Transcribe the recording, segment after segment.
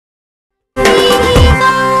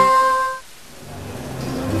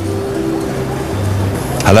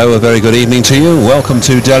Hello, a very good evening to you. Welcome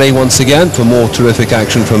to Delhi once again for more terrific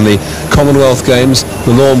action from the Commonwealth Games,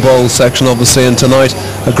 the lawn bowls section obviously, and tonight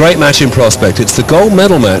a great match in prospect. It's the gold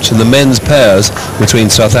medal match in the men's pairs between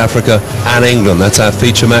South Africa and England. That's our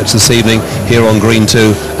feature match this evening here on Green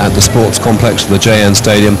 2 at the sports complex of the JN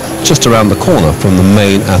Stadium, just around the corner from the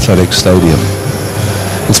main athletic stadium.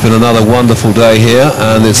 It's been another wonderful day here,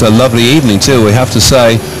 and it's a lovely evening too, we have to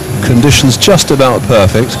say. Conditions just about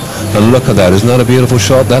perfect, and look at that, isn't that a beautiful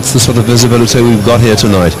shot? That's the sort of visibility we've got here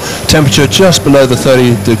tonight. Temperature just below the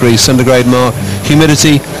 30 degrees centigrade mark,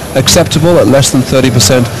 humidity acceptable at less than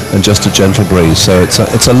 30%, and just a gentle breeze. So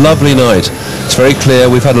it's a lovely night. It's very clear.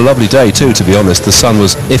 We've had a lovely day too, to be honest. The sun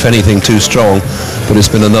was, if anything, too strong, but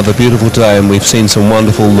it's been another beautiful day, and we've seen some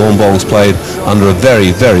wonderful lawn bowls played under a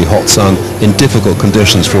very, very hot sun in difficult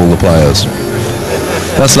conditions for all the players.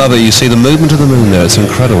 That's lovely. You see the movement of the moon there. It's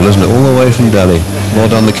incredible, isn't it? All the way from Delhi.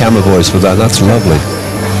 Well done, the camera boys, for that. That's lovely.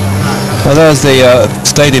 Now there's the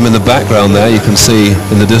stadium in the background there. You can see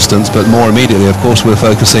in the distance, but more immediately, of course, we're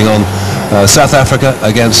focusing on South Africa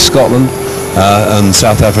against Scotland and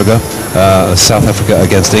South Africa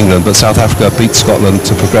against England. But South Africa beat Scotland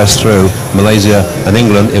to progress through. Malaysia and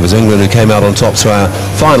England. It was England who came out on top. So our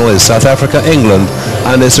final is South Africa, England,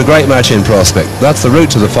 and it's a great match in prospect. That's the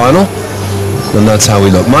route to the final. And that's how we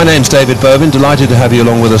look. My name's David Bovin, delighted to have you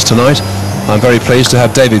along with us tonight. I'm very pleased to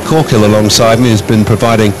have David Corkill alongside me, who's been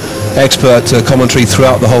providing expert commentary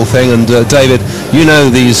throughout the whole thing. And David, you know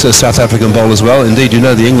these South African bowlers well. Indeed, you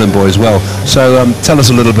know the England boys well. So tell us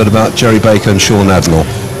a little bit about Gerry Baker and Sean Adenauer.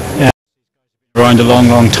 Yeah, around a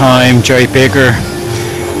long time. Gerry Baker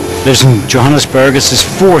lives in Johannesburg. It's his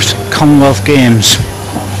 4th Commonwealth Games.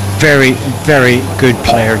 Very, very good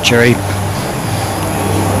player, Gerry.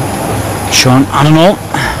 Sean Adenauer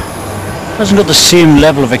hasn't got the same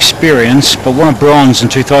level of experience, but won a bronze in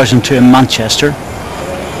 2002 in Manchester.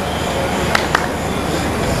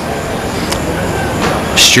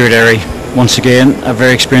 Stuart Airy, once again, a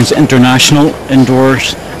very experienced international,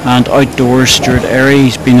 indoors and outdoors. Stuart Airy,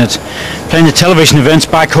 he's been playing the television events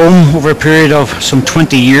back home over a period of some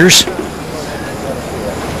 20 years.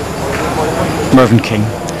 Mervyn King,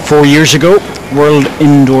 4 years ago, World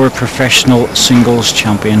Indoor Professional Singles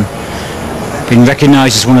Champion. Been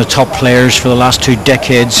recognised as one of the top players for the last 2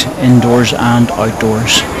 decades, indoors and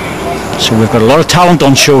outdoors. So we've got a lot of talent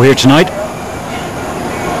on show here tonight.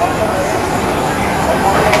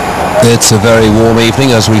 It's a very warm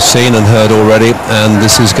evening, as we've seen and heard already, and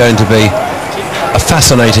this is going to be a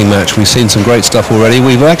fascinating match. We've seen some great stuff already.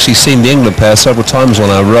 We've actually seen the England pair several times on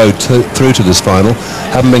our road through to this final.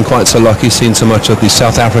 Haven't been quite so lucky seeing so much of the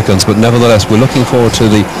South Africans, but nevertheless we're looking forward to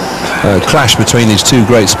the clash between these two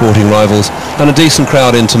great sporting rivals, and a decent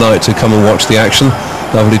crowd in tonight to come and watch the action.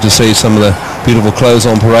 Lovely to see some of the beautiful clothes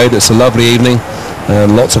on parade. It's a lovely evening,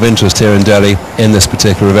 and lots of interest here in Delhi in this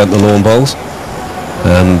particular event, the lawn bowls.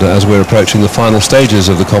 And as we're approaching the final stages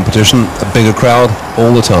of the competition, a bigger crowd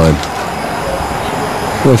all the time.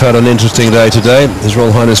 We've had an interesting day today. His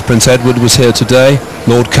Royal Highness Prince Edward was here today.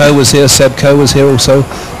 Lord Coe was here, Seb Coe was here also,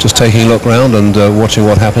 just taking a look round and watching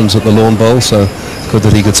what happens at the lawn bowl. So good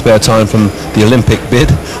that he could spare time from the Olympic bid,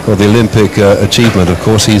 or the Olympic achievement. Of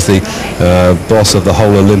course, he's the boss of the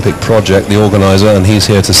whole Olympic project, the organiser, and he's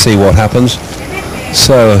here to see what happens.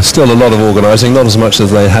 So still a lot of organising, not as much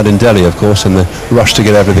as they had in Delhi, of course, in the rush to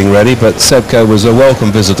get everything ready. But Seb Coe was a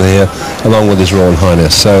welcome visitor here, along with His Royal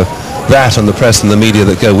Highness. So that and the press and the media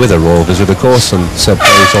that go with a royal visit, of course, and Seb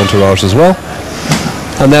Coe's entourage as well.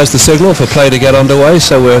 And there's the signal for play to get underway,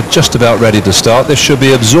 so we're just about ready to start. This should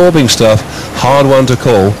be absorbing stuff, hard one to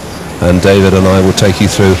call, and David and I will take you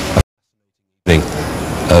through a evening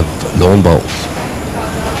of lawn bowls.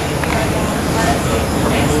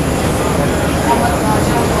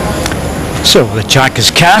 So the jack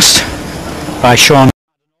is cast by Sean.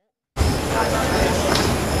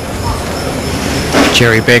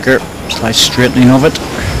 Gerry Baker, slight straightening of it.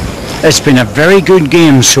 It's been a very good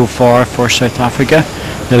game so far for South Africa.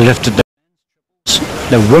 They lifted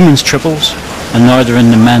the women's triples, and now they're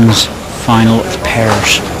in the men's final of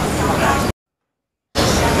pairs.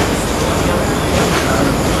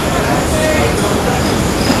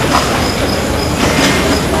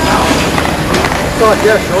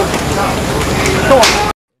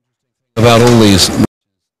 About all these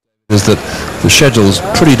is that the schedule's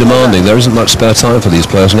pretty demanding. There isn't much spare time for these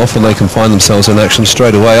players, and often they can find themselves in action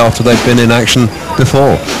straight away after they've been in action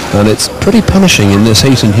before, and it's pretty punishing in this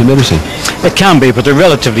heat and humidity. It can be, but they're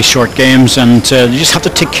relatively short games, and you just have to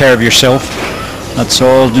take care of yourself. That's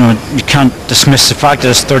all. You know, you can't dismiss the fact that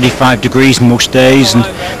it's 35 degrees most days, and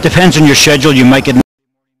depends on your schedule. You might get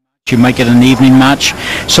You might get an evening match.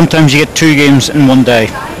 Sometimes you get 2 games in one day.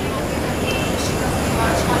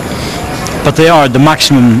 But they are the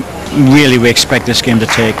maximum really we expect this game to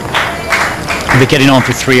take. We'll be getting on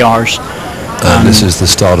for 3 hours. And this is the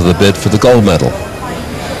start of the bid for the gold medal.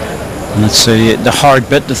 And that's the hard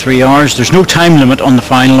bit, the 3 hours. There's no time limit on the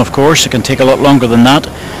final, of course. It can take a lot longer than that.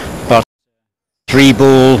 But 3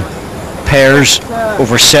 bowl pairs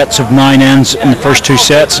over sets of 9 ends in the first 2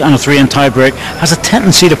 sets and a 3-end tiebreak has a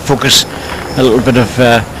tendency to focus a little bit of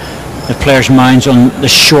the players' minds on the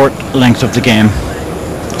short length of the game.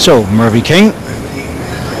 So Mervyn King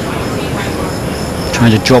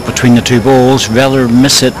trying to drop between the 2 bowls, rather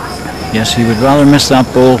miss it. Yes, he would rather miss that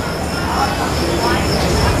bowl.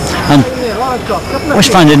 And I always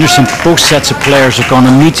find it interesting, both sets of players have gone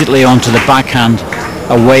immediately onto the backhand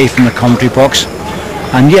away from the commentary box,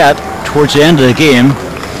 and yet towards the end of the game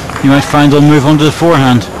you might find they'll move on to the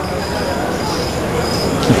forehand.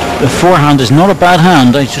 The forehand is not a bad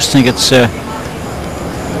hand. I just think it's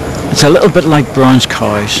a little bit like bronze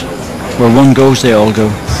cows, where one goes they all go.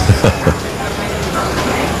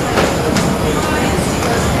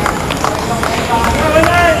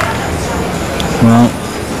 Well,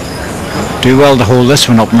 do well to hold this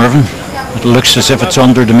one up, Mervyn. It looks as if it's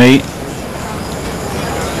under to me.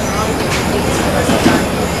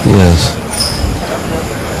 Yes.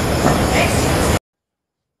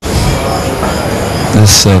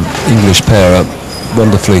 This English pair are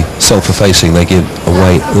wonderfully self-effacing. They give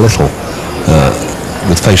away little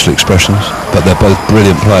with facial expressions, but they're both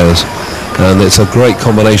brilliant players. And it's a great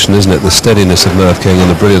combination, isn't it? The steadiness of Merv King and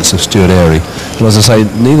the brilliance of Stuart Airy. And as I say,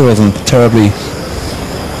 neither of them terribly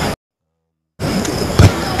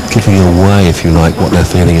giving away, if you like, what they're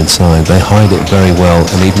feeling inside. They hide it very well,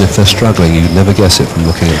 and even if they're struggling, you'd never guess it from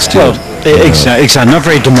looking at Stuart. Well, exactly. Not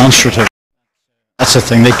very demonstrative. That's the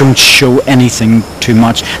thing. They don't show anything too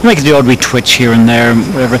much. They make the odd wee twitch here and there,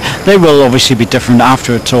 whatever. They will obviously be different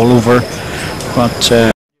after it's all over.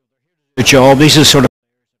 But the job. These are sort of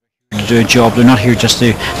to do a job. They're not here just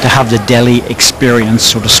to have the Delhi experience,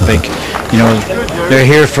 so to speak. You know, they're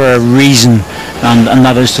here for a reason, and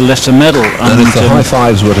that is to lift a medal. And if the high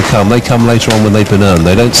fives were to come, they come later on when they've been earned.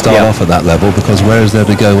 They don't start off at that level, because where is there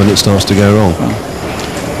to go when it starts to go wrong?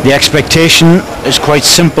 The expectation is quite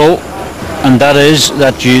simple, and that is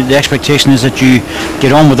that the expectation is that you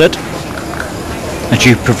get on with it, that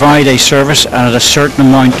you provide a service, and at a certain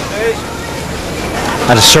amount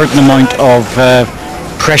of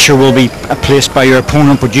pressure will be placed by your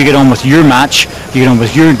opponent, but you get on with your match, you get on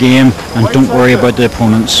with your game, and don't worry about the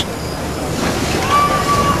opponents.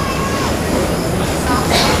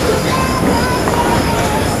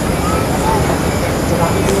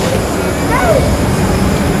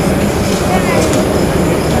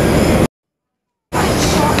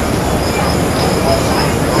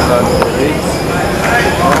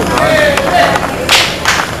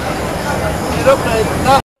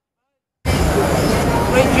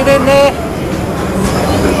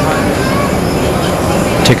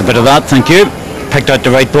 Take a bit of that, thank you. Picked out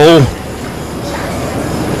the right ball.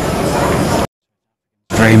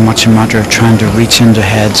 Very much a matter of trying to reach into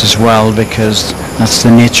heads as well, because that's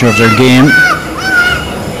the nature of their game.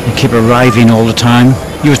 They keep arriving all the time.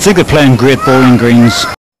 You would think they're playing great bowling greens,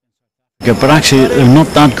 but actually they're not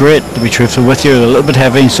that great, to be truthful with you. They're a little bit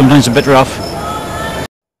heavy, sometimes a bit rough.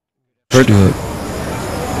 Sure.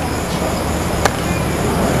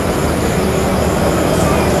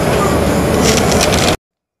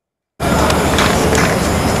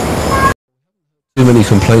 Too many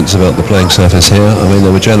complaints about the playing surface here. I mean,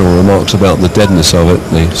 there were general remarks about the deadness of it,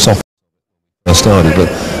 the soft started, but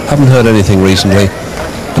haven't heard anything recently.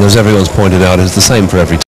 And as everyone's pointed out, it's the same for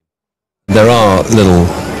every team. There are little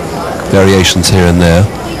variations here and there,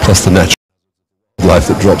 plus the natural life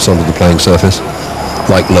that drops onto the playing surface,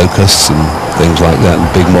 like locusts and things like that, and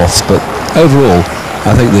big moths. But overall,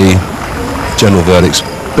 I think the general verdict's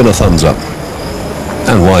been a thumbs up.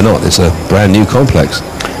 And why not? It's a brand new complex.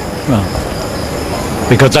 Well,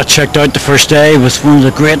 because that checked out the first day with one of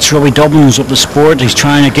the greats, Robbie Dublins, of the sport. He's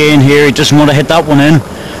trying again here. He doesn't want to hit that one in.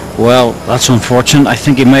 Well, that's unfortunate. I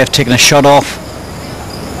think he may have taken a shot off.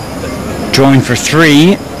 Drawing for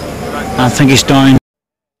 3. I think he's down.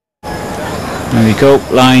 There we go.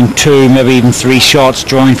 Line 2, maybe even 3 shots.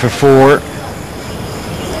 Drawing for 4.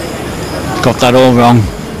 Got that all wrong.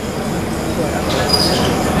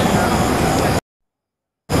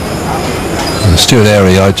 Stuart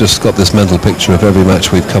Airy, I just got this mental picture of every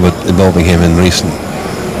match we've covered involving him in recent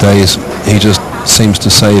days. He just seems to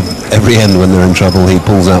save every end when they're in trouble. He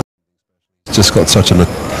pulls out. He's just got such a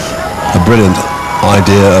brilliant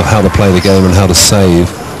idea of how to play the game and how to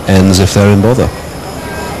save ends if they're in bother.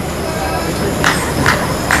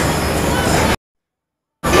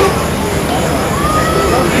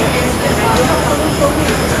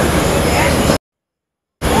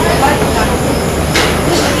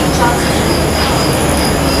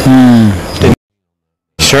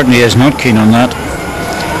 Certainly is not keen on that.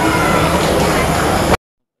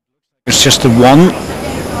 It's just the one.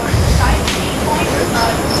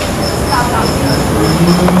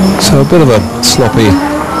 So a bit of a sloppy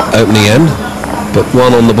opening end, but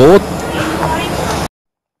one on the board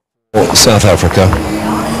for South Africa.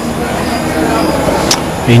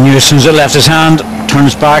 He knew as soon as it left his hand,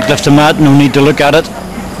 turns back, left the mat, no need to look at it.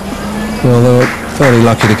 Well, they were fairly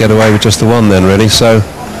lucky to get away with just the one then, really. So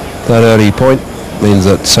that early point means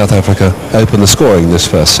that South Africa open the scoring in this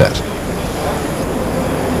first set.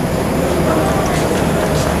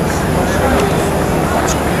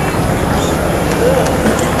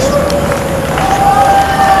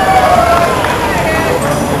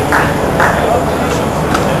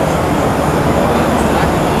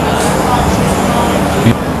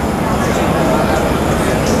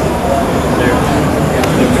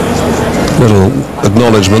 Little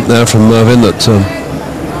acknowledgement there from Mervyn that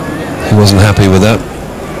he wasn't happy with that.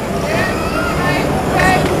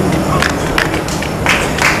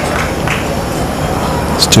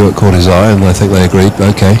 Stuart caught his eye and I think they agreed,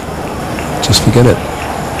 okay, just forget it.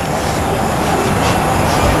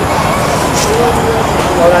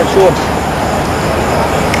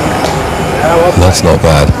 That's not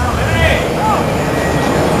bad.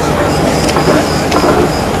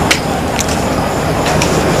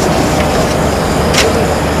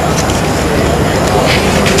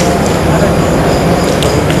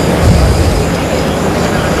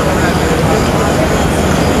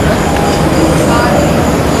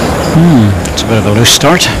 It's a bit of a loose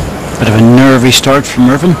start, a bit of a nervy start from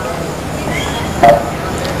Mervyn.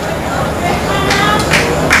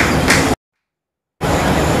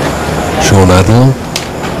 Sean Admiral,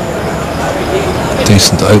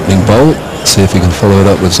 decent opening bowl. See if he can follow it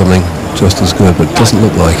up with something just as good, but it doesn't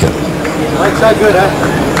look like it. That's so good,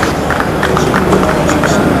 huh?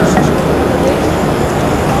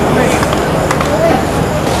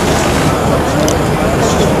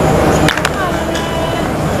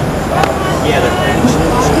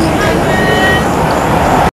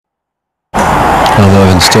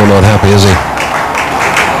 Mervyn's still not happy, is he?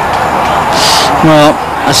 Well,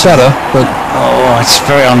 that's better, but it's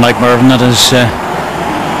very unlike Mervyn. That is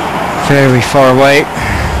very far away,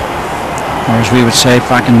 or as we would say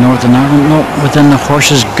back in Northern Ireland, not within the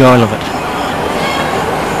horse's gall of it,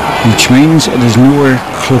 which means it is nowhere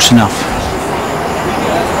close enough.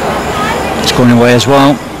 It's going away as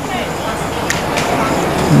well.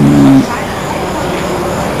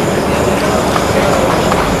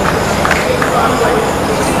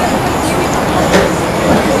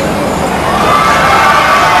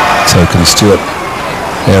 So can Stuart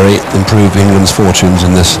Airy improve England's fortunes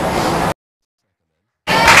in this?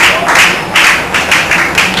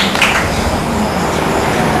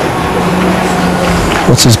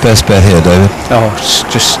 What's his best bet here, David? Oh,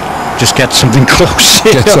 just get something close.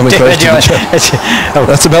 Get something close to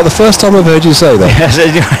That's about the first time I've heard you say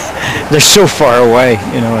that. They're so far away,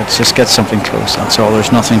 you know. It's just get something close. That's all.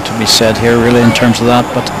 There's nothing to be said here, really, in terms of that.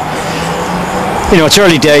 But you know, it's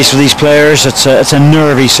early days for these players. It's a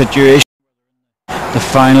nervy situation. The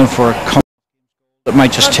final for a Commonwealth, it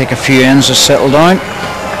might just take a few ends to settle down.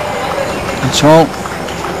 That's all.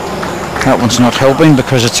 That one's not helping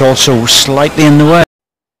because it's also slightly in the way.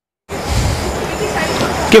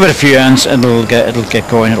 Give it a few ends and it'll get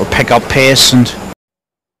going. It'll pick up pace, and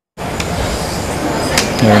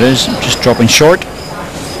there it is, just dropping short.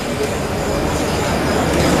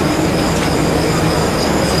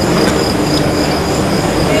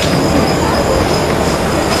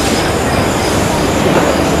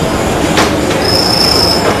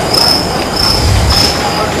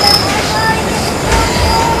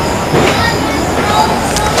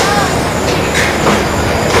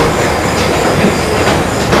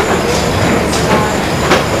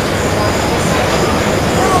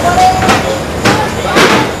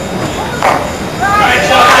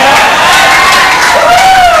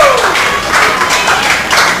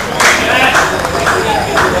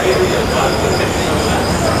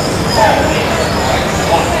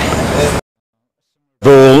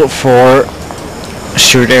 Ball for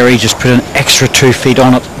Stuart Airy, just put an extra 2 feet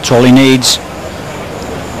on it. That's all he needs.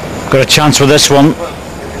 Got a chance with this one.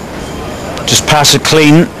 Just pass it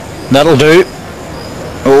clean. That'll do.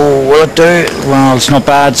 Oh, will it do? Well, it's not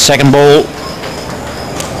bad. Second ball.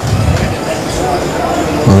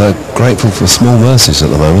 Well, they're grateful for small mercies at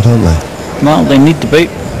the moment, aren't they? Well, they need to be.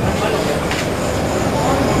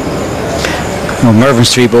 No,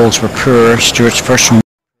 Mervyn's 3 balls were poor. Stuart's first one.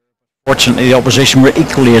 Fortunately, the opposition were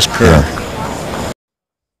equally as poor. Yeah.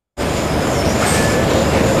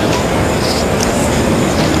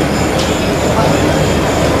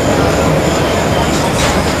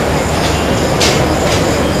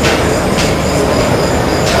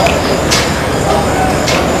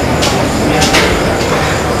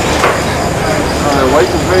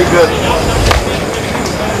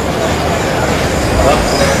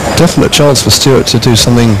 Definite chance for Stewart to do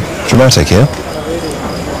something dramatic here.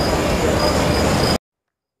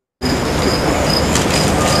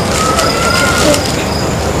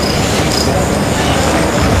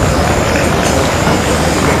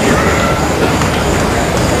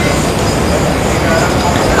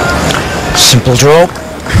 Simple draw.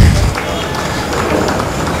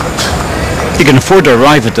 You can afford to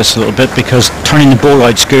arrive at this a little bit because turning the ball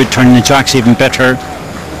out's good, turning the jack's even better.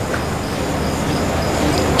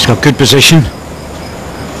 He's got good position.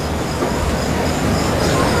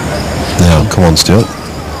 Now, come on, Stuart.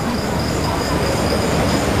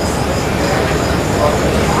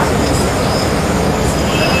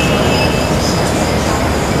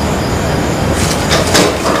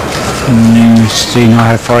 See now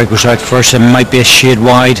how far he goes out first. It might be a shade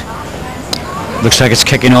wide. Looks like it's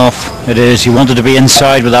kicking off. It is. He wanted to be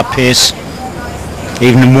inside with that pace.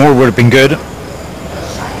 Even more would have been good.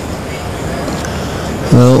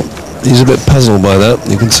 Well, he's a bit puzzled by that.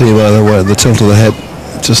 You can see by the tilt of the head,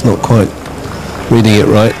 just not quite reading it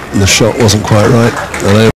right, and the shot wasn't quite right.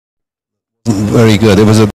 And it wasn't very good. It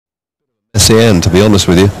was a messy end, to be honest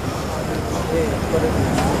with you.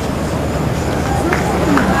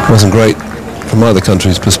 Wasn't great from either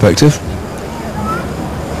country's perspective.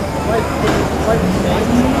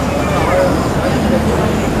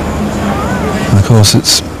 And of course,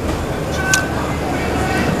 it's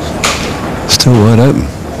still wide open.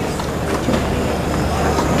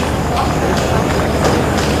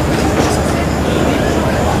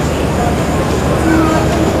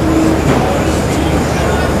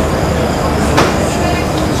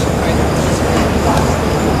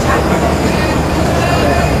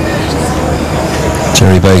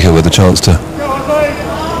 Jerry Baker with a chance to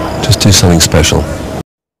just do something special.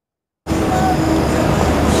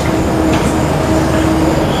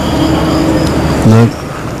 No.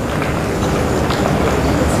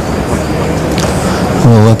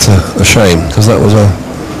 Well, that's a shame, because that was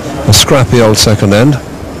a scrappy old second end.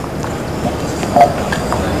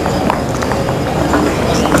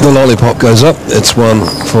 The lollipop goes up. It's one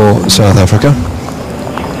for South Africa.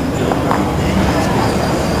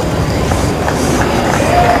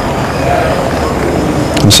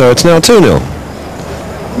 And so it's now 2-0.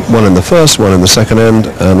 One in the first, one in the second end,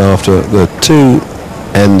 and after the two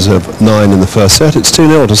ends of 9 in the first set, it's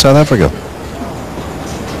 2-0 to South Africa.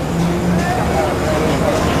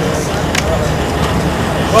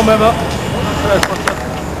 One member.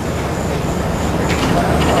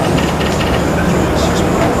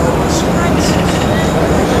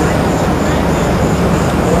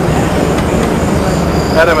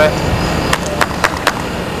 Anyway.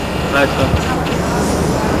 Nice one.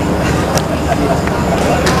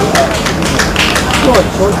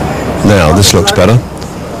 Now this looks better.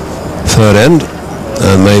 Third end,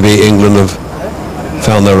 and maybe England have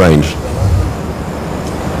found their range.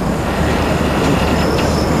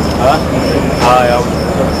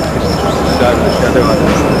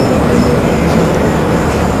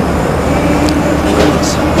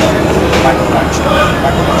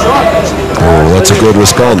 Oh, that's a good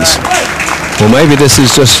response. Well, maybe this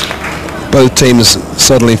is just both teams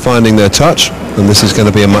suddenly finding their touch, and this is going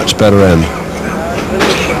to be a much better end.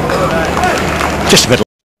 Just a bit.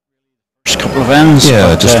 First couple of ends.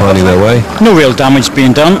 Yeah, just finding their way. No real damage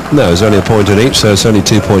being done. No, there's only a point in each, so it's only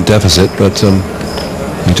 2-point deficit, but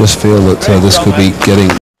you just feel that this could be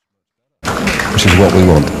getting, which is what we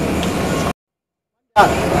want.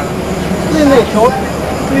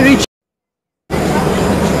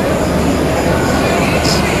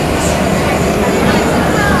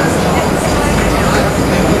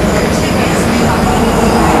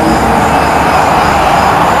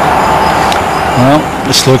 Well,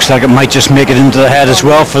 this looks like it might just make it into the head as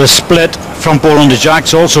well for the split. Front ball on the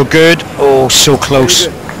jack's also good. Oh, so close.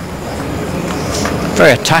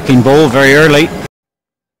 Very attacking ball, very early.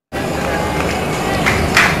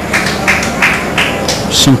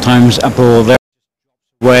 Sometimes a ball there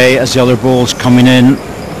way as the other ball's coming in.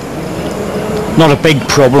 Not a big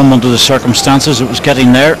problem under the circumstances. It was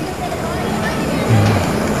getting there.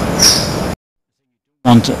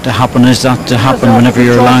 Want to happen is that to happen whenever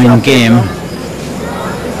you're allowing game.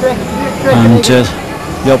 And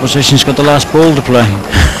the opposition's got the last ball to play.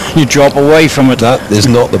 You drop away from it. That is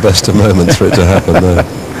not the best of moments for it to happen, no.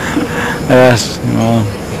 Yes, well,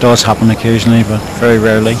 it does happen occasionally, but very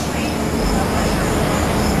rarely.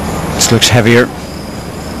 This looks heavier,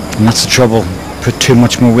 and that's the trouble. Put too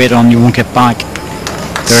much more weight on, you won't get back.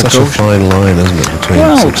 There Such it goes. a fine line, isn't it,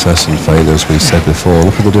 between success and failure, as we said before.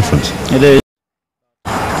 Look at the difference. It is.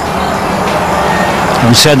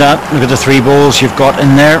 Having said that, look at the 3 balls you've got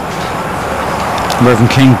in there. Mervyn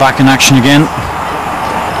King back in action again.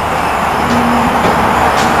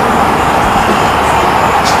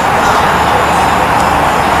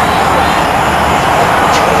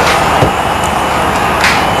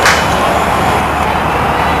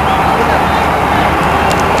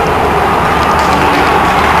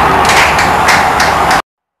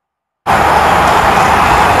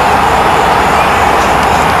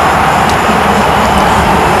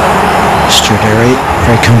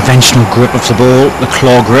 conventional grip of the ball, the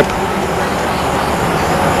claw grip.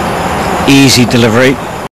 Easy delivery.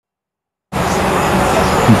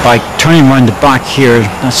 And by turning around the back here,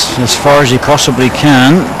 that's as far as he possibly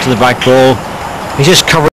can to the back ball. He just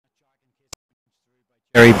covered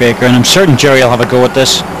Jerry Baker, and I'm certain Jerry will have a go at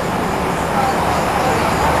this.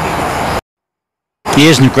 He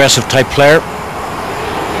is an aggressive type player.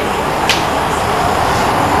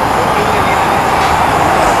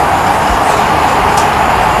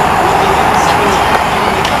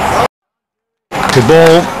 Good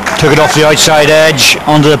ball, took it off the outside edge,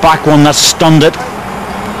 onto the back one, that stunned it.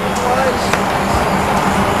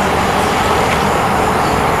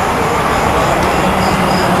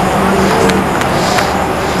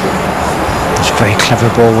 It's a very clever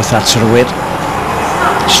ball with that sort of weight.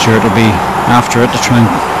 Stewart will be after it to try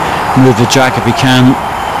and move the jack if he can.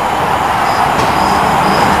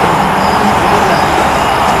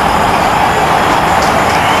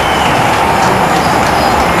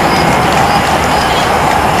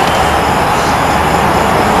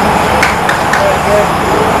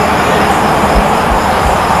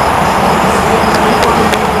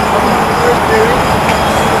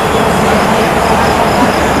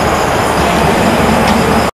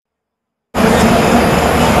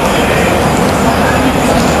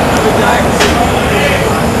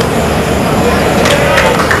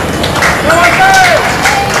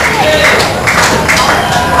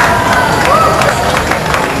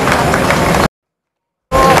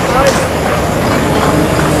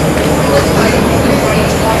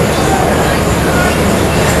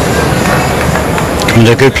 In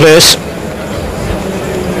a good place.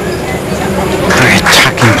 Very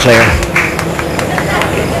attacking player.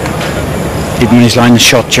 Even when he's lying the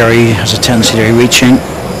shot, Jerry has a tendency to reaching.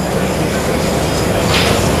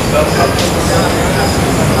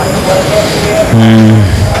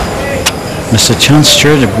 Missed a chance,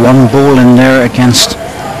 Stuart. One ball in there against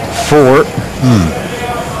 4.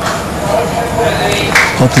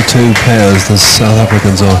 Of the two pairs, the South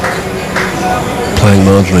Africans are playing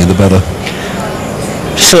marginally the better.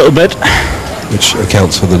 Just a little bit. Which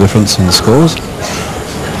accounts for the difference in the scores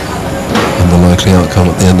and the likely outcome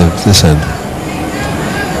at the end of this end.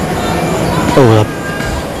 Oh,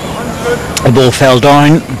 the ball fell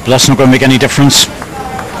down, but that's not going to make any difference.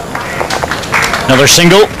 Another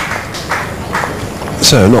single.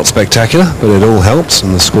 So not spectacular, but it all helps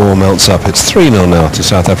and the score mounts up. It's 3-0 now to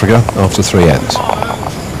South Africa after 3 ends.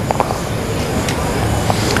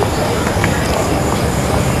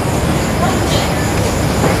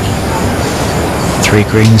 Three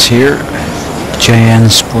greens here. JN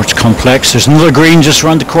Sports Complex. There's another green just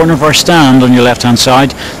around the corner of our stand on your left hand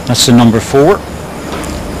side. That's the number 4.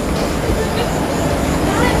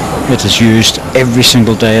 It is used every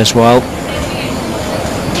single day as well.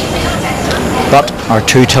 But our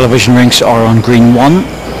 2 television rinks are on green 1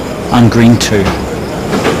 and green 2.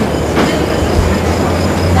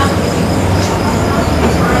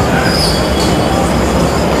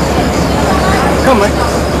 Come on.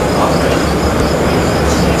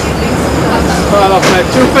 Well, off there,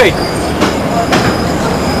 2 feet.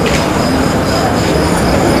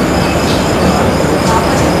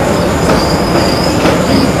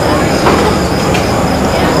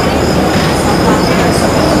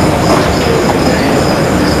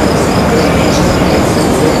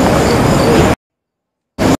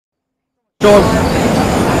 Sean,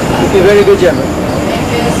 you did a very good job.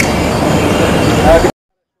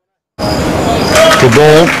 Good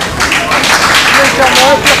ball.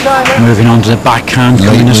 Moving on to the backhand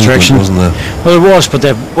coming in this direction. Wasn't there? Well, it was, but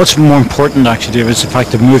what's more important actually, David, is the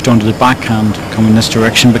fact they've moved on to the backhand coming in this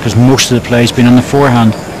direction, because most of the play has been on the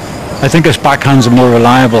forehand. I think this backhand's a more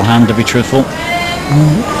reliable hand, to be truthful.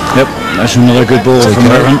 Yep, that's another good ball from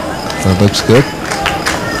Irvin. That looks good.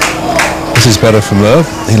 This is better from Merv.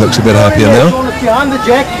 He looks a bit happier now.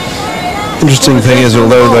 Interesting thing is,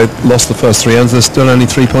 although they lost the first 3 ends, they're still only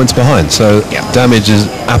 3 points behind, so damage is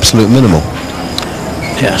absolute minimal.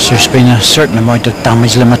 Yes, there's been a certain amount of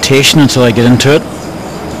damage limitation until I get into it.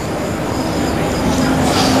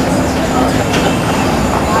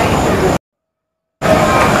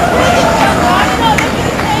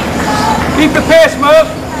 Keep the pace, Merv.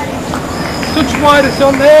 Touch wide, it's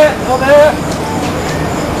on there, on there.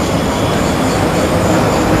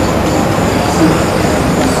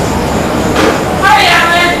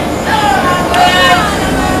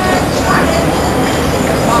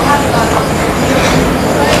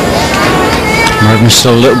 Mervin's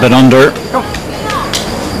still a little bit under.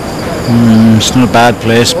 It's not a bad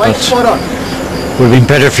place, but it would have been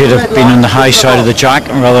better if you'd have been on the high side of the jack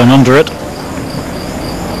rather than under it.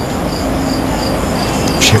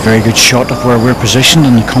 She very good shot of where we're positioned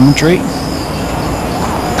in the commentary.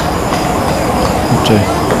 Up to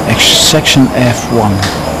section F1.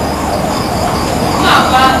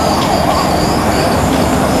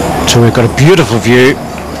 So we've got a beautiful view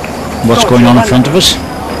of what's going on in front of us.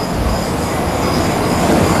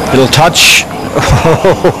 Little touch.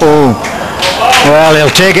 Oh, well, he'll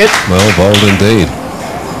take it. Well, bold indeed.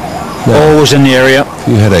 Always in the area. A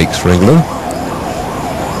few headaches for England.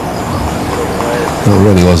 It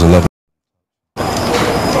really was a lovely,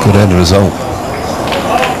 good end result.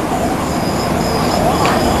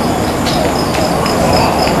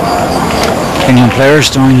 England players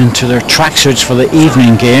down into their tracksuits for the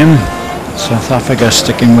evening game. South Africa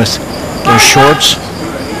sticking with their shorts.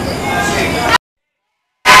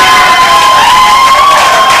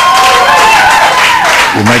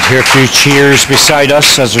 We might hear a few cheers beside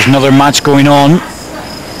us as there's another match going on.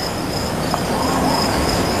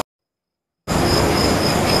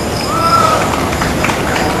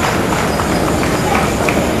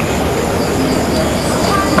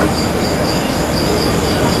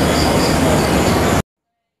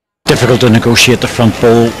 Difficult to negotiate the front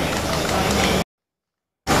ball.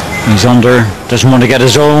 He's under, doesn't want to get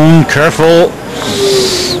his own, careful.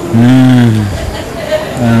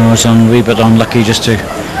 I was a wee bit unlucky just to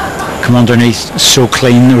come underneath so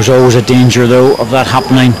clean. There was always a danger though of that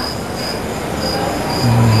happening.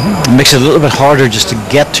 It makes it a little bit harder just to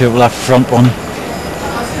get to it with that front one.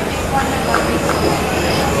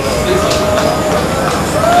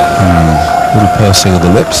 A little pursing of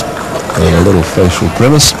the lips and a little facial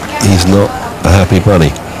grimace. He's not a happy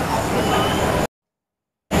bunny.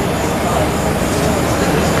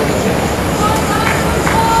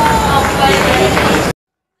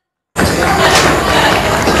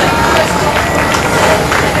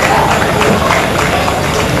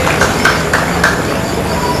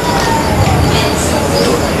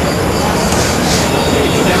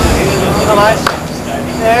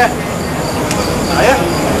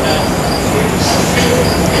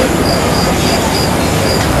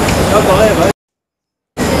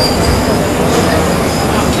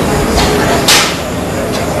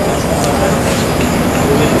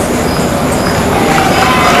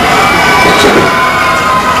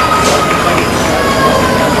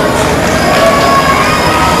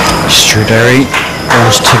 Derry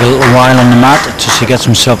always take a little while on the mat until he gets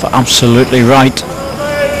himself absolutely right.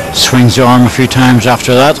 Swings the arm a few times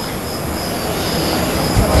after that.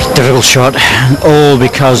 Difficult shot, and all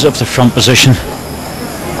because of the front position.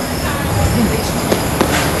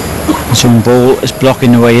 His own ball is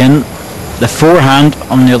blocking the way in. The forehand,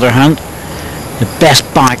 on the other hand, the best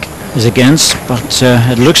back is against, but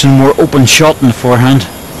it looks a more open shot in the forehand.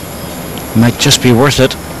 Might just be worth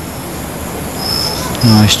it.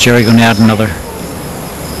 Oh, is Jerry going to add another?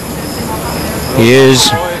 He is.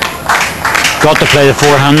 Got to play the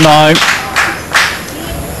forehand now.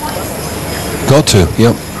 Got to,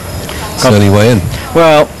 yep. It's the only way in.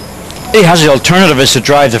 Well, he has the alternative is to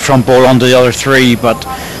drive the front ball onto the other three, but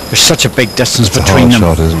there's such a big distance between them. It's a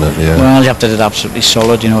hard shot, isn't it? Yeah. Well, you have to do it absolutely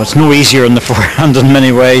solid. You know, it's no easier in the forehand in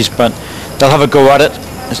many ways, but they'll have a go at it.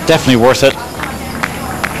 It's definitely worth it.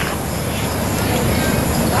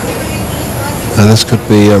 And this could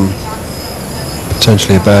be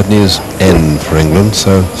potentially a bad news end for England.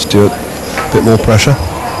 So Stuart, a bit more pressure.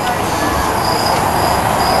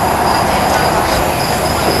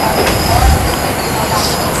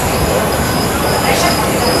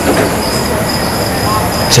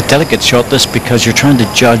 It's a delicate shot, this, because you're trying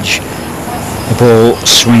to judge the ball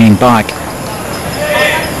swinging back.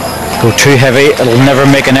 Go too heavy, it'll never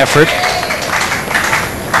make an effort.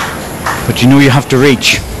 But you know you have to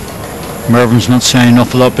reach. Mervyn's not saying an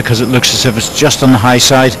awful lot because it looks as if it's just on the high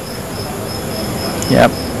side.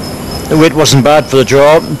 Yep. The weight wasn't bad for the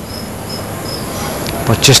draw,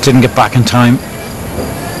 but just didn't get back in time.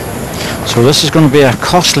 So this is going to be a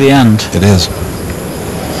costly end. It is.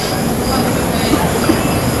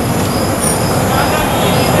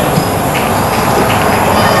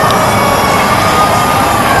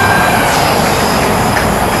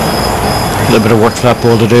 A little bit of work for that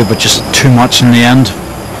ball to do, but just too much in the end.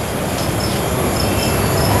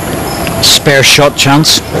 Spare shot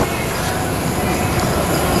chance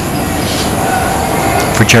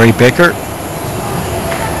for Jerry Baker.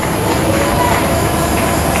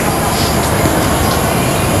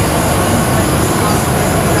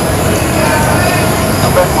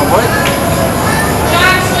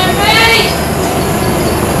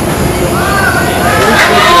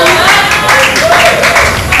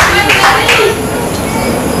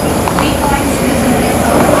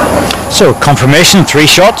 So confirmation, 3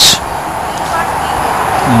 shots.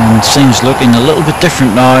 And things looking a little bit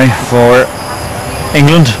different now for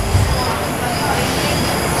England.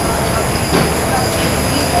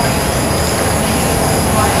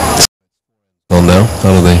 On now,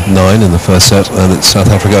 out of the 9 in the first set, and it's South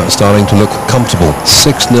Africa starting to look comfortable.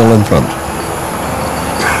 6-0 in front.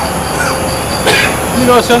 You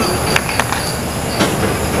know, son.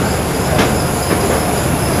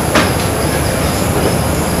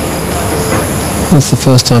 It's the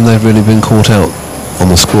first time they've really been caught out on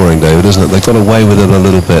the scoring, David, isn't it? They got away with it a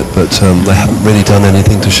little bit, but they haven't really done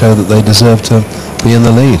anything to show that they deserve to be in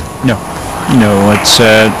the lead. No, it's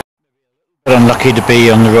unlucky to be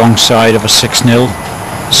on the wrong side of a 6-0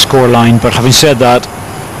 scoreline, but having said that,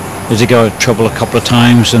 they got into trouble a couple of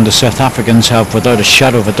times, and the South Africans have, without a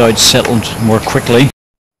shadow of a doubt, settled more quickly.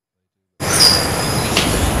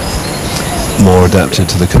 More adapted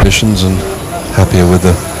to the conditions and happier with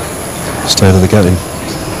the state of the game.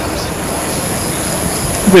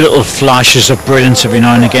 With little flashes of brilliance every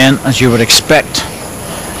now and again, as you would expect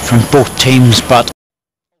from both teams, but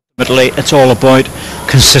ultimately it's all about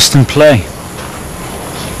consistent play.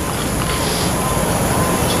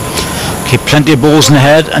 Keep plenty of balls in the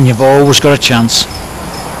head and you've always got a chance.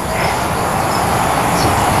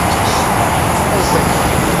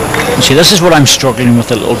 See, this is what I'm struggling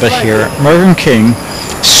with a little bit here. Mervyn King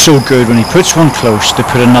is so good when he puts one close to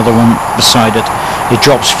put another one beside it. He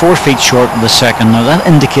drops 4 feet short of the second. Now that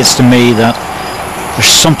indicates to me that there's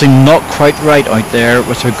something not quite right out there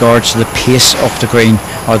with regards to the pace of the green.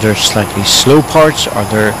 Are there slightly slow parts? Are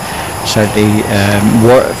there slightly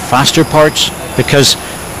faster parts? Because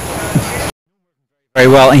very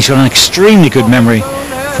well, and he's got an extremely good memory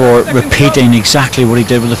for repeating exactly what he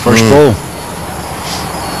did with the first ball.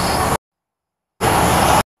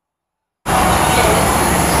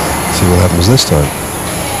 See what happens this time.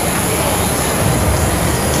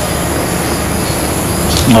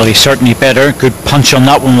 Well, he's certainly better. Good punch on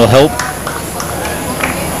that one will help.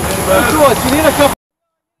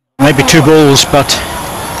 Maybe 2 balls, but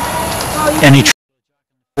any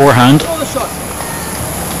forehand.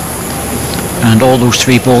 And all those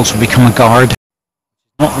 3 balls will become a guard.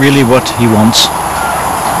 Not really what he wants.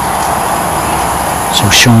 So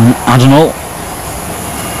Sean Adenall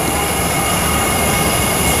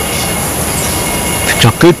picked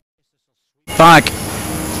up good back.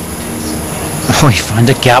 Oh, he found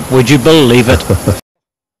a gap, would you believe it?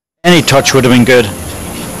 Any touch would have been good.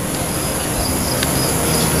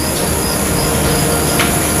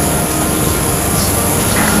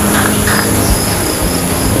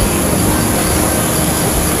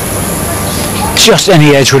 Just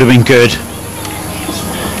any edge would have been good.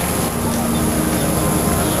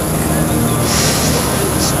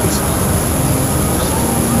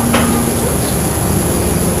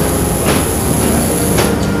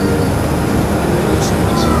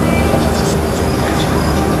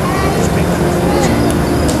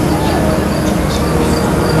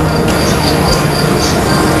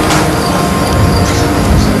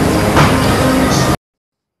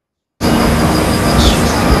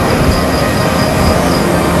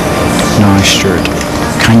 Stuart,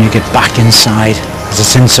 can you get back inside? Because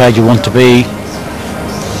it's inside you want to be.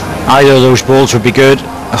 Either of those balls would be good.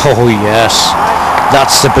 Oh yes,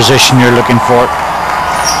 that's the position you're looking for.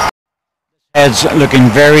 Head's looking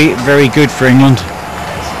very, very good for England.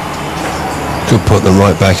 Could put them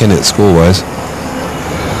right back in it score-wise.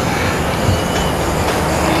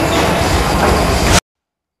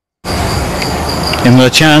 In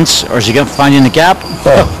with a chance, or is he finding the gap?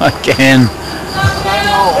 Oh. Again.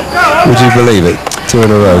 Would you believe it? 2 in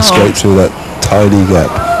a row, straight through that tiny gap.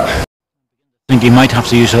 I think he might have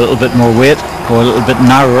to use a little bit more weight, go a little bit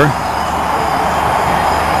narrower.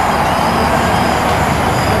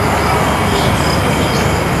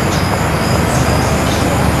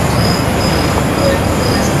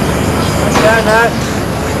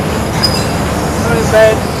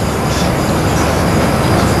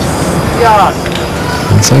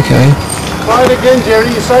 It's okay. Try it again, Jerry,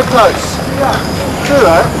 you're so close. Yeah, true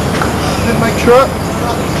that. Did make sure.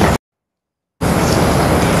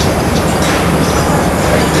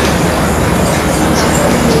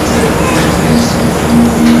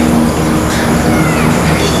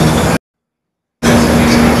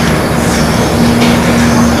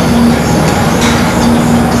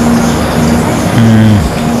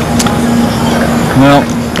 Well,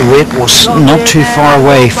 the weight was not too far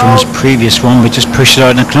away from his previous one. We just pushed it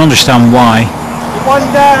out, and I can understand why.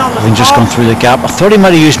 Having just gone through the gap, I thought he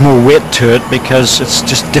might have used more weight to it because it's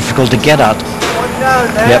just difficult to get at.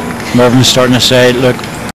 Yep, Mervyn's starting to say, look,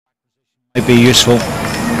 might be useful.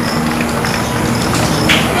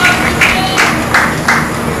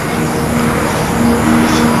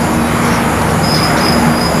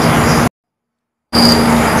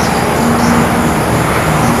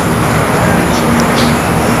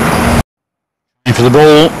 for the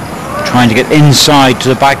ball, trying to get inside to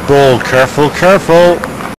the back ball. Careful, careful.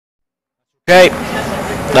 Okay,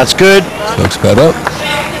 that's good. Looks better.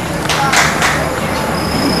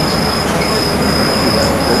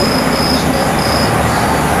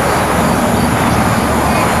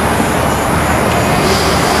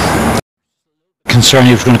 Concerned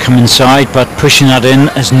he was going to come inside, but pushing that in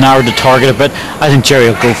has narrowed the target a bit. I think Jerry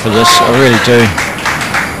will go for this. I really do.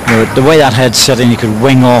 You know, the way that head's setting, you could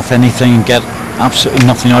wing off anything and get absolutely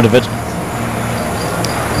nothing out of it.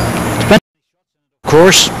 Of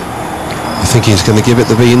course. You think he's going to give it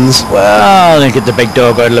the beans? Well, they get the big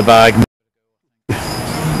dog out of the bag.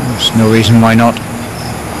 There's no reason why not.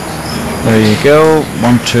 There you go.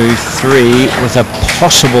 1, 2, 3 with a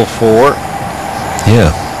possible 4.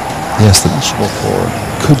 Yeah. Yes, the possible 4.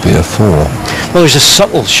 Could be a 4. Well, there's a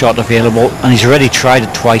subtle shot available, and he's already tried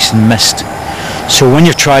it twice and missed. So when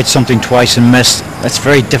you've tried something twice and missed, it's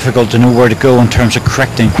very difficult to know where to go in terms of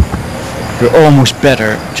correcting. You're almost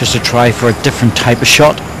better just to try for a different type of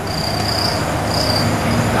shot.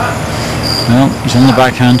 Well, he's on the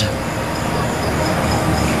backhand.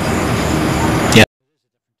 Yeah,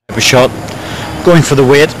 type of shot. Going for the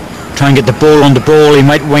weight, try and get the ball on the ball. He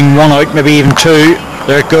might wing 1 out, maybe even 2.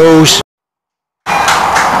 There it goes.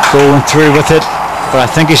 Going through with it, but I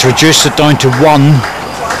think he's reduced it down to 1.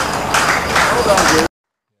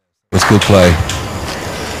 It's good play.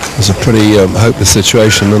 It was a pretty hopeless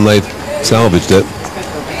situation, and they've salvaged it.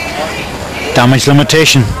 Damage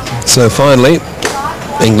limitation. So finally,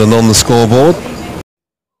 England on the scoreboard.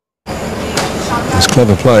 It's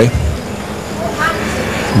clever play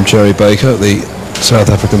from Jerry Baker, the South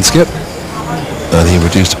African skip, and he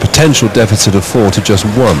reduced a potential deficit of 4 to just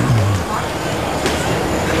 1.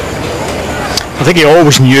 I think he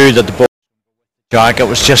always knew that the ball Jack. It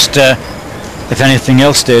was just if anything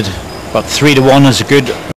else did, but 3 to 1 is a good.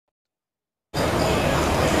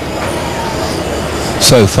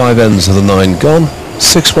 So 5 ends of the 9 gone.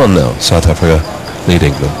 6-1 now. South Africa lead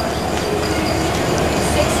England.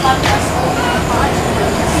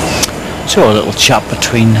 So a little chat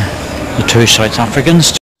between the two South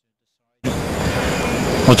Africans.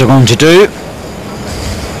 What they're going to do,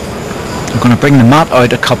 they're going to bring the mat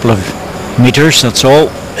out a couple of meters, that's all.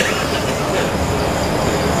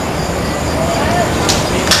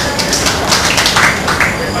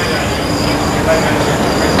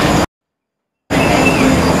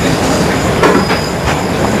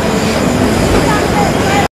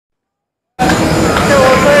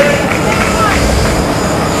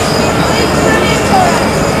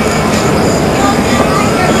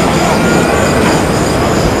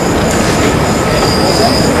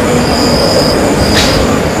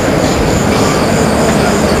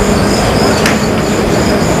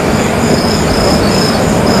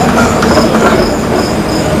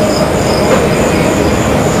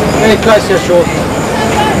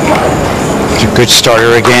 It's a good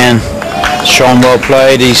starter again. Sean, well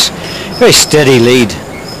played. He's very steady lead.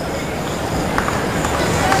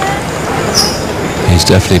 He's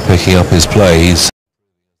definitely picking up his play. He's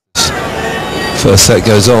first set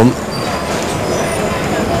goes on.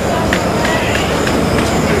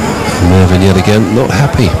 Mervyn yet again not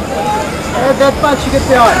happy.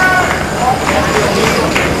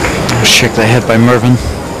 Shake the head by Mervyn.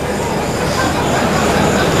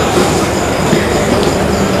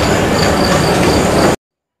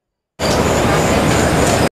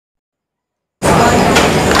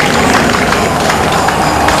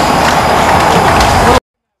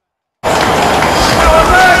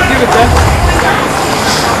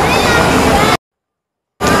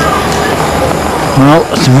 Well,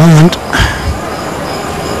 at the moment,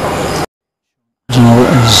 Arsenal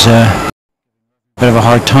is a bit of a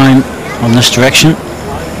hard time on this direction.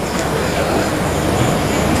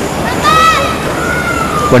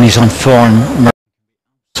 When he's on form,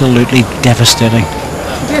 absolutely devastating.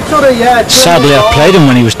 Sadly, I played him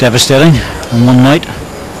when he was devastating on one night.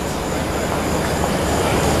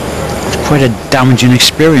 It's quite a damaging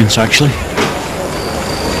experience, actually.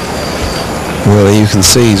 Well, you can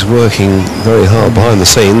see he's working very hard behind the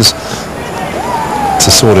scenes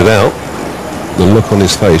to sort it out. The look on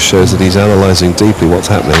his face shows that he's analysing deeply what's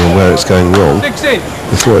happening and where it's going wrong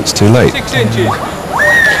before it's too late. 6 inches.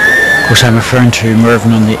 Of course, I'm referring to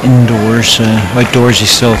Mervyn on the indoors. Outdoors,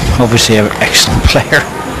 he's still obviously an excellent player.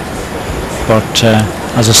 But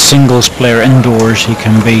as a singles player indoors, he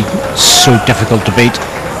can be so difficult to beat.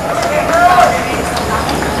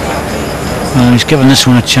 He's given this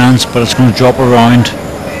one a chance, but it's going to drop around.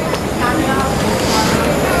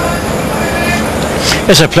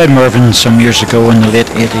 Yes, I played Mervyn some years ago in the late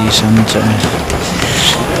 80s, and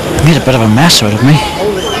made a bit of a mess out of me.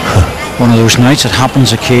 one of those nights. It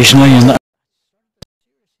happens occasionally, and I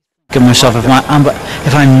give myself, if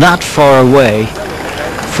I'm that far away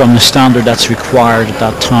from the standard that's required at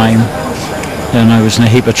that time, then I was in a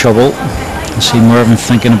heap of trouble. I see Mervyn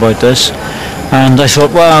thinking about this, and I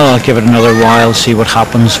thought, well, I'll give it another while, see what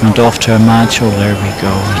happens. Went off to a match. Oh, there we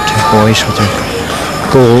go, the two boys with their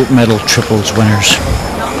gold medal triples winners.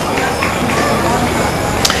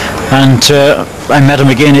 And I met him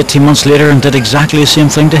again 18 months later and did exactly the same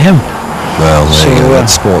thing to him. Well, there you go,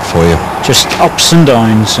 that's sport for you. Just ups and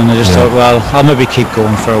downs, and I just thought, well, I'll maybe keep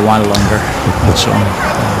going for a while longer. That's all.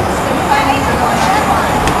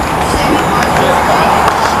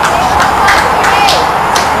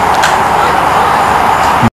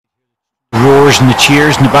 Roars and the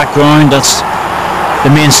cheers in the background. That's the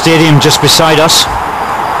main stadium just beside us.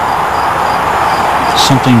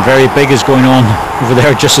 Something very big is going on over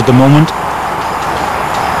there just at the moment.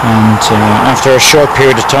 And after a short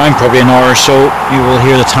period of time, probably an hour or so, you will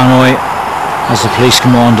hear the tannoy as the police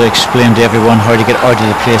come on to explain to everyone how to get out of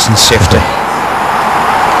the place in safety.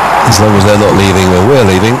 As long as they're not leaving when we're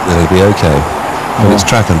leaving, then it'll be okay. But it's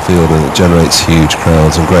track and field, and it generates huge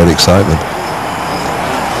crowds and great excitement.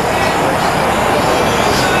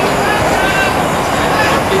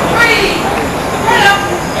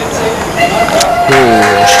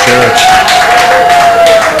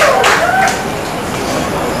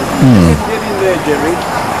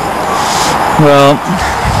 Well,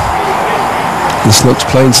 this looks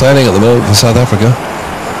plain sailing at the moment for South Africa.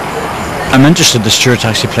 I'm interested the Stewart's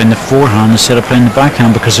actually playing the forehand instead of playing the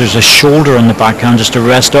backhand, because there's a shoulder on the backhand just to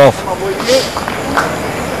rest off.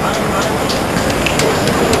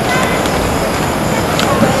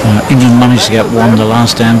 England managed to get one the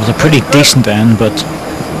last end with a pretty decent end, but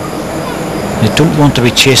they don't want to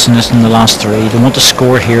be chasing this in the last three. They want to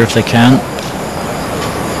score here if they can.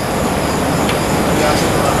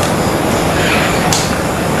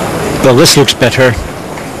 Well, this looks better.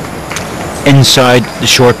 Inside the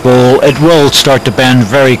short ball. It will start to bend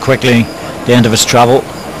very quickly. The end of its travel.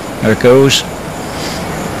 There it goes.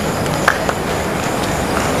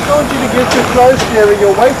 I want you to get too close, Jerry.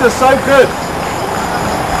 Your weight is so good.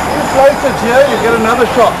 You float it here, you get another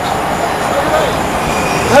shot.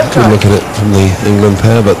 Good look at it from the England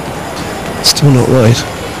pair, but still not right.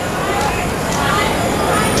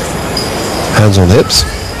 Hands on hips.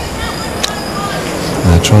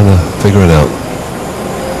 They're trying to figure it out.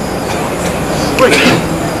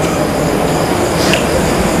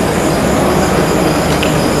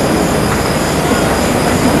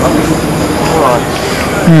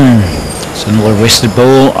 It's another wasted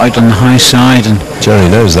ball out on the high side, and Jerry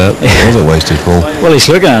knows that. It was a wasted ball. well, he's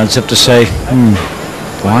looking at it as if to say,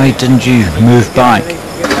 why didn't you move back?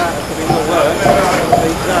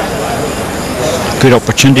 Good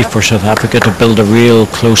opportunity for South Africa to build a real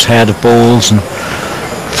close head of balls and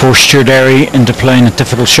force Stuart Airy into playing a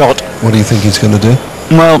difficult shot. What do you think he's going to do?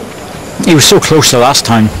 Well, he was so close the last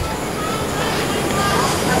time.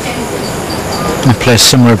 I play a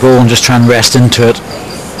similar ball and just try and rest into it.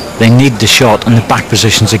 They need the shot, and the back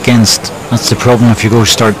position's against. That's the problem if you go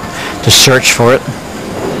start to search for it.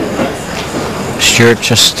 Stuart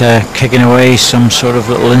just kicking away some sort of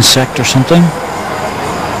little insect or something.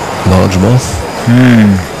 Large moth?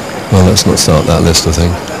 Well, let's not start that list of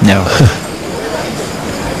things. No.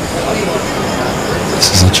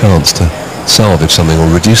 This is a chance to salvage something or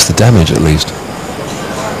reduce the damage at least.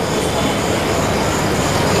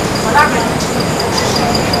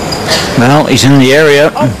 Well, he's in the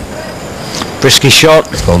area. Brisky shot.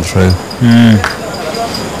 It's gone through.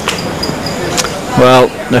 Well,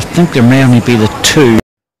 I think there may only be the two.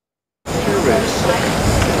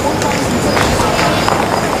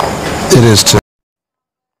 It is two.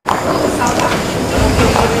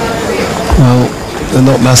 Well, they're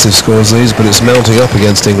not massive scores these, but it's mounting up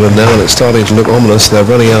against England now, and it's starting to look ominous. They're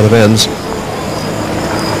running out of ends.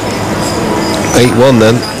 8-1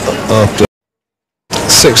 then, after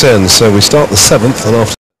 6 ends. So we start the 7th, and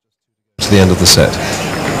after to the end of the set.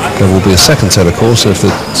 There will be a second set, of course. If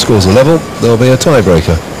the scores are level, there'll be a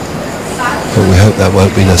tiebreaker. But we hope that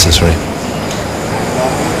won't be necessary.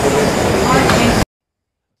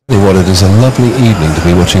 What, it is a lovely evening to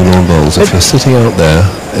be watching lawn bowls. If you're sitting out there,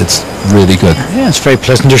 it's really good. Yeah, it's very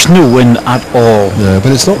pleasant. There's no wind at all. No,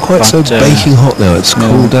 but it's not quite so baking hot now. It's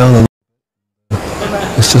cooled down a little.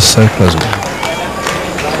 It's just so pleasant.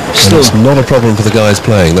 And it's not a problem for the guys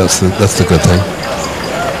playing. That's the good thing.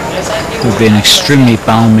 It would be an extremely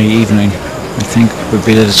balmy evening, I think would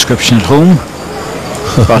be the description at home.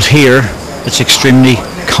 But here, it's extremely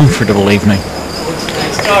comfortable evening.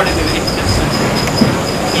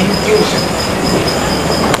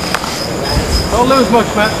 Don't lose much,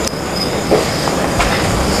 Matt.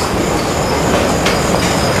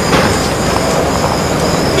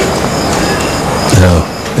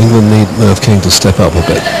 England need Merv King to step up a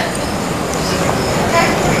bit.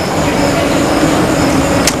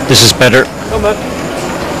 This is better.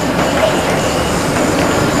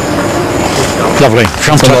 Lovely.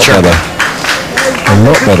 Front toucher. A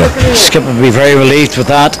lot better. Skip would be very relieved with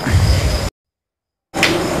that.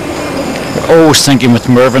 Always thinking with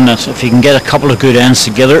Mervyn that if he can get a couple of good ends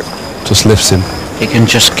together, just lifts him. He can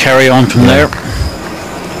just carry on from there.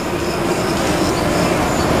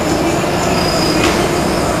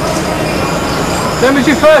 That was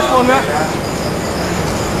your first one, Matt.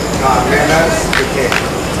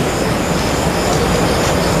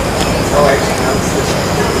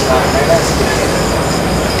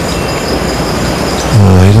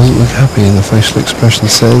 He doesn't look happy, and the facial expression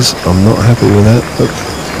says, I'm not happy with that. But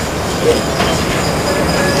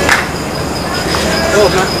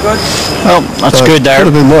well, that's good there.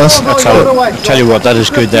 Could have been worse. I'll tell you what, that is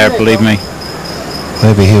good there, believe me.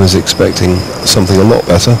 Maybe he was expecting something a lot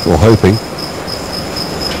better, or hoping.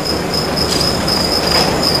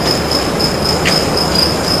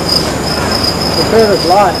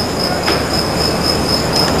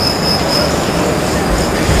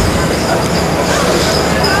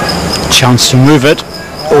 Chance to move it.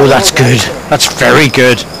 Oh, that's good. That's very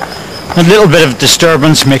good. A little bit of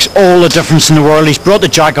disturbance makes all the difference in the world. He's brought the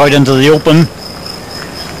jack out into the open.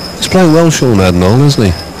 He's playing well, Sean Adnall, isn't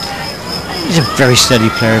he? He's a very steady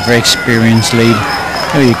player, very experienced lead.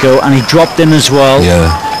 There you go, and he dropped in as well.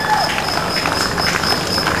 Yeah.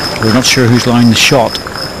 We're not sure who's lining the shot.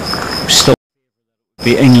 Still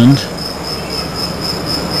be England.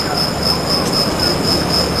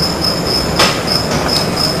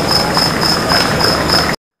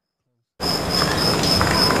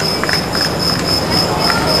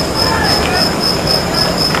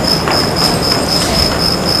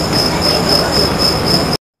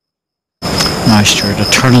 Now, Stuart, a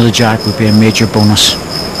turn of the jack would be a major bonus.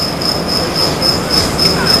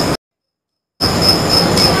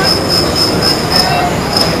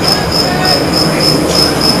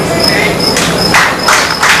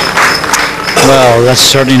 Well, that's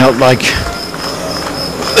certainly not like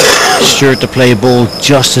Stuart to play a ball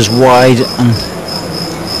just as wide and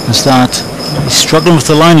as that. He's struggling with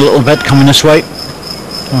the line a little bit coming this way.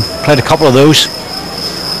 Played a couple of those.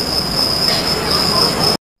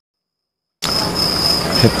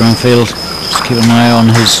 Pip Granfield, just keep an eye on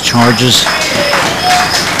his charges.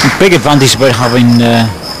 The big advantage about having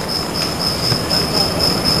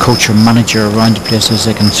coach or manager around the place is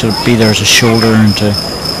they can sort of be there as a shoulder and to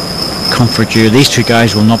comfort you. These two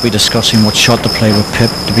guys will not be discussing what shot to play with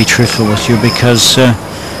Pip, to be truthful with you, because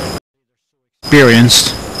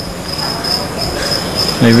experienced,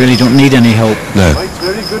 they really don't need any help. No. Mike's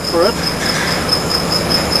very good for it.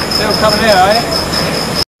 Still coming here, are you?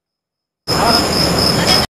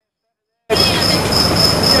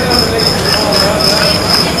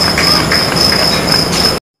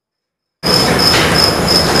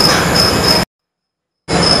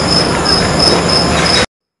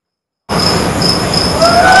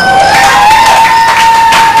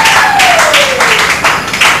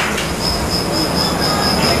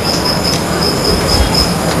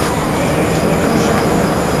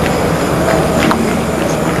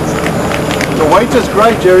 White is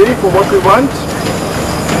great, Jerry, for what we want.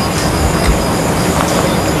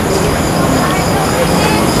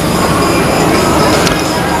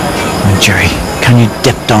 And Jerry, can you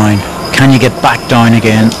dip down? Can you get back down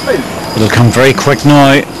again? It'll come very quick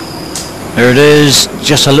now. There it is,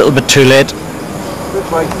 just a little bit too late. Good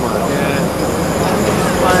white for it.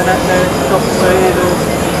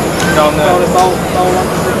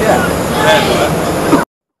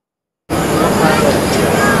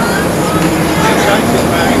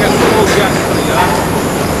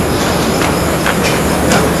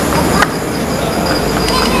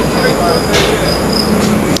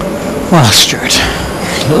 Well, Stuart,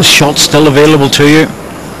 little shot still available to you.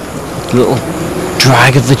 Little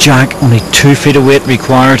drag of the jack, only 2 feet of weight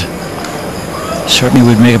required. Certainly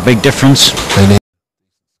would make a big difference. They need a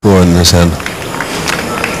score in this end.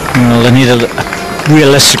 Well, they need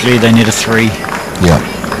realistically they need a 3. Yeah.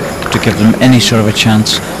 To give them any sort of a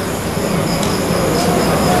chance.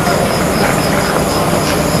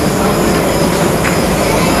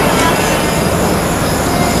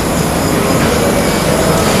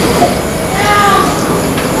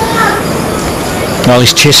 Well,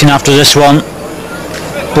 he's chasing after this one.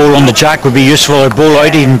 Ball on the jack would be useful, or ball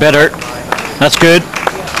out even better. That's good.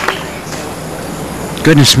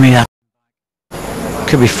 Goodness me, that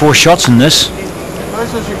could be 4 shots in this.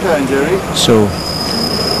 Nice as you can, Jerry. So,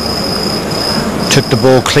 took the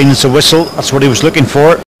ball clean as a whistle. That's what he was looking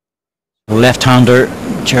for. Left-hander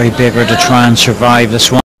Jerry Baker to try and survive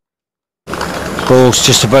this one. Ball's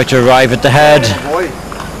just about to arrive at the head.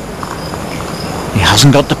 He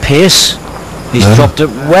hasn't got the pace. He's dropped it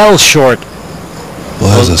well short.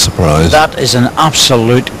 Well, that's a surprise. That is an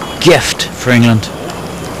absolute gift for England.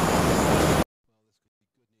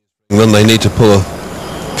 England, they need to pull a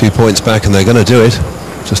few points back, and they're going to do it.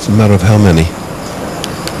 Just a matter of how many.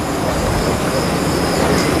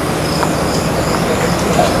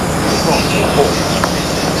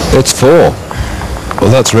 It's 4.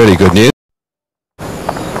 Well, that's really good news.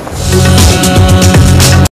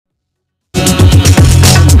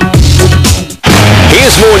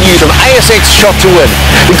 Here's more news from ASX Shot to Win,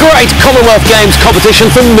 the great Commonwealth Games competition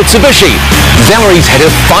from Mitsubishi. Valerie's had her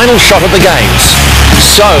final shot at the Games.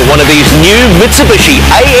 So, one of these new Mitsubishi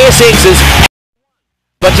ASXs,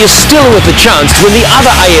 but you're still with the chance to win the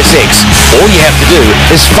other ASX. All you have to do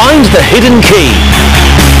is find the hidden key.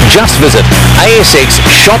 Just visit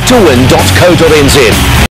asxshottowin.co.nz.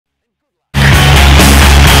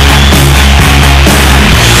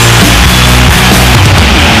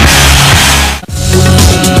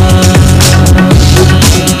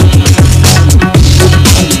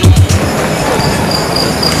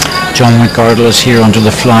 John McArdle is here under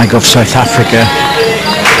the flag of South Africa.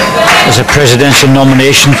 As a presidential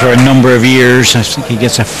nomination for a number of years. I think he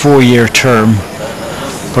gets a 4-year term.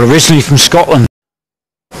 But originally from Scotland.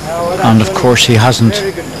 And of course he hasn't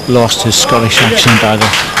lost his Scottish accent either.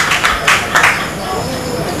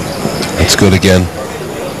 It's good again.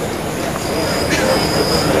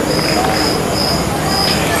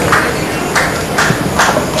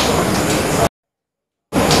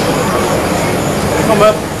 Come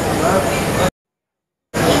up.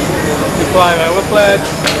 Fly, man. We're flag.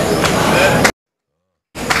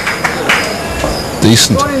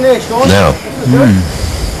 Decent. Now,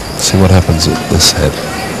 see what happens at this head.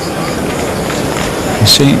 You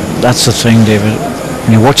see, that's the thing, David.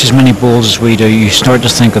 When you watch as many balls as we do, you start to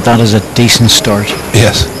think that that is a decent start.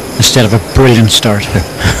 Yes. Instead of a brilliant start.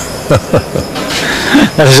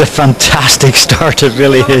 That is a fantastic start, it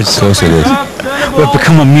really is. Of course it is. We've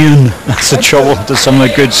become immune, that's the trouble, to some of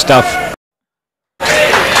the good stuff.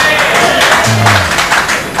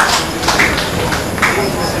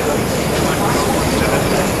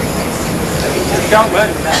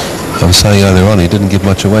 I was saying earlier on, he didn't give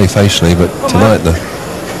much away facially, but tonight the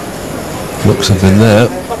looks have been there.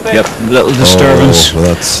 Yep, little disturbance. Oh,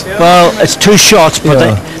 well, it's 2 shots,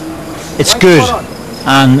 but it's good.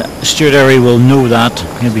 And Stuart Airy will know that.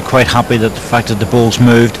 He'll be quite happy that the fact that the ball's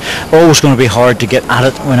moved. Always going to be hard to get at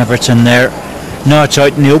it whenever it's in there. Now it's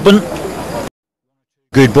out in the open.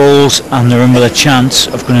 Good balls, and they're in with a chance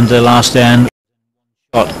of going into the last end.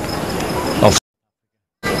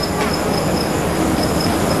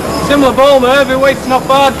 Similar ball, man. Heavyweight's not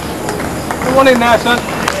bad. One in there, son.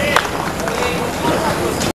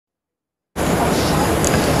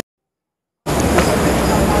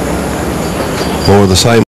 More of the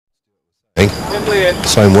same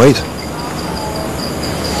weight.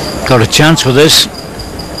 Got a chance with this.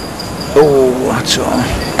 Oh, that's all.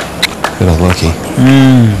 Bit unlucky.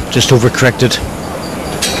 Just overcorrected.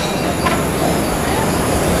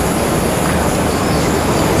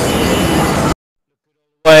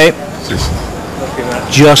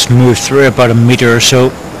 Just moved through about a metre or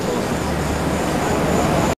so.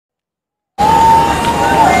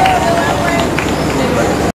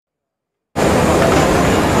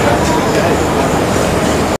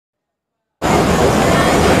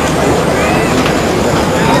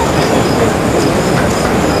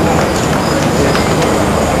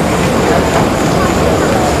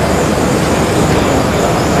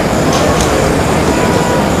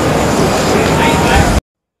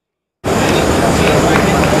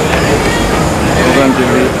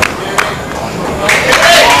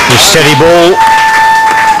 Steady ball.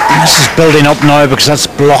 This is building up now because that's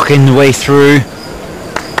blocking the way through.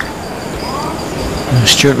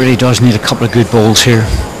 Stuart really does need a couple of good balls here.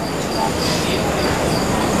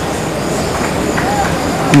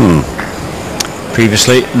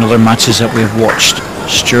 Previously, in other matches that we've watched,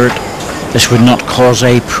 Stuart, this would not cause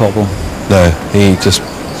a problem. No, he just...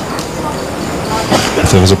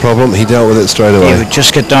 If there was a problem, he dealt with it straight away. He would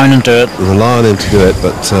just get down and do it. Rely on him to do it,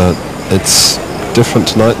 but it's different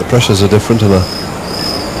tonight. The pressures are different in a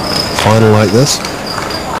final like this.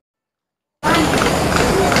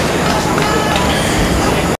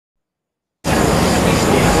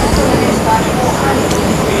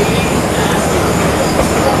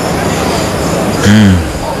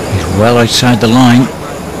 He's well outside the line.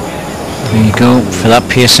 There you go, for that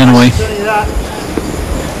pace anyway.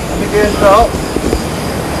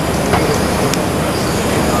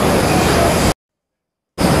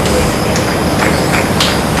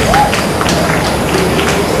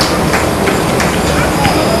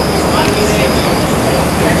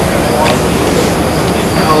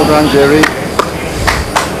 done, Jerry.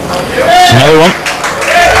 It's another one.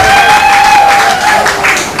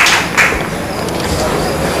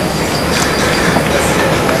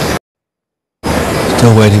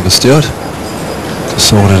 Still waiting for Stewart to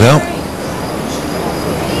sort it out.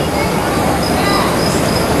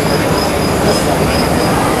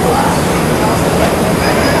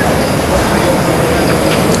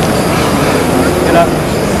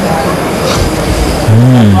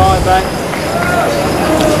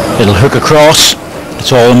 It'll hook across.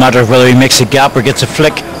 It's all a matter of whether he makes a gap or gets a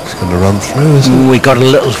flick. It's going to run through, isn't it? We got a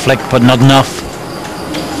little flick, but not enough.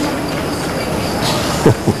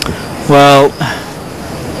 Well,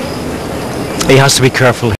 he has to be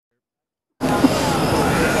careful.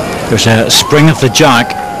 There's a spring of the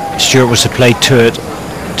jack. Stewart was to play to it,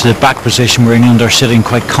 to the back position where England are sitting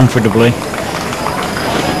quite comfortably.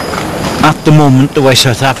 At the moment, the way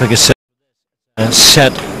South Africa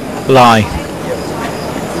set lie.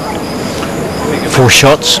 4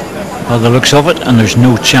 shots by the looks of it, and there's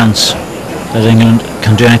no chance that England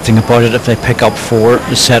can do anything about it. If they pick up 4,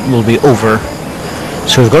 the set will be over.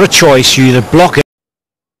 So we've got a choice: you either block it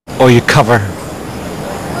or you cover.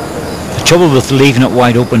 The trouble with leaving it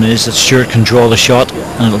wide open is that Stewart can draw the shot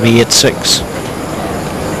and it'll be 8-6.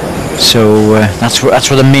 So that's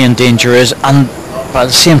where the main danger is. And by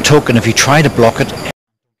the same token, if you try to block it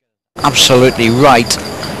absolutely right,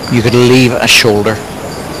 you could leave a shoulder.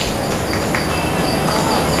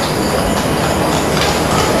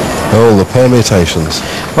 Oh, the permutations.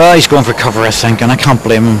 Well, he's going for cover, I think, and I can't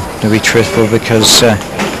blame him, to be truthful, because you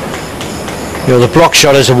know, the block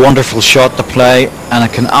shot is a wonderful shot to play, and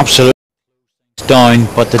it can absolutely down.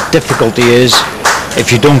 But the difficulty is,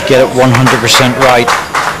 if you don't get it 100% right,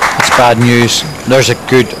 it's bad news. There's a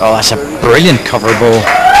good. Oh, that's a brilliant cover ball.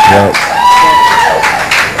 Yeah.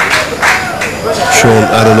 Sean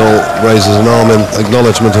Adenall raises an arm in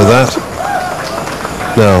acknowledgement of that.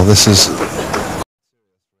 Now, this is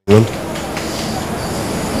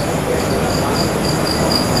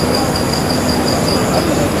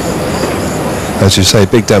as you say,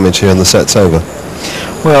 big damage here and the set's over.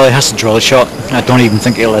 Well, he has to draw the shot. I don't even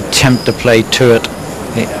think he'll attempt to play to it.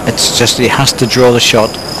 It's just he has to draw the shot.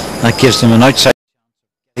 That gives them an outside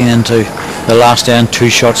getting into the last end, 2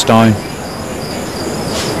 shots down.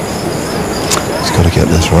 He's got to get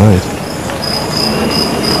this right.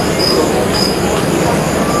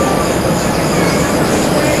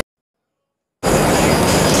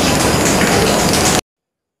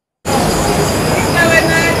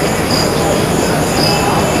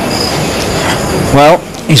 Well,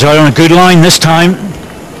 he's out on a good line this time.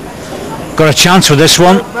 Got a chance with this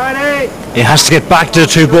one. He has to get back to the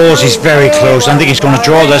 2 balls. He's very close. I think he's going to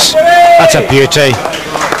draw this. That's a beauty.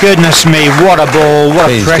 Goodness me, what a ball,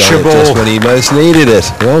 what a pressure ball. Just when he most needed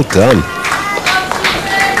it. Well done.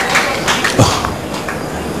 Oh.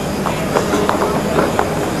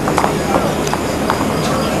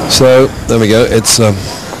 So, there we go. It's a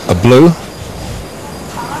blue.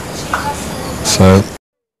 So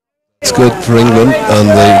it's good for England, and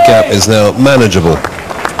the gap is now manageable.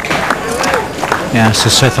 Yeah, so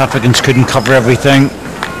South Africans couldn't cover everything.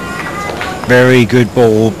 Very good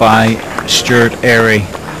ball by Stewart Airy.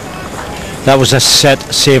 That was a set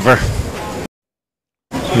saver.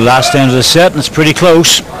 Last end of the set, and it's pretty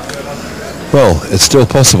close. Well, it's still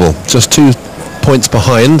possible. Just 2 points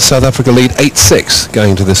behind. South Africa lead 8-6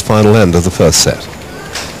 going to this final end of the first set.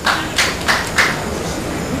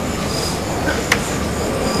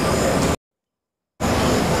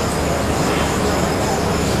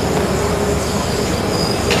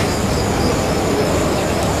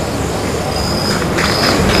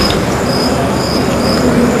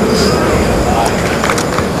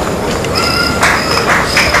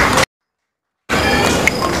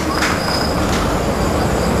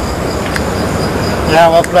 Yeah,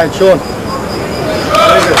 well played, Sean.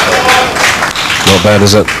 Not bad,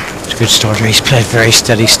 is it? It's a good starter. He's played very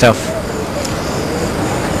steady stuff.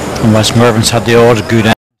 And West Mervin's had the odd good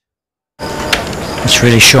end. It's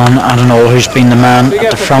really Sean Adenall who's been the man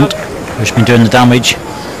at the front, who's been doing the damage.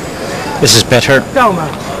 This is better. Go, man.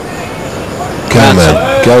 Go,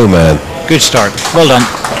 man. Go, man. Good start. Well done.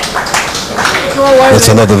 That's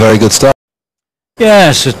another very good start.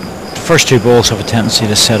 Yes, the first 2 balls have a tendency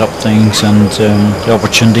to set up things, and the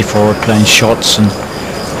opportunity for playing shots and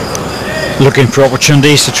looking for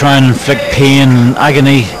opportunities to try and inflict pain and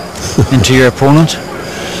agony into your opponent.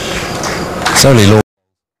 It's only long.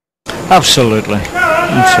 Absolutely.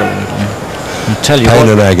 Absolutely. I'll tell you Pain what,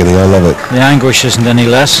 and agony, I love it. the anguish isn't any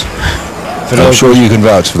less. I'm sure you can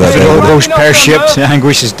vouch for that, If it all David. goes pear-shaped, the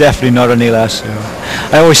anguish is definitely not any less.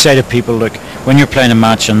 I always say to people, look, when you're playing a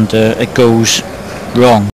match and it goes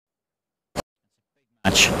wrong,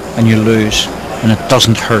 match and you lose and it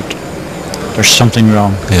doesn't hurt, there's something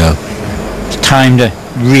wrong. Yeah. It's time to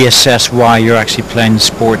reassess why you're actually playing the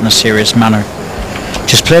sport in a serious manner.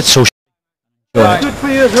 Just play it so. Good for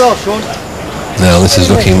you as well, Sean. Now this is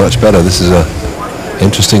looking much better. This is a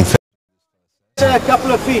interesting thing. Yeah, a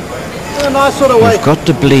couple of feet. In a nice sort of way. You've got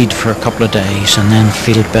to bleed for a couple of days and then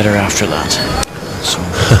feel better after that. So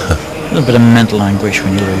a little bit of mental anguish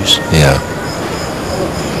when you lose. Yeah.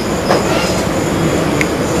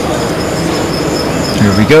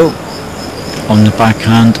 Here we go. On the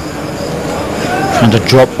backhand. Trying to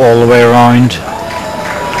drop all the way around.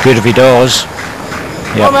 Good if he does.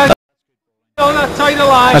 Yeah.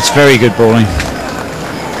 That's very good bowling.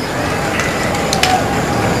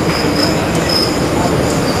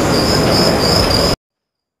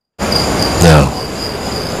 Now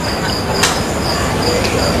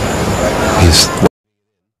he's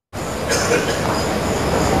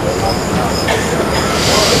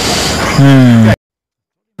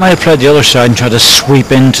Might have played the other side and tried to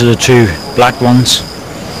sweep into the two black ones.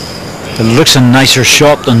 It looks a nicer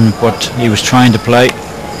shot than what he was trying to play.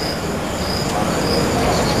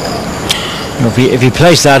 If he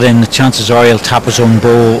plays that in, the chances are he'll tap his own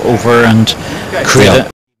ball over and create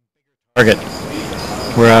a target.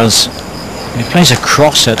 Whereas if he plays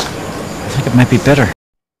across it, I think it might be better.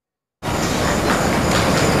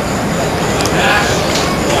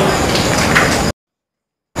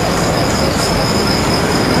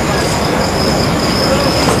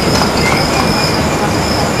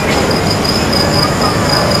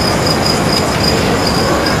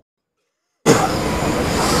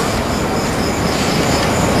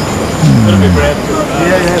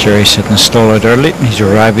 Jerry's hitting the stall out early. He's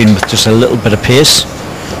arriving with just a little bit of pace.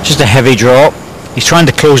 Just a heavy draw. He's trying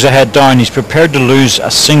to close the head down. He's prepared to lose a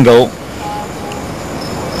single,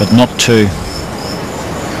 but not two.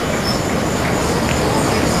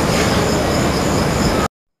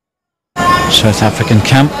 South African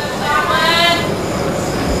camp.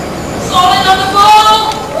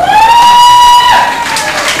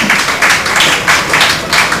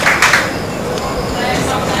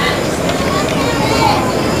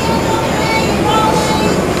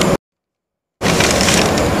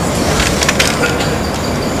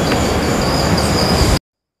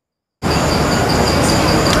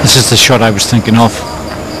 This is the shot I was thinking of.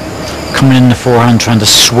 Coming in the forehand, trying to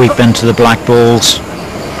sweep into the black balls.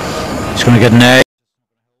 He's going to get an egg.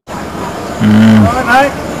 All right,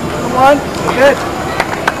 mate. Come on. Good.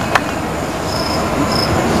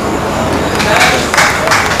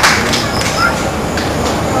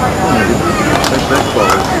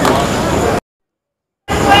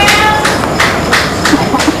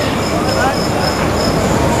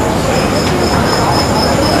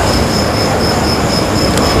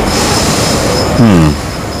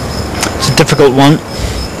 It's a difficult one.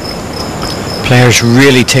 Players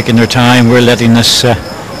really taking their time. We're letting this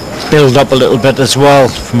build up a little bit as well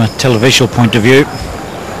from a televisual point of view.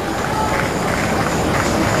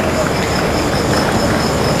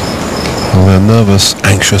 Well, they're nervous,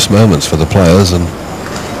 anxious moments for the players, and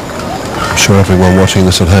I'm sure everyone watching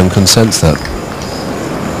this at home can sense that.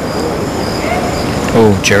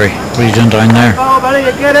 Oh, Jerry, what are you doing down there? Oh, buddy,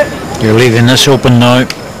 you get it. You're leaving this open now.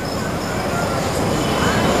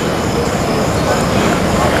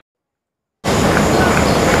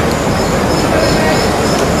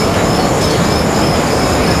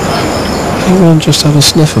 England just have a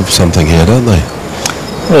sniff of something here, don't they?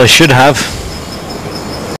 Well, they should have.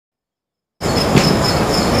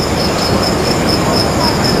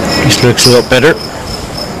 This looks a lot better.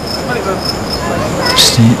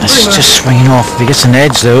 It's just swinging off. If he gets an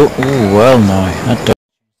edge though, oh well no, that does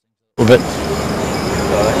a little bit.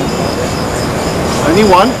 Only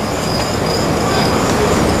one.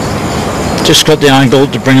 Just got the angle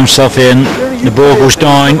to bring himself in. The ball goes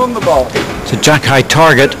down. It's a jack high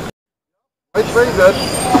target. It's very good.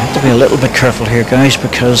 I have to be a little bit careful here, guys,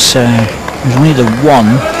 because there's only the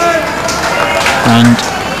one, and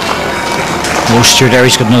Stuart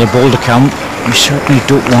Airy's got another ball to come. We certainly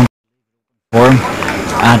don't want for him.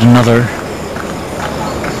 Add another.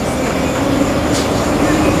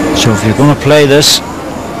 So if you're going to play this,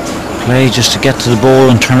 play just to get to the ball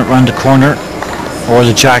and turn it around the corner, or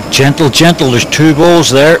the jack. Gentle. There's two balls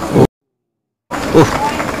there. Oh.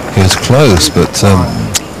 He was close, but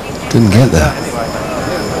didn't get there.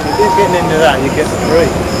 If he's getting into that, you get three.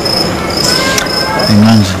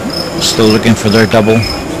 England still looking for their double.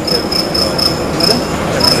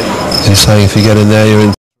 Is he saying if you get in there, you're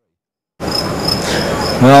in?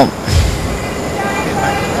 Well,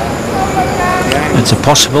 it's a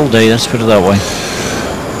possibility, let's put it that way.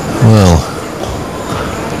 Well,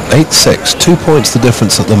 8-6, 2 points the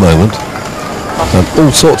difference at the moment, and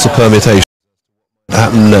all sorts of permutations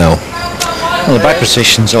happen now. Well, the back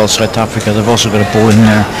positions all South Africa, they've also got a ball in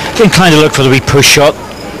there. They're inclined to look for the wee push shot,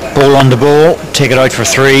 ball on the ball, take it out for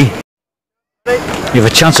 3. You have a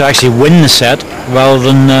chance to actually win the set rather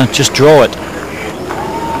than just draw it.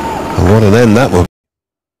 And what an end that will be.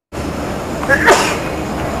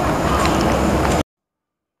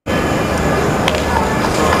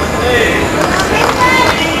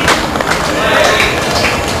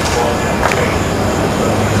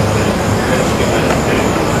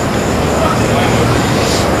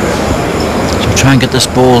 Try and get this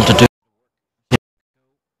ball to do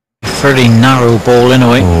a fairly narrow ball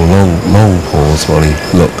anyway. Oh, long pause while he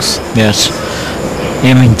looks. Yes.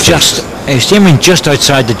 He's aiming just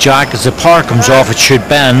outside the jack. As the par comes off, it should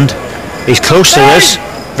bend. He's close to this.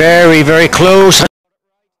 Very, very close.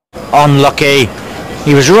 Unlucky.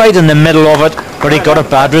 He was right in the middle of it, but he got a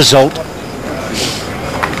bad result.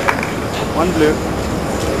 1 blue.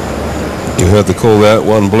 You heard the call there,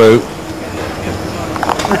 1 blue.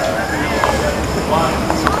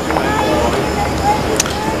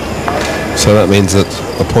 So that means that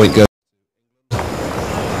a point goes.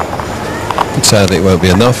 But sadly it won't be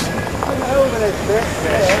enough,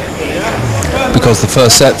 because the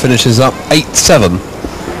first set finishes up 8-7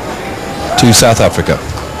 to South Africa.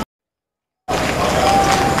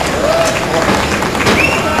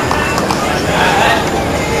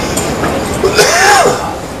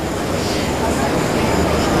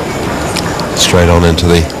 Straight on into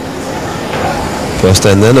the first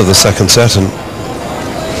end then of the second set, and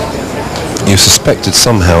you suspected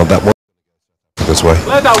somehow that was this way.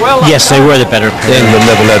 Yes, they were the better player. England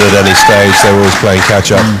never led at any stage. They were always playing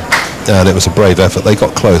catch up, and it was a brave effort. They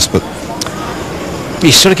got close, but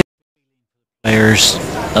you sort of get players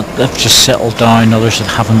that have just settled down, others that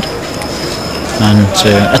haven't. And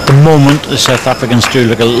at the moment, the South Africans do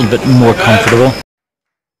look a little bit more comfortable.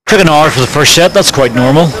 Took an hour for the first set. That's quite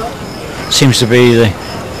normal. Seems to be the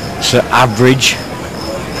sort of average.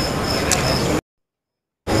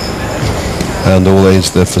 And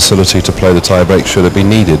always the facility to play the tie-break should have been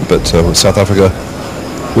needed, but South Africa,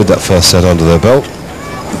 with that first set under their belt,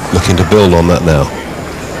 looking to build on that now.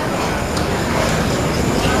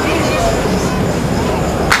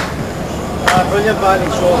 Brilliant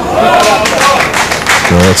batting shot.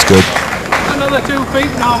 No, that's good. Another 2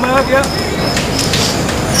 feet now, Merv, yeah.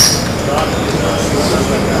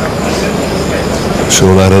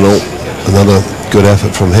 Sure, I don't know. Another good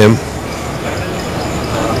effort from him.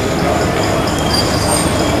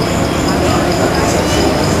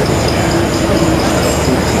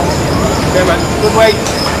 Good weight.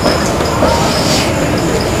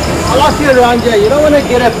 I lost you around here. You don't want to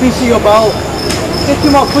get a piece of your ball. Get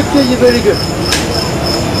him off quickly, you're very good.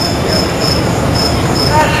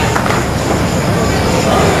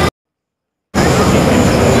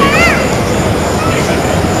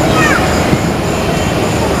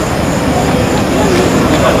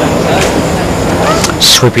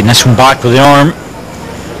 Sweeping this one back with the arm.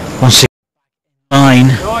 169.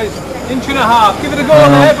 Guys, 1.5 inches. Give it a go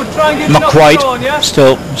on the head, but try and get it Not off quite. your own, yeah?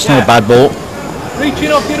 Still, it's not a bad ball.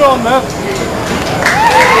 Reaching off your own, Merv.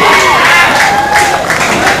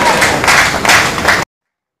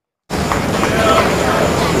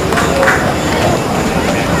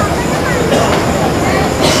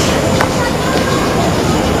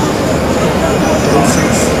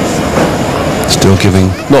 Still giving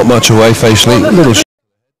not much away facially. A little.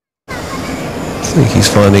 I think he's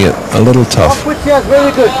finding it a little tough. Off with you,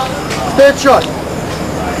 very good. Third shot.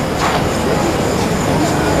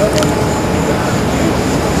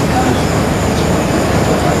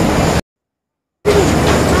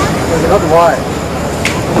 Not wide.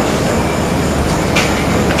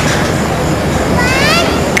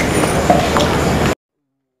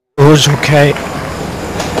 It was okay.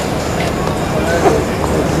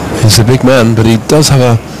 He's a big man, but he does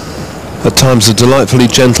have at times a delightfully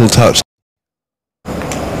gentle touch.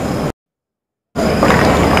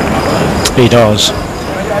 He does.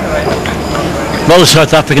 Well, the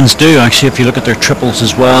South Africans do actually. If you look at their triples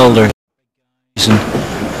as well, they're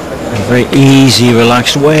very easy,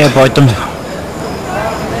 relaxed way about them.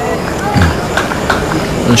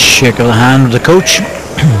 A shake of the hand of the coach.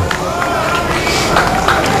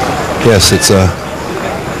 Yes, it's a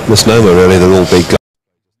misnomer really. They're all big guys,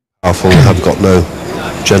 powerful, and have got no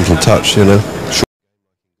gentle touch, you know.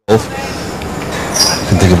 Golf. You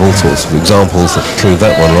can think of all sorts of examples that prove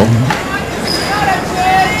that one wrong.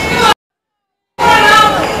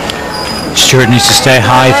 Stewart needs to stay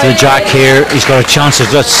high for the jack here. He's got a chance of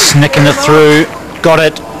just snicking it through. Got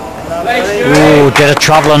it. Oh, did it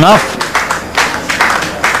travel enough?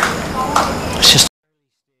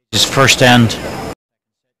 first end.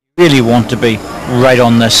 Really want to be right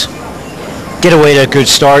on this. Get away to a good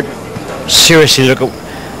start. Seriously look at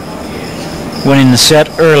winning the set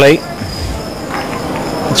early.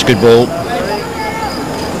 It's a good ball.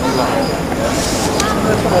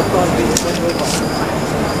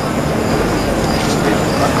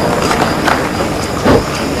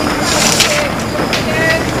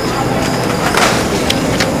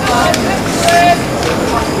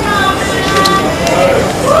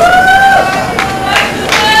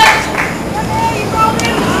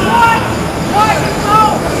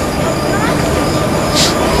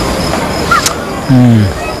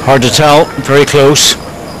 Hard to tell, very close.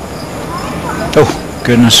 Oh,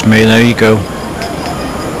 goodness me, there you go.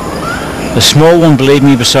 The small one, believe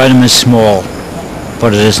me, beside him is small,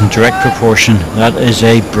 but it is in direct proportion. That is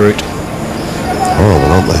a brute.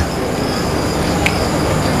 Horrible, aren't they?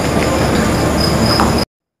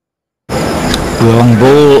 Long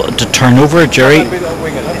ball to turn over, Jerry.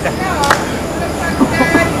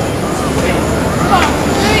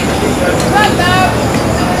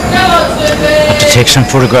 Take some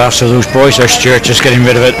photographs of those boys. There's Stuart just getting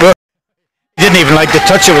rid of it. Oh, he didn't even like to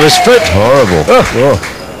touch it with his foot. Horrible.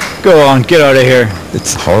 Oh. Go on, get out of here.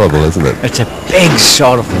 It's horrible, isn't it? It's a big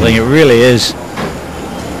sort of thing, it really is.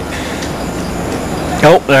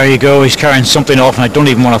 Oh, there you go, he's carrying something off and I don't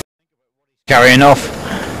even want to carrying off.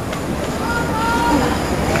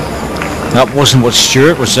 That wasn't what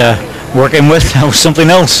Stuart was working with, that was something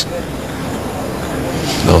else.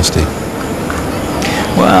 Nasty.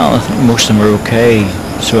 Well, I think most of them are okay,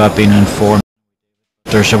 so I've been informed.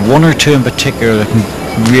 There's a one or two in particular that can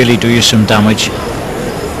really do you some damage.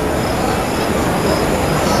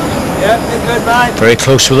 Very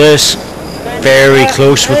close with this. Very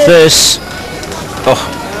close with this. Oh,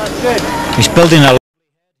 he's building a...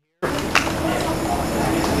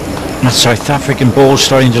 That South African ball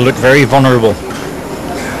starting to look very vulnerable.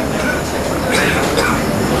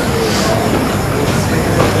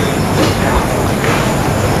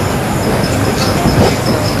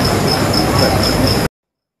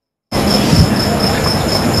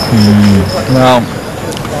 Well,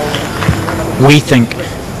 we think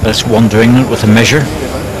that's one doing it with a measure.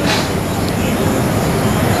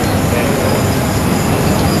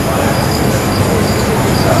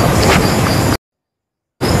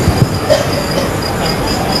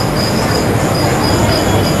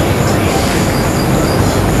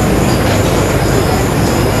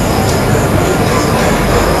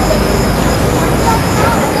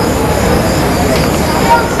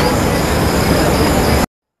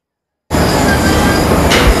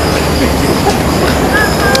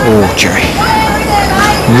 Jerry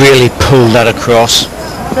really pulled that across.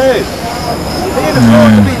 He's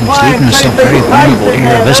leaving himself very vulnerable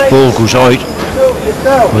here. This ball goes out,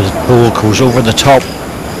 or the ball goes over the top.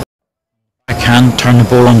 I can turn the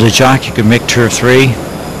ball on the jack. You could make 2 or 3.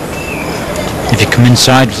 If you come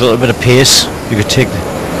inside with a little bit of pace, you could take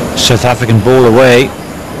the South African ball away.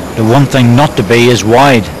 The one thing not to be is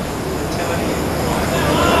wide.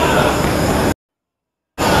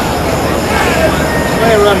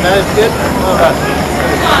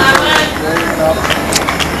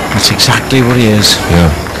 That's exactly what he is. Yeah.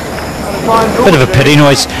 Bit of a pity, you know.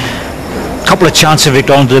 It's a couple of chances of it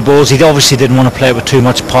going to the balls. He obviously didn't want to play it with too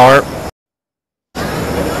much power.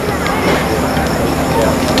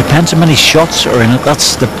 Depends how many shots are in it.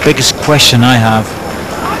 That's the biggest question I have.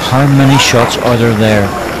 How many shots are there?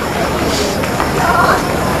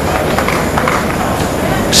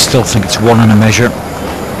 Still think it's one in a measure.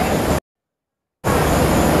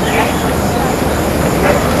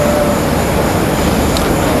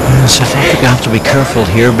 South Africa have to be careful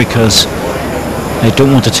here because they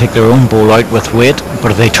don't want to take their own ball out with weight,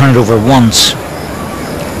 but if they turn it over once,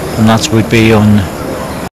 then that would be on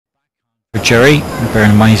for Jerry.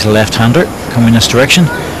 Bearing in mind he's a left-hander coming this direction.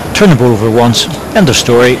 Turn the ball over once, end of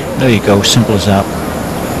story. There you go, simple as that.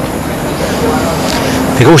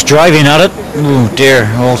 If he goes driving at it, oh dear,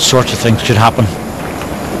 all sorts of things could happen.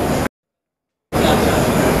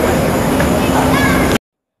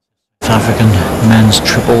 African men's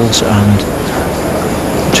triples and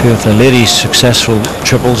 2 of the ladies' successful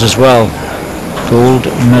triples as well. Gold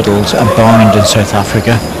medals abound in South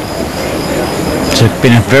Africa. It's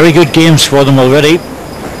been a very good games for them already.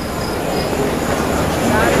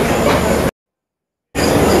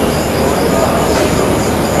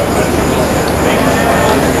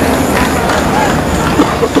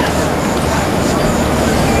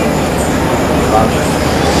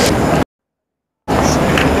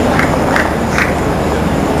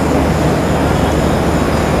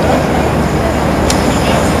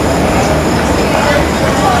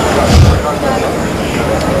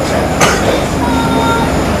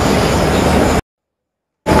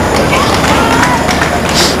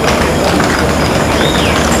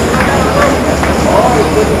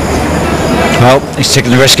 Well, he's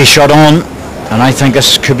taking the risky shot on, and I think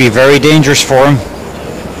this could be very dangerous for him.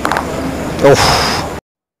 Oh,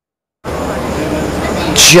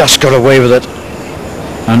 just got away with it,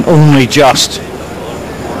 and only just.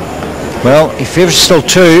 Well, he favours still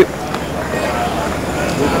 2.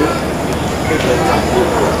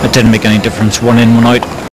 It didn't make any difference, 1 in, 1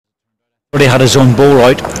 out. Already had his own ball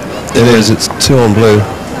out. It is, it's 2 on blue.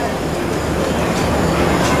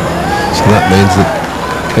 So that means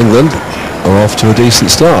that England are off to a decent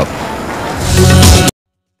start.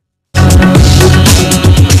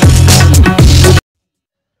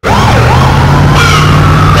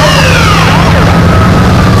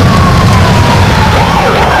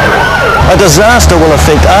 A disaster will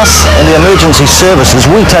affect us and the emergency services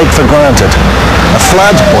we take for granted. A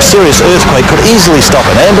flood or serious earthquake could easily stop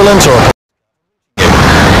an ambulance or a...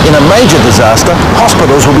 In a major disaster,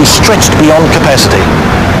 hospitals will be stretched beyond capacity.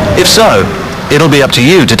 If so, it'll be up to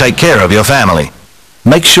you to take care of your family.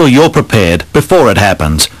 Make sure you're prepared before it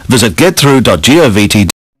happens. Visit getthrough.gov.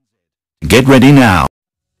 Get ready now.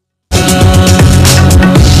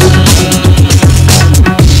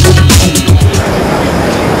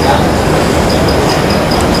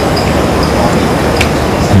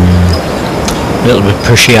 A little bit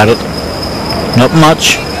pushy at it. Not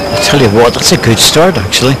much. I'll tell you what, that's a good start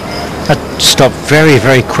actually. That stopped very,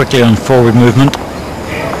 very quickly on forward movement.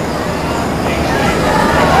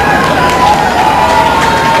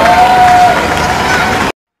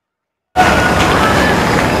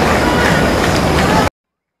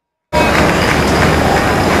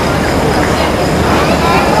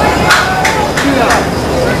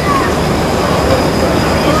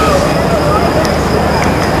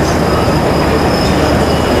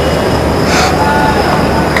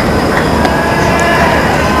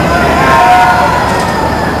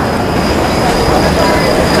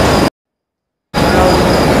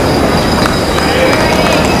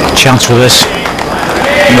 Chance for this.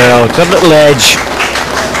 Well, got a little edge.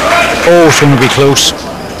 Oh, it's going to be close.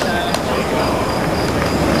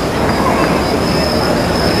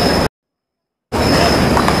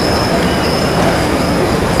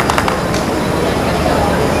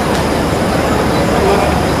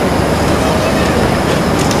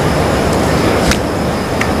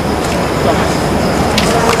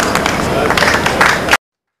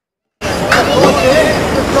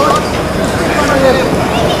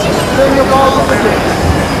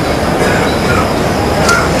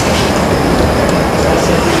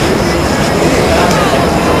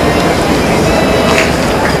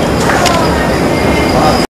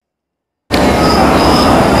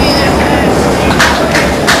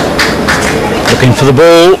 Looking for the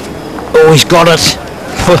ball. Oh, he's got it.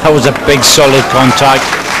 Oh, that was a big solid contact.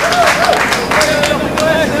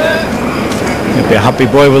 He'll be a happy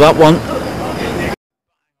boy with that one.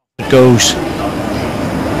 It goes.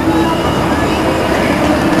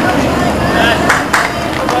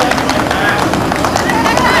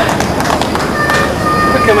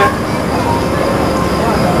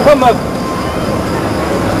 Come on.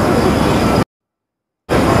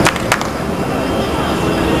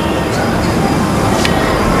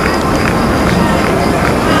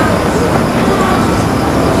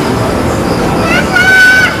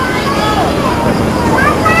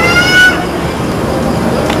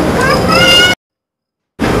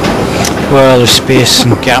 Well, there's space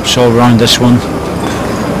and gaps all around this one.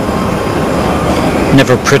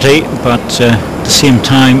 Never pretty, but at the same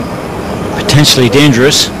time, potentially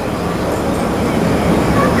dangerous.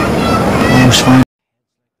 Almost fine.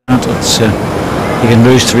 It's, you can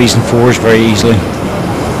lose 3s and 4s very easily.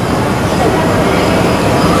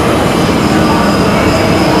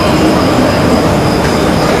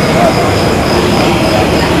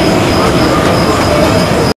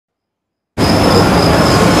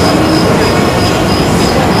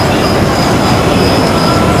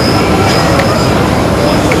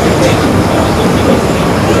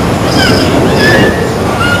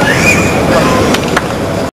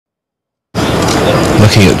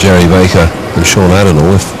 Looking at Jerry Baker and Sean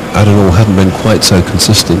Adenall, if Adenall hadn't been quite so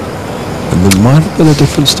consistent, and there might have been a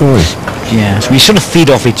different story. Yeah, so we sort of feed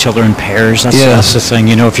off each other in pairs. That's the thing,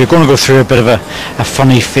 you know. If you're going to go through a bit of a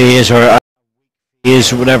funny phase or a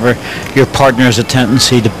phase or whatever, your partner has a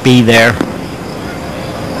tendency to be there.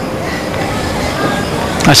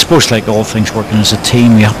 I suppose, like all things working as a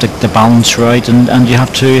team, you have to get the balance right, and you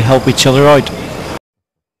have to help each other out.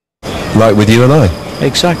 Like with you and I.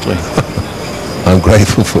 Exactly. I'm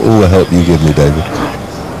grateful for all the help you give me, David.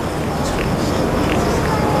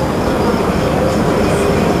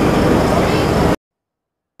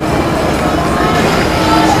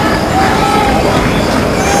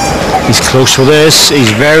 He's close with this. He's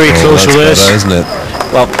very close with this. Better, isn't it?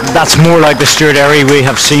 Well, that's more like the Stuart Airy we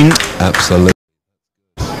have seen Absolutely.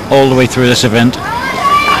 all the way through this event.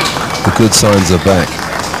 The good signs are back.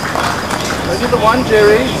 Look at the one,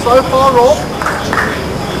 Jerry. So far off.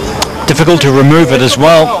 Difficult to remove it as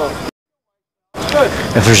well.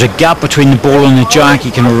 If there's a gap between the ball and the jack,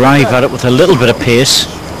 you can arrive at it with a little bit of pace.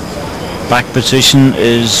 Back position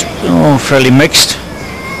is fairly mixed.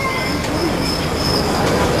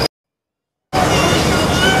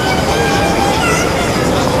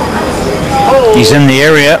 He's in the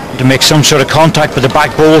area to make some sort of contact with the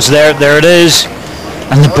back bowls there. There it is.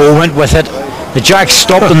 And the ball went with it. The jack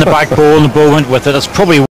stopped on the back ball and the ball went with it. That's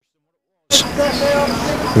probably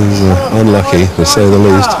Unlucky, to say the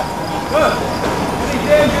least.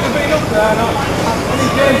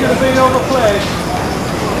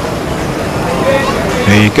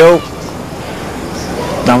 There you go.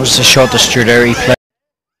 That was the shot that Stuart Airy played.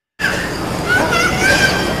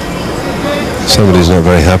 Somebody's not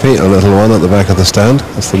very happy. A little one at the back of the stand.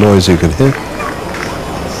 That's the noise you can hear.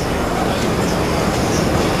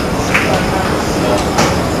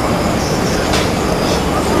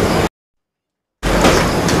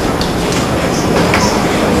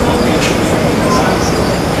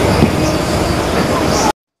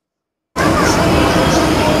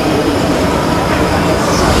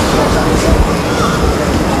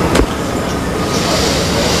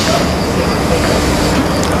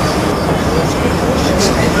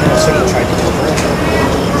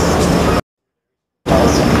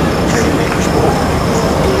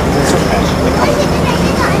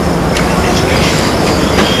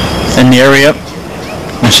 In the area,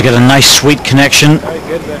 managed to get a nice sweet connection.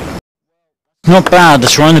 Not bad,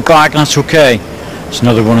 it's around the back and that's okay. It's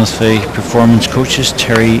another one of the performance coaches,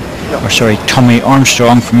 Tommy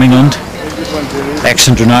Armstrong from England,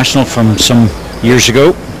 ex-international from some years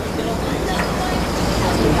ago.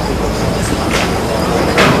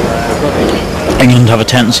 England have a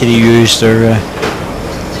tendency to use their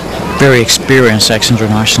very experienced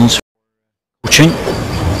ex-internationals for coaching.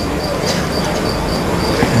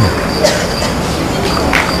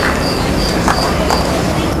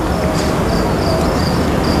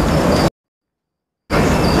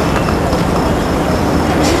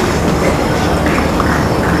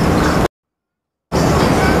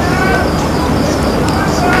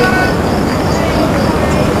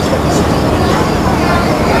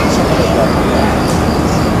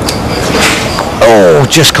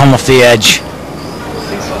 Just come off the edge.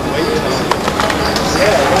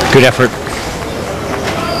 Good effort.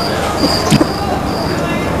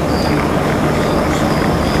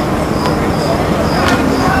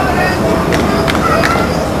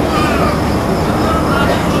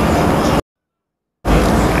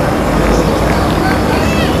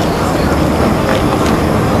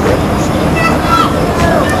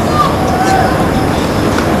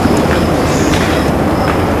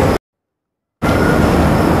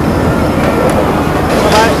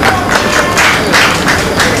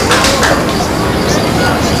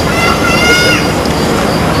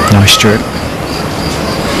 Nice, Stuart.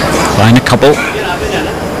 Line a couple.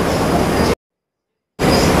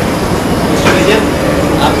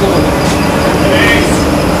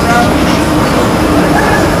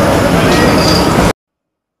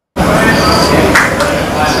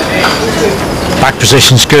 Back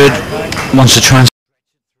position's good. Wants to try and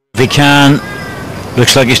if he can.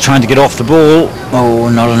 Looks like he's trying to get off the ball. Oh,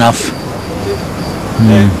 not enough.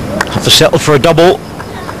 Have to settle for a double.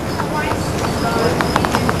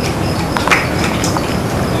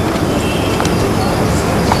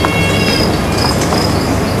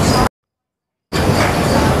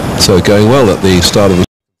 So going well at the start of the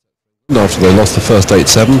after they lost the first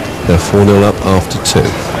 8-7, they're 4-0 up after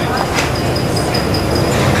 2.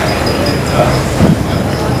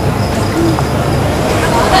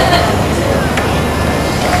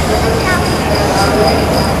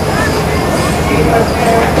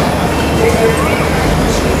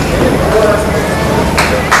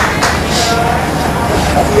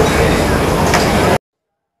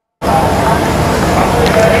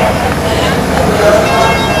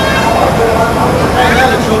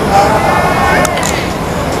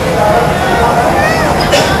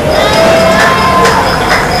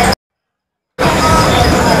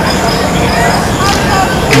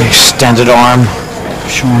 Extended arm,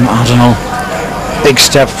 Sean, I don't know, big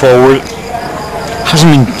step forward,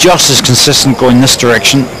 hasn't been just as consistent going this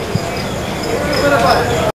direction.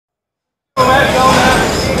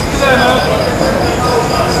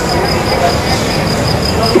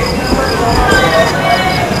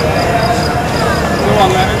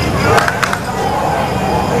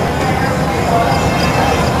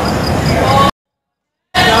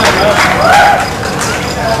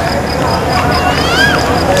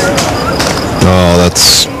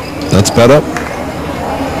 better.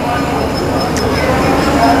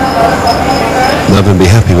 Never be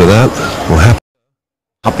happy with that. Or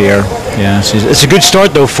happier. Yeah, it's a good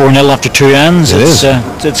start though. 4-0 after 2 ends.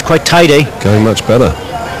 It's quite tidy. Going much better.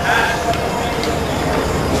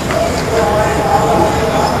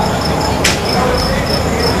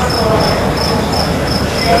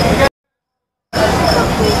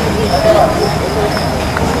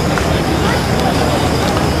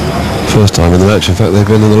 First time in the match, in fact, they've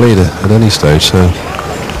been in the lead at any stage, so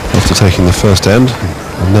after taking the first end,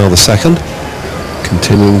 and now the second,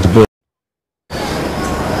 continuing to build.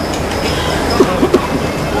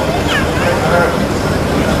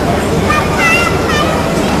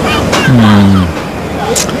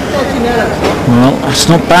 Well, it's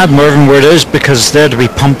not bad, Mervyn, where it is, because they're to be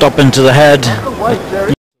pumped up into the head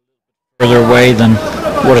further away than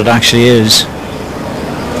what it actually is.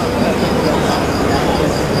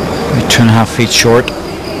 2.5 feet short.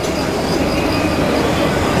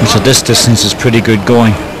 And so this distance is pretty good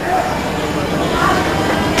going.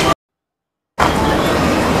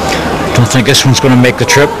 Don't think this one's going to make the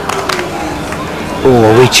trip.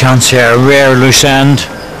 Oh, a wee chance here. A rare loose end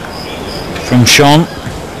from Sean.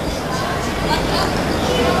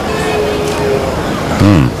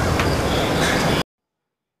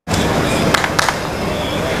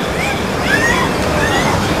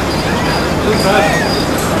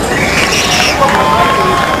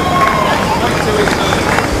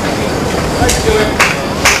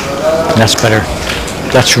 That's better.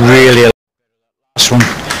 That's really a last one.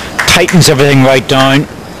 Tightens everything right down.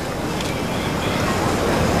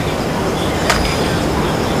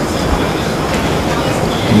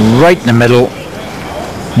 Right in the middle.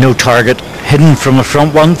 No target. Hidden from the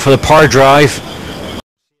front one for the power drive.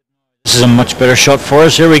 This is a much better shot for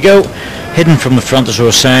us. Here we go. Hidden from the front, as I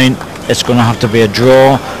was saying. It's going to have to be a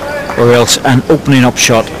draw or else an opening up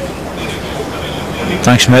shot.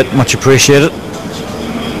 Thanks, mate. Much appreciated.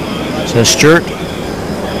 Says Stuart.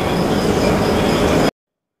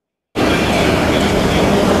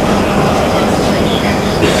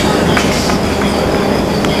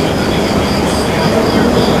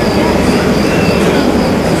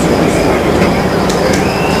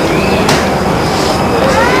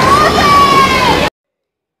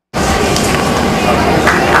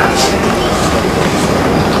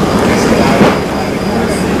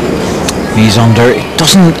 He's under. It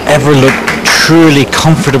doesn't ever look truly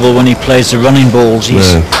comfortable when he plays the running balls. He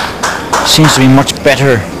seems to be much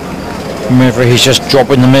better whenever he's just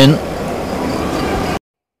dropping them in.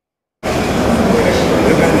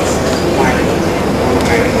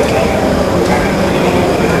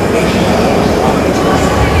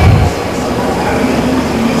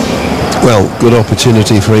 Well, good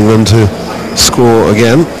opportunity for England to score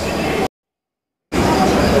again.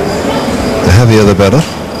 The heavier the better.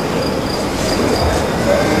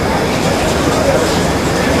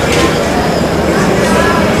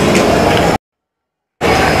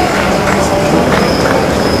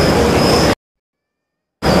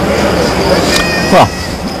 Well,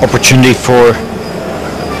 opportunity for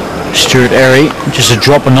Stuart Airy just to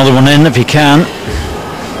drop another one in if he can.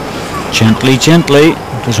 Gently, gently.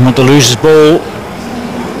 Doesn't want to lose his ball.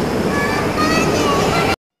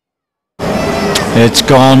 It's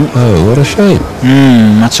gone. Oh, what a shame.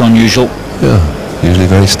 That's unusual. Yeah, usually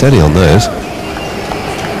very steady on those.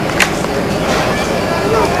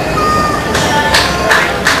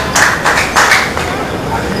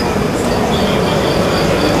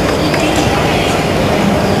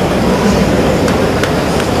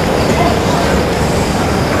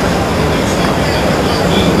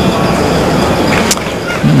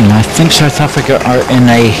 I think South Africa are in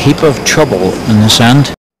a heap of trouble in this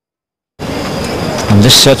end. And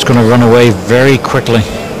this set's going to run away very quickly.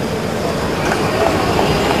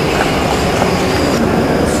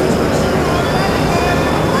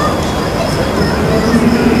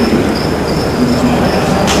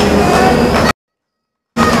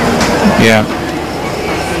 Yeah.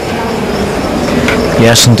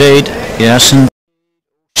 Yes, indeed. Yes, and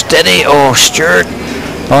steady. Oh, Stuart.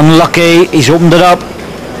 Unlucky. He's opened it up.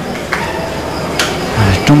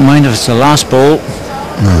 I don't mind if it's the last ball.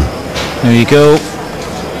 No. There you go.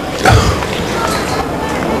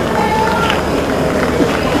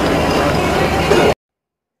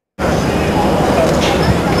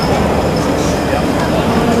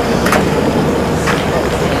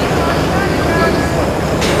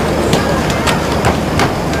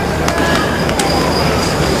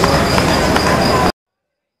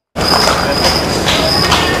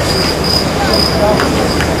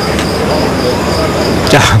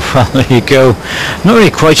 Well, there you go. Not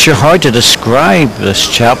really quite sure how to describe this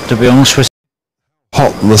chap, to be honest with you.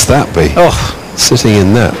 hot must that be? Oh, Sitting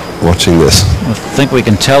in that, watching this. I think we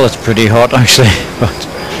can tell it's pretty hot actually. But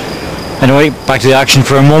anyway, back to the action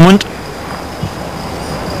for a moment.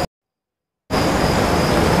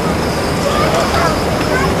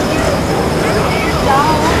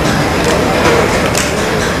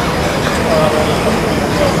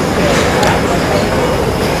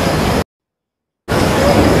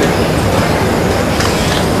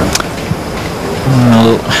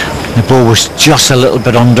 Well, the ball was just a little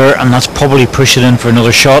bit under, and that's probably pushed it in for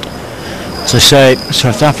another shot. As I say,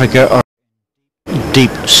 South Africa are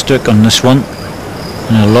deep stuck on this one,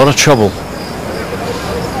 in a lot of trouble.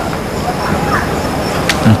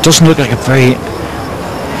 And it doesn't look like a very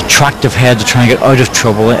attractive head to try and get out of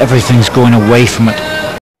trouble. Everything's going away from it.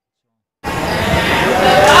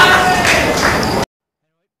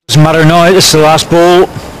 Doesn't matter now, this is the last ball.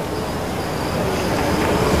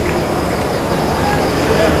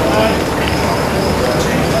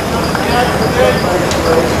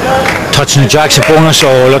 Touching the jacks a bonus.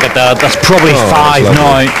 Oh, look at that. That's probably 5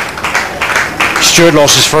 now. Stewart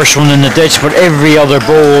lost his first one in the ditch, but every other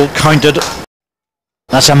ball counted.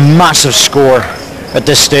 That's a massive score at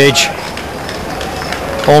this stage.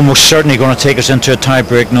 Almost certainly going to take us into a tie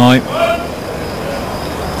break now.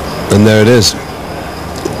 And there it is.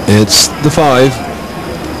 It's the 5.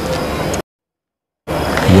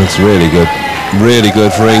 And that's really good. Really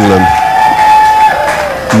good for England.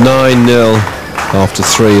 9-0 after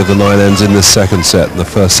 3 of the 9 ends in this second set. The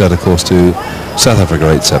first set, of course, to South Africa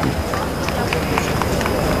 8-7.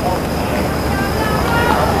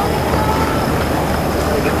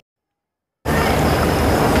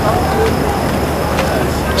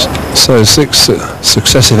 So 6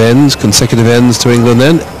 successive ends, consecutive ends to England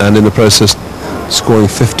then, and in the process scoring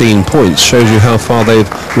 15 points. Shows you how far they've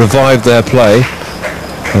revived their play.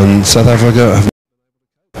 And South Africa have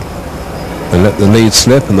let the lead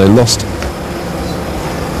slip, and they lost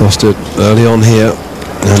it early on here,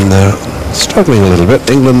 and they're struggling a little bit.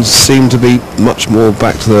 England seem to be much more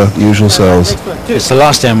back to their usual selves. Yes, the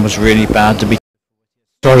last end was really bad to be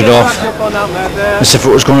started off as if it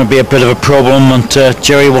was going to be a bit of a problem, and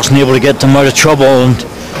Jerry wasn't able to get them out of trouble and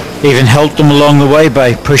even helped them along the way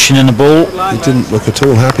by pushing in the ball. He didn't look at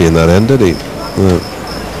all happy in that end, did he? No.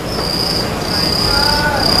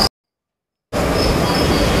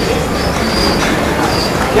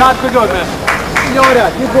 Ja, het goed man. Ja,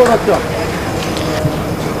 you go up top.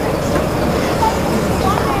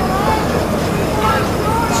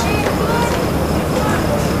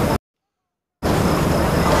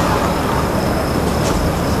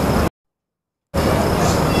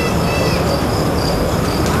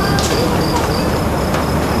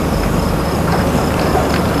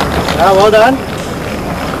 Yeah, well done.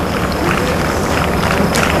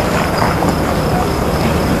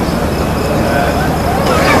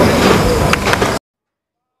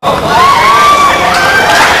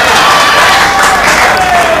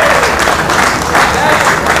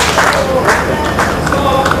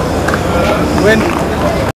 Win.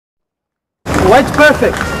 White's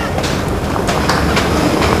perfect.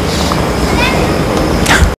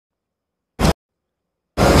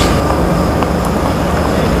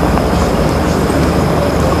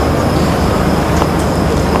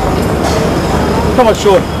 Come on,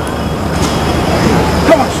 Sean.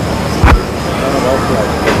 Come on, Sean.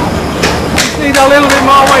 Just need a little bit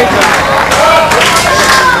more weight there.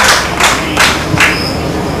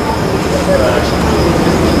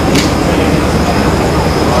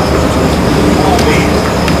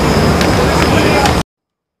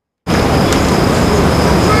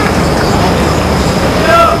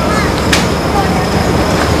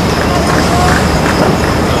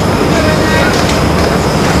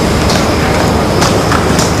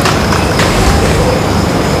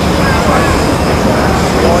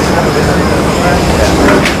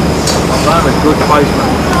 Good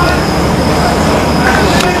placement.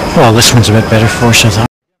 Well, this one's a bit better for us, I thought.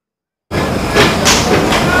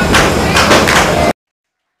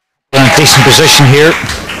 In a decent position here.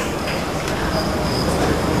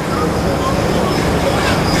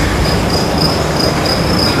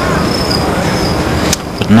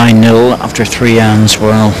 But 9-0 after 3 ends,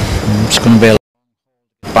 well, it's going to be a lot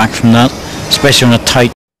back from that, especially on a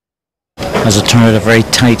tight, as it turned out, a very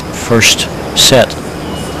tight first set.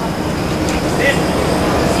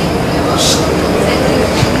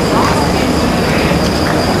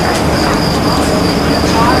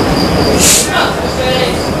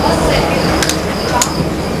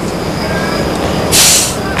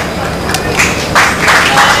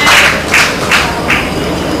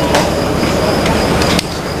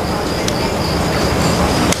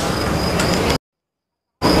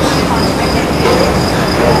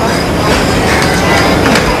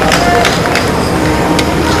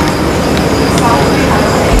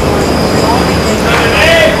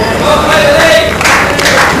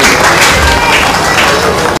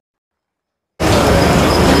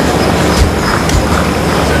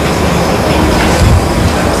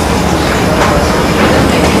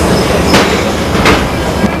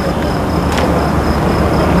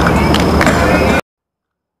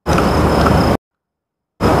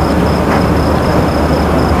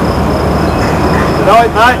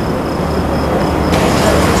 right, mate.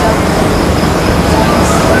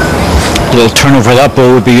 A little turnover of that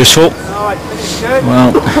ball would be useful.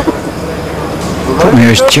 Well,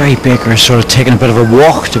 here's Jerry Baker sort of taking a bit of a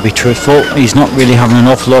walk, to be truthful. He's not really having an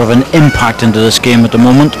awful lot of an impact into this game at the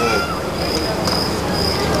moment.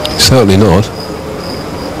 Certainly not.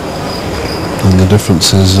 And the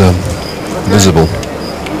difference is visible.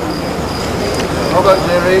 Hold on,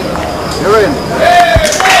 Jerry. You're in.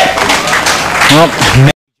 Well,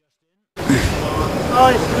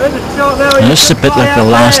 this is a bit like the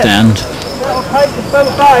last end,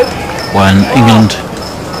 when England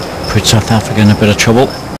put South Africa in a bit of trouble.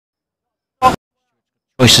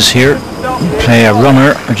 Choices here: play a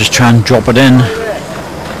runner or just try and drop it in.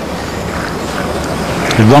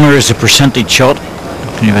 The runner is a percentage shot,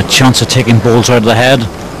 and you have a chance of taking balls out of the head.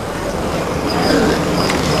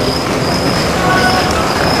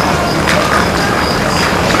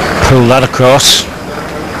 Pull that across.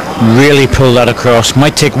 Really pull that across.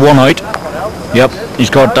 Might take one out. Yep, he's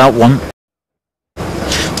got that one.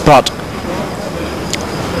 But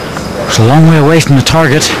it's a long way away from the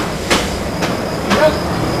target.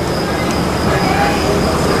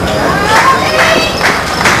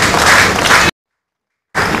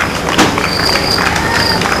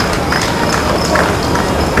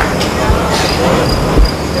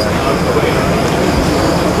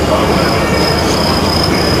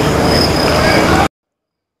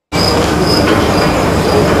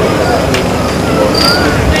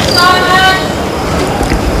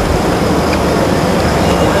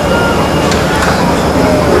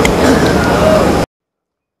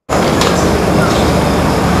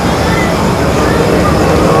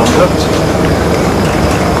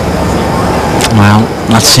 Well,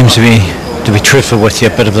 that seems to be truthful with you, a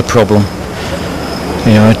bit of the problem.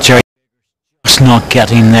 You know, Jerry just not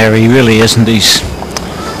getting there. He really isn't. He's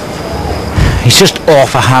just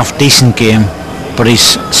off a half decent game, but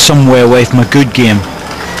he's some way away from a good game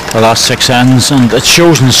the last 6 ends, and it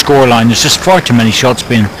shows in the scoreline. There's just far too many shots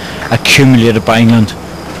being accumulated by England.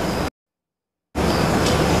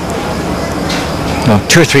 Well,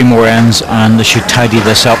 2 or 3 more ends and they should tidy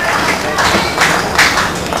this up.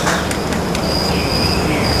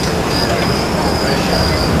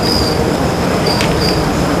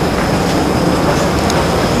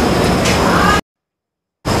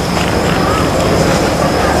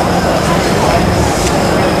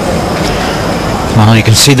 Well, you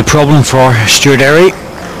can see the problem for Stuart Airy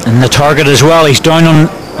and the target as well. He's down on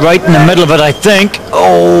right in the middle of it, I think.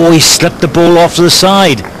 Oh, he slipped the ball off to the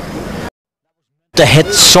side. The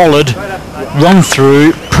hit solid, run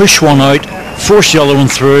through, push one out, force the other one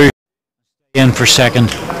through, in for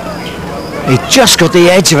second. He just got the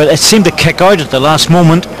edge of it. It seemed to kick out at the last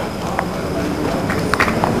moment.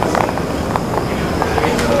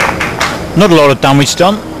 Not a lot of damage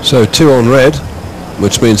done. So 2 on red,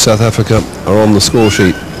 which means South Africa are on the score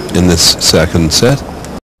sheet in this second set.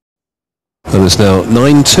 And it's now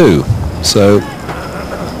 9-2. So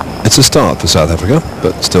it's a start for South Africa,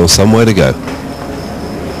 but still some way to go.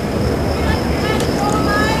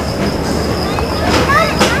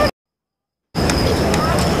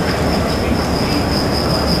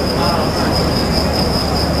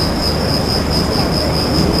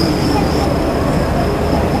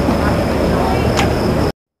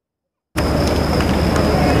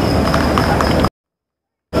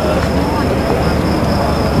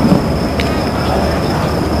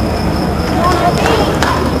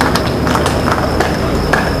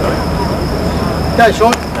 Okay,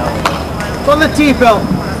 Sean. It's on the tee, Phil.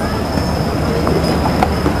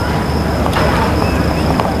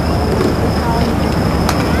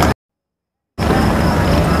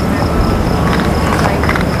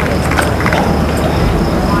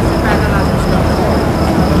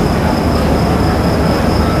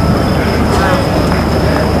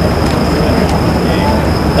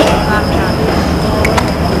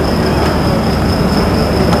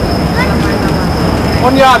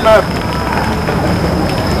 One yard, Murph.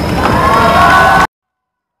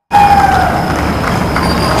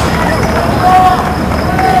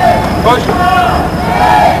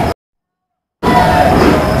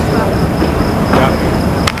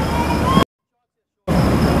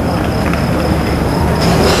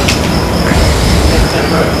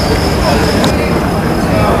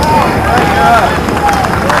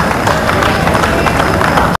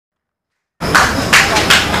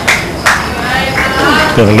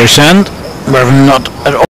 Bit of a loose end, Mervyn not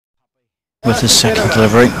at all with his second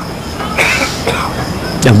delivery.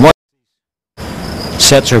 And what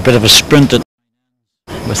sets are a bit of a sprint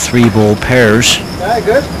with 3 ball pairs. Yeah,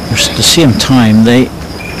 good. At the same time, they,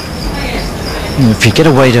 you know, if you get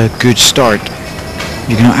away to a good start,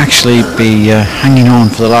 you're going to actually be hanging on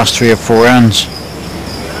for the last 3 or 4 rounds.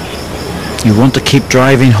 You want to keep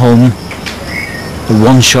driving home. The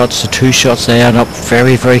 1 shots, the 2 shots, they add up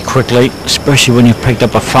very, very quickly, especially when you've picked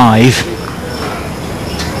up a 5.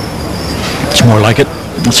 It's more like it.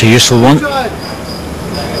 That's a useful one.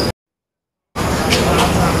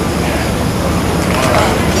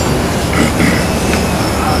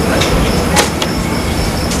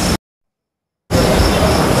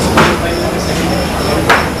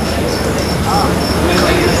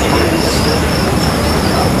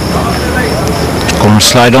 Going to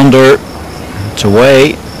slide under. It's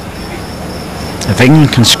away. If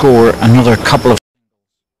England can score another couple of,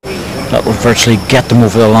 that will virtually get them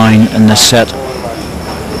over the line in this set.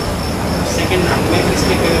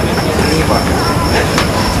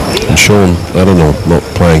 And Sean, I don't know, not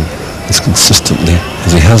playing as consistently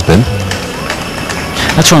as he has been.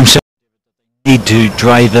 That's what I'm saying. They need to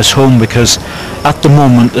drive this home, because at the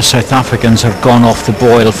moment the South Africans have gone off the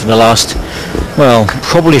boil for the last, well,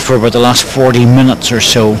 probably for about the last 40 minutes or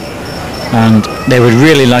so. And they would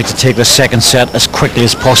really like to take the second set as quickly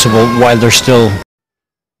as possible while they're still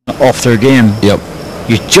off their game. Yep.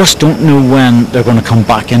 You just don't know when they're going to come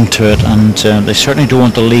back into it, and they certainly don't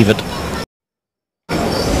want to leave it.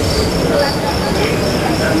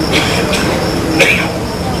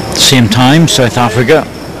 Same time, South Africa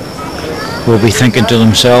will be thinking to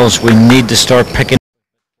themselves, we need to start picking,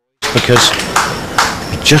 because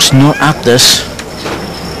we're just not at this.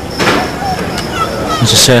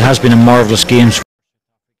 As I said, it has been a marvellous game.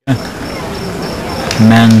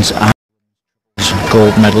 Men's and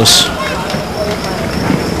gold medalists.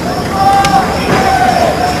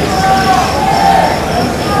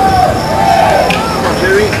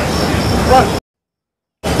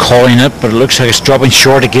 Calling it, but it looks like it's dropping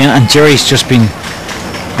short again, and Jerry's just been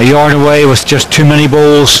a yard away with just too many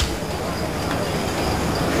balls.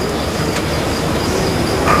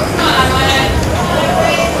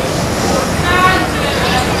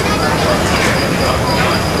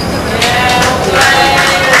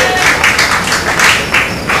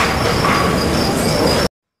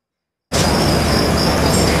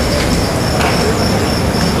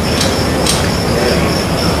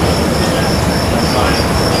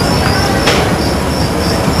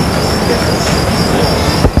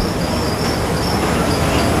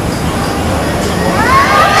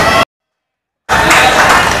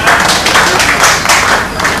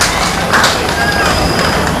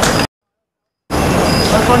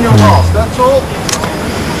 On your last, that's all.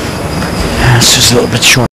 It's just a little bit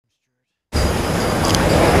short.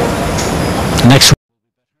 Next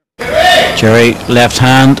one. Jerry, left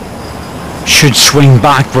hand, should swing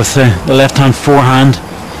back with the left hand forehand.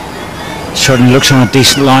 Certainly looks on a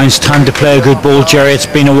decent line. It's time to play a good ball, Jerry. It's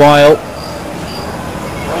been a while.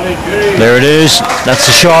 There it is. That's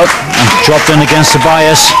the shot, and dropped in against the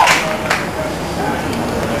bias.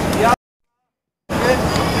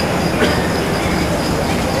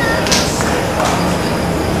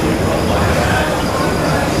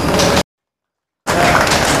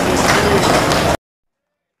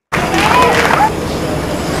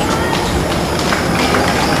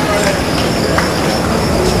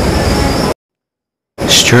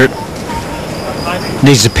 Stewart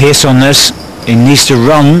needs the pace on this. He needs to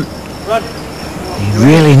run. He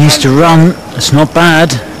really needs to run. It's not bad.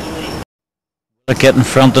 Get in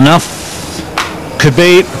front enough. Could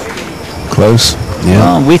be. Close. Yeah.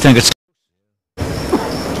 Well, we think it's.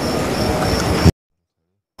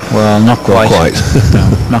 Well, not quite. Not quite. No,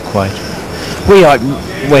 not quite.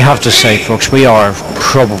 We have to say, folks, we are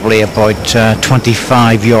probably about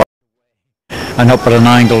 25 yards. And up at an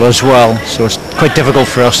angle as well, so it's quite difficult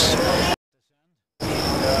for us.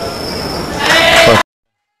 But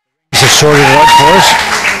they've sorted it out for us.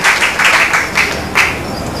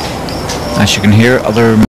 As you can hear,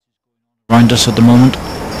 other around us at the moment.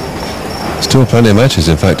 Still plenty of matches,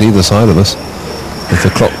 in fact, either side of us. If the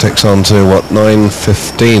clock ticks on to,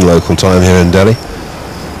 9:15 local time here in Delhi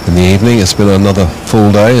in the evening. It's been another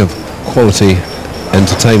full day of quality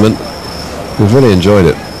entertainment. We've really enjoyed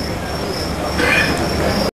it.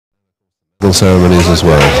 Ceremonies as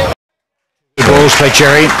well. Balls by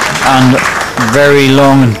Jerry, and very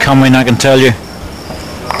long and coming, I can tell you,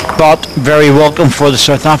 but very welcome for the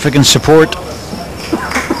South African support.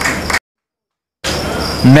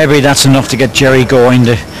 Maybe that's enough to get Jerry going,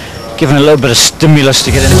 to give him a little bit of stimulus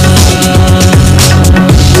to get in.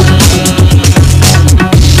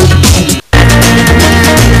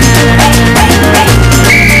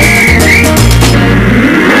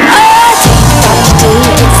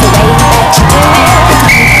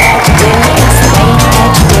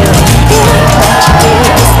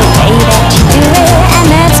 It's the way that you do it.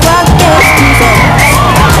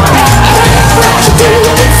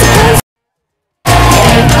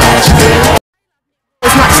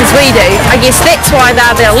 do. I guess that's why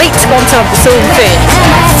they're the elite sponsor of the Silver Fern.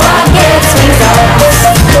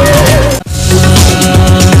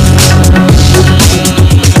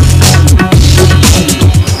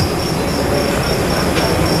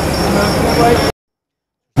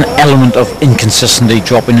 An element of inconsistency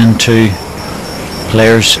dropping into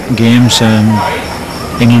players' games.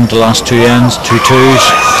 England the last two ends, 2-2s.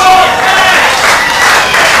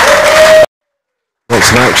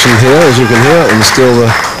 Lots of action here, as you can hear, and still the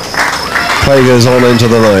play goes on into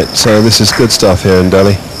the night. So this is good stuff here in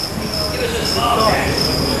Delhi.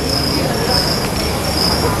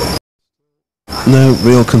 No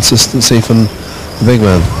real consistency from the big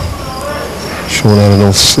man. Sean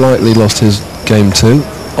Adenall slightly lost his game too.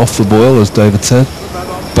 Off the boil, as David said.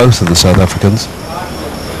 Both of the South Africans.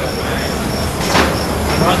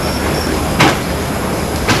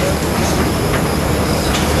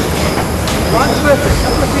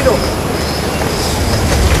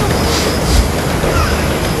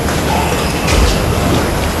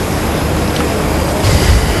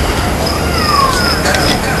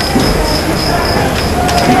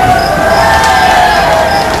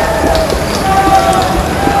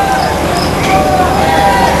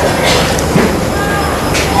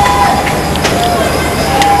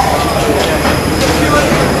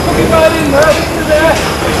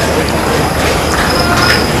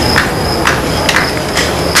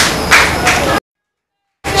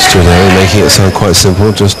 Making it sound quite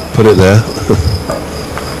simple, just put it there.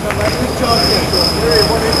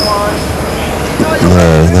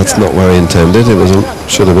 No, that's not where he intended. It was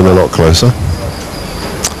should have been a lot closer.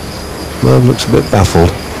 Merv looks a bit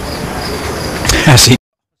baffled. Has he?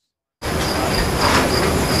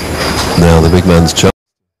 Now the big man's chance.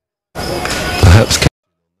 Perhaps.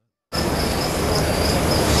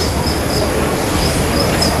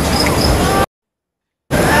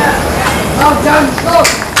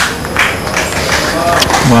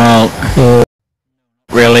 Well,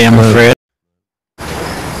 really, I'm afraid.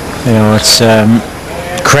 You know, it's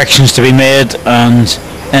corrections to be made, and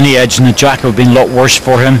any edge in the jack would have been a lot worse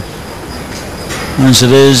for him. As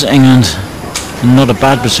it is, England in not a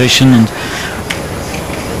bad position, and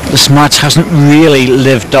this match hasn't really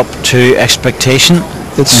lived up to expectation.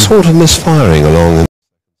 It's sort of misfiring along,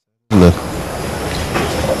 isn't it?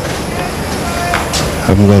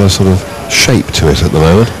 Haven't got a sort of shape to it at the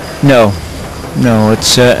moment. No,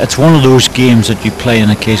 it's one of those games that you play on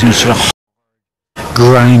occasion, sort of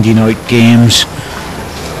grinding out games.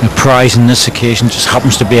 The prize in this occasion just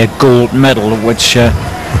happens to be a gold medal, which you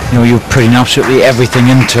know, you're putting absolutely everything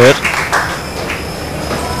into it.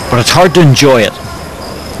 But it's hard to enjoy it.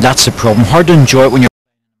 That's the problem. Hard to enjoy it when you're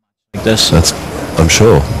like this. That's, I'm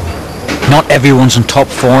sure. Not everyone's in top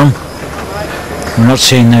form. We're not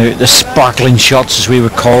seeing the sparkling shots, as we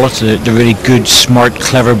would call it, the really good, smart,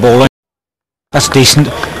 clever bowling. That's decent.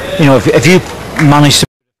 You know, if you manage to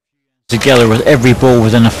put together with every ball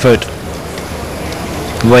within a foot,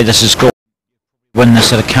 the way this is going, win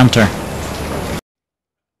this at a canter.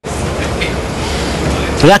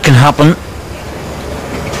 So that can happen.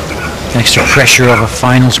 Extra pressure of a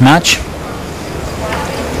finals match.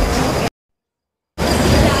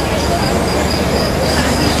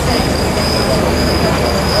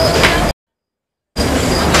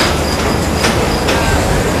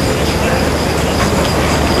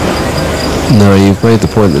 No, you've made the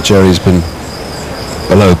point that Jerry's been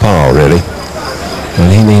below par, really.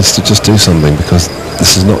 And he needs to just do something, because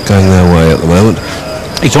this is not going their way at the moment.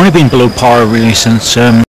 He's only been below par, really, since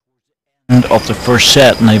the end of the first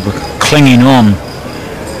set, and they were clinging on.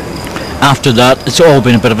 After that, it's all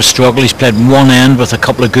been a bit of a struggle. He's played one end with a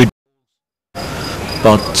couple of good...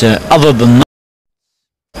 But other than that,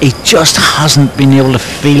 he just hasn't been able to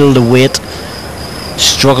feel the weight.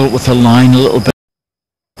 Struggled with the line a little bit.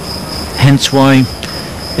 Hence why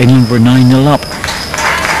England were 9-0 up.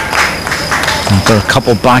 I've got a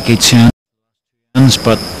couple back each hands,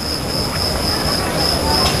 but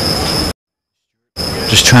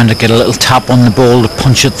just trying to get a little tap on the ball to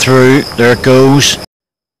punch it through. There it goes.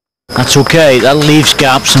 That's okay. That leaves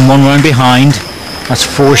gaps and one round behind. That's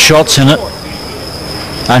 4 shots in it.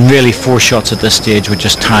 And really 4 shots at this stage would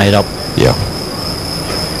just tie it up. Yeah.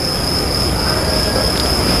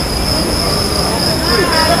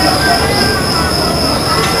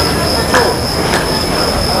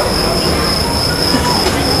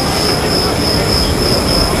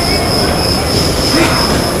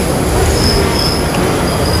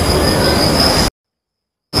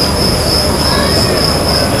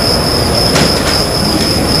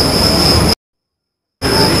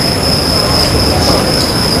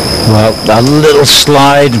 Well, that little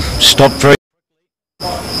slide stopped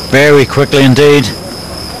very quickly indeed.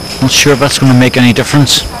 Not sure if that's going to make any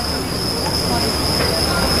difference.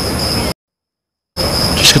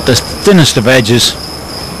 Just got the thinnest of edges,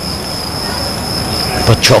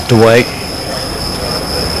 but chopped away.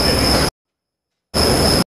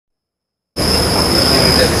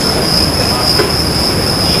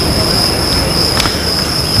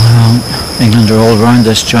 Well, England are all around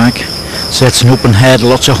this jack. So it's an open head,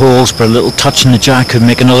 lots of holes, but a little touch in the jack could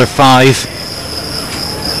make another 5.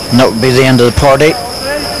 And that would be the end of the party.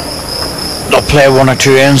 They'll play 1 or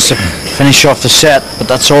 2 ends to finish off the set, but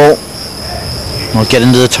that's all. We'll get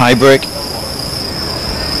into the tie break.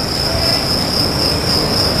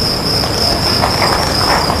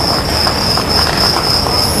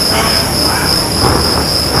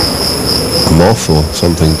 A moth or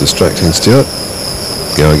something distracting Stuart.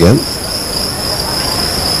 Go again.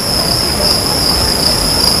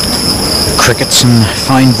 Crickets and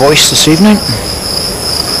fine voice this evening.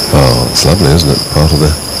 Oh, it's lovely, isn't it? Part of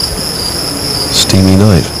the steamy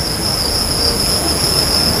night.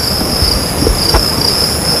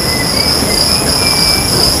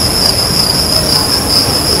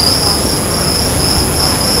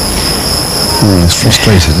 He's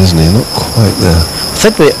frustrated, isn't he? Not quite there. I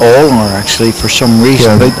think they all are actually, for some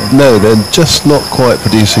reason. Yeah, they're just not quite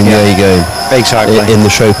producing the A game. Exactly. In the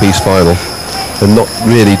showpiece final. They're not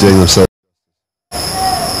really doing themselves.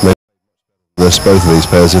 There's both of these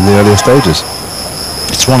pairs in the earlier stages.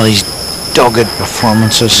 It's one of these dogged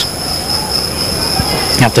performances.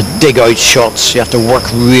 You have to dig out shots. You have to work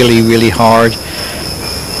really, really hard.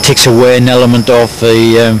 Takes away an element of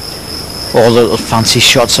the all the little fancy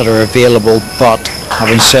shots that are available. But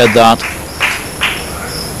having said that,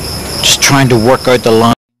 just trying to work out the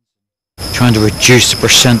line, trying to reduce the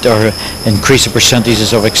percent or increase the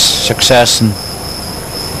percentages of success. And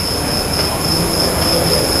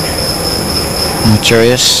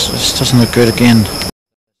Jarius, this doesn't look good again.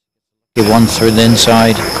 He won through the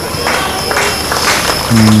inside.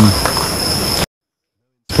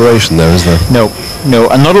 Inspiration there, is there? No,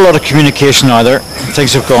 and not a lot of communication either.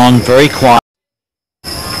 Things have gone very quiet.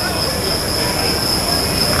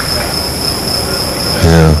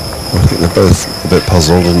 Yeah, I think they're both a bit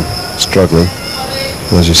puzzled and struggling.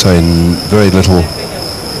 As you say, very little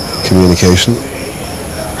communication.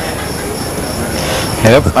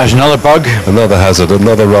 Yep, there's another bug. Another hazard,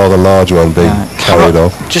 another rather large one being carried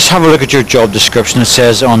off. Just have a look at your job description. It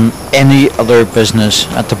says on any other business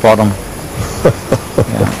at the bottom.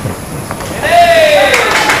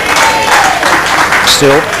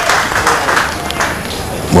 Still.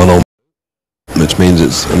 1 on, which means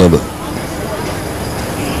it's another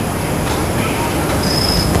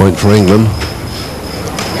point for England.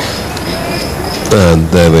 And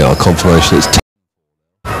there we are, confirmation. It's 10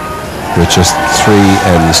 with just 3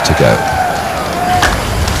 ends to go.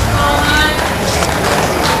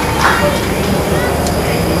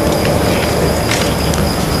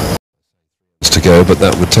 To go, but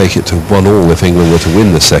that would take it to 1-1 if England were to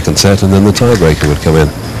win the second set, and then the tiebreaker would come in.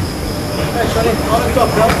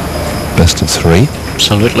 Best of 3.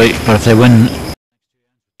 Absolutely, but if they win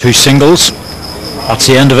 2 singles, that's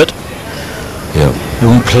the end of it. Yeah. They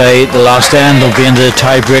won't play the last end, they'll be into the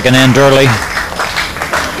tiebreak and end early.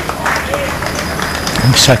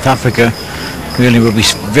 And South Africa really will be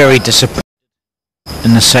very disappointed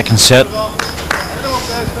in the second set.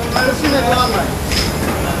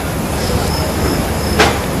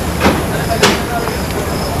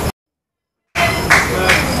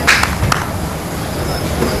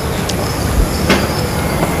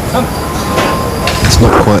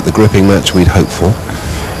 Not quite the gripping match we'd hoped for.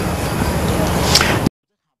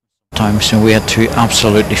 So we had 2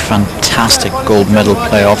 absolutely fantastic gold medal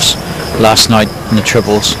playoffs last night in the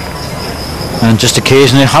triples, and just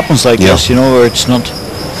occasionally it happens like this, you know, where it's not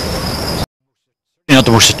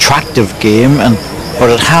the most attractive game, but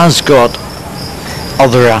it has got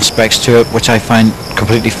other aspects to it which I find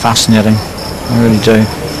completely fascinating. I really do.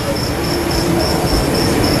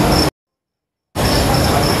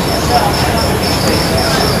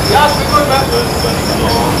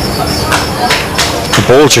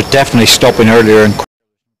 The balls are definitely stopping earlier and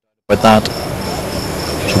with that.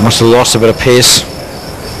 So must have lost a bit of pace.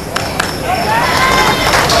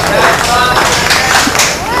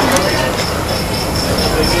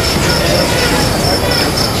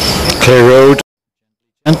 Clear road.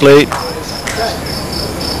 Gently.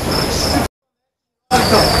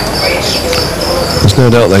 There's no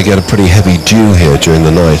doubt they get a pretty heavy dew here during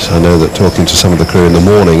the night. I know that talking to some of the crew in the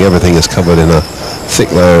morning, everything is covered in a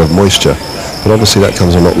thick layer of moisture. But obviously that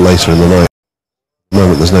comes a lot later in the night. At the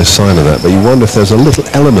moment there's no sign of that, but you wonder if there's a little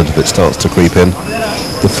element of it starts to creep in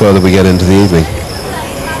the further we get into the evening.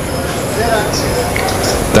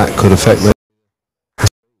 that could affect them.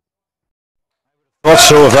 Thought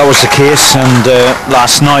so if that was the case, and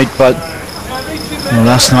last night, but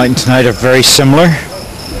last night and tonight are very similar,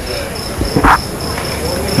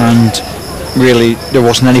 and really there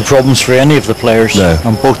wasn't any problems for any of the players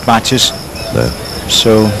on both matches. No.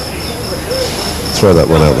 So throw that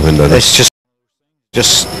one out the window. It's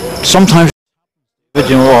just sometimes,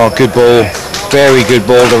 you know, oh, good ball, very good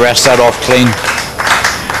ball to rest that off clean.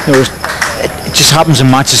 It just happens in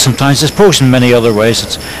matches sometimes. I suppose in many other ways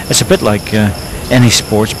it's a bit like any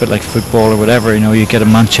sports, a bit like football or whatever. You know, you get a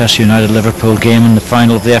Manchester United Liverpool game in the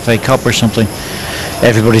final of the FA Cup or something.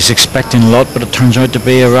 Everybody's expecting a lot, but it turns out to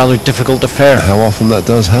be a rather difficult affair. How often that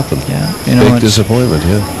does happen? Yeah, you know, big disappointment.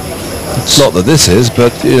 Yeah, it's not that this is,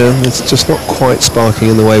 but you know, it's just not quite sparking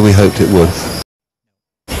in the way we hoped it would.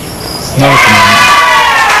 Not at the moment.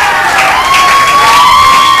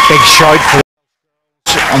 Big shout for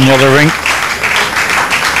on the other rink.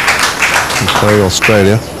 Playing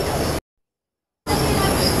Australia,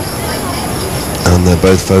 and they're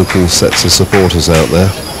both vocal sets of supporters out there,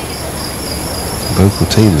 vocal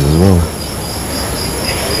teams as well.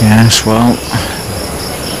 Yes, well,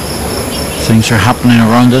 things are happening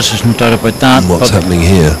around us, there's no doubt about that. What's happening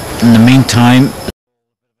here? In the meantime,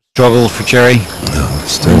 struggle for Jerry. No,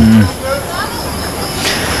 still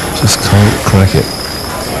just can't crack it.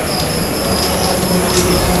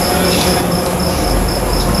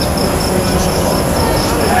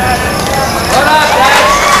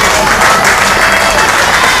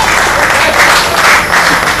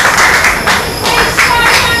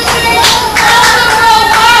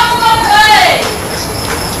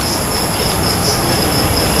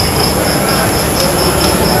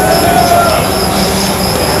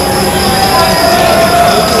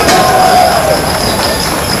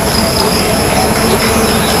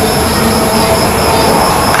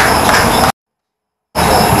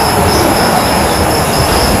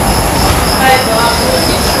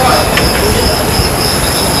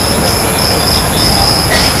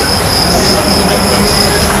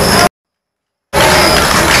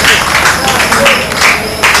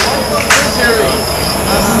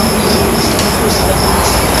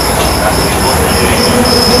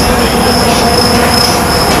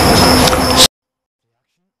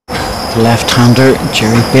 Left-hander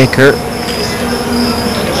Jerry Baker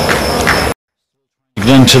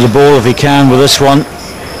get into the ball if he can with this one.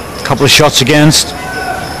 A couple of shots against,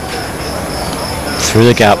 through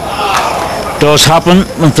the gap. Does happen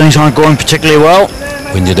when things aren't going particularly well.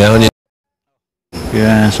 When you're down,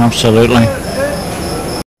 yes, absolutely.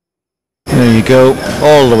 There you go,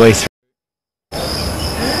 all the way through.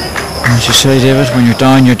 As you say, David, when you're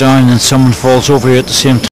down, and then someone falls over you at the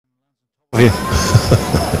same time of you.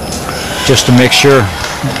 Just to make sure.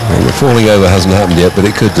 Well, the falling over hasn't happened yet, but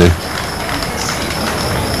it could do.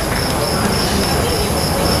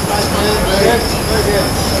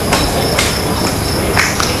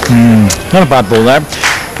 Not a bad ball there.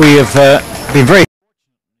 We have been very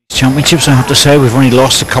championships, I have to say. We've only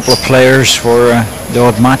lost a couple of players for the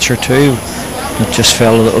odd match or two that just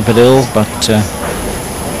fell a little bit ill, but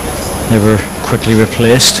they were quickly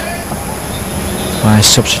replaced by a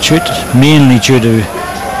substitute, mainly due to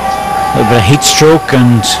a little bit of heat stroke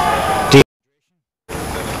and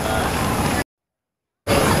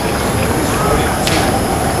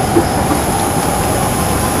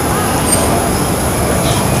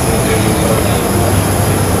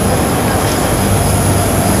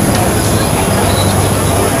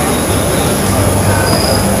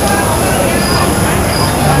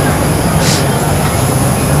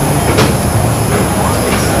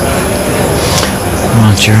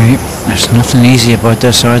Jerry, there's nothing easy about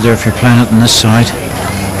this either if you're playing it on this side.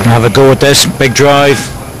 Have a go at this, big drive.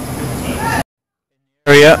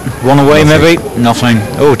 Area, one away maybe, nothing.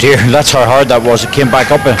 Oh dear, that's how hard that was. It came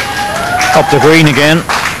back up the green again.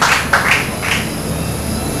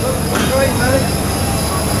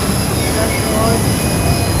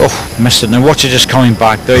 Oh, missed it. Now watch it just coming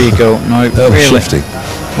back. There you go. Now really, shifting.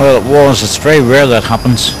 well, it was. It's very rare that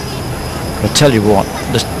happens. I'll tell you what,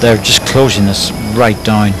 they're just closing this right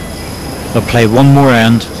down. They'll play one more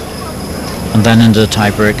end and then into the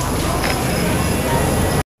tie break.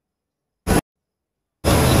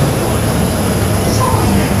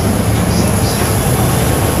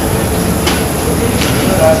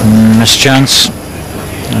 Missed chance.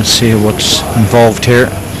 Let's see what's involved here.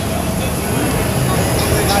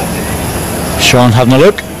 Sean having a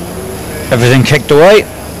look. Everything kicked away.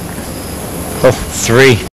 Oh,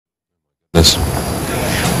 3. Yes.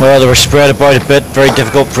 Well, they were spread about a bit. Very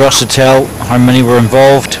difficult for us to tell how many were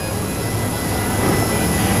involved.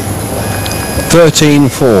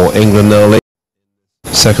 13-4 England now lead.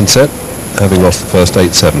 second set, having lost the first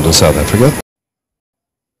 8-7 to South Africa.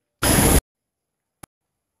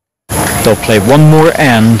 They'll play one more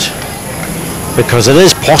end because it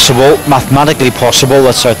is possible, mathematically possible,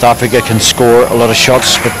 that South Africa can score a lot of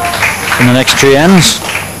shots in the next 2 ends.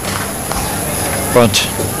 But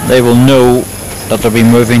they will know that they'll be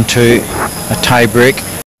moving to a tie break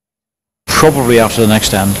probably after the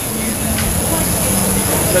next end.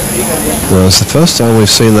 Well, it's the first time we've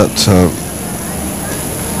seen that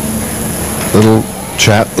little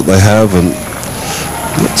chat that they have, and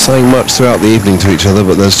not saying much throughout the evening to each other,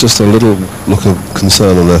 but there's just a little look of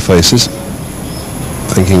concern on their faces,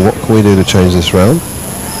 thinking, what can we do to change this round?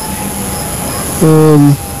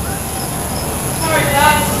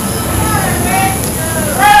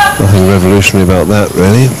 Nothing revolutionary about that,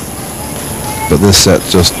 really. But this set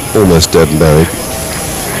just almost dead and buried.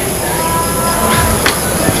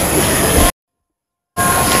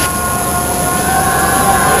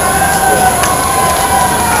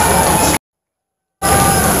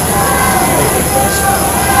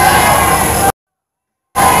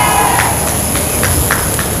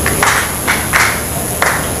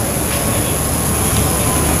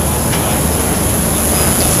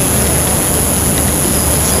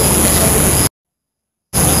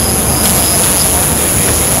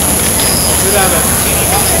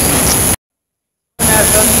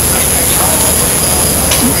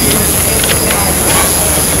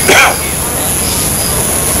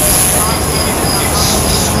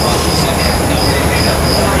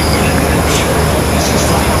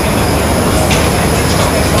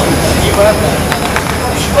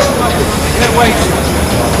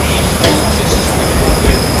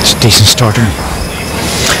 It's a decent starter.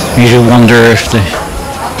 You do wonder if the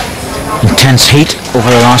intense heat over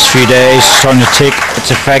the last few days is starting to take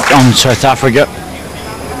its effect on South Africa.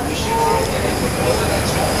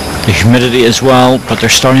 The humidity as well, but they're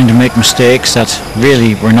starting to make mistakes that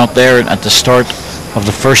really were not there at the start of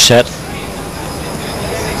the first set.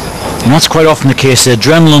 And that's quite often the case. The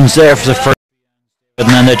adrenaline's there for the first, and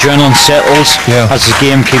then the adrenaline settles as the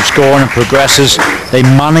game keeps going and progresses. They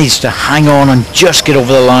manage to hang on and just get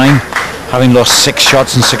over the line, having lost 6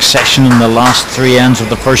 shots in succession in the last 3 ends of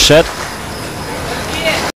the first set.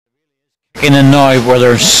 In and now where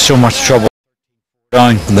there's so much trouble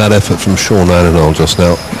down. And that effort from Sean Adenol just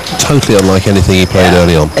now, totally unlike anything he played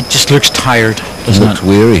early on. It just looks tired, doesn't it? Looks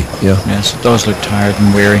weary, yeah. Yes, it does look tired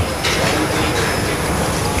and weary.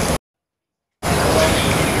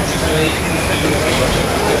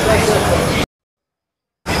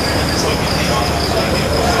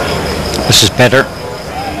 This is better.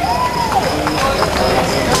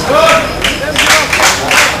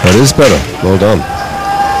 That is better. Well done.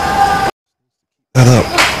 That up.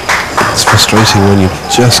 It's frustrating when you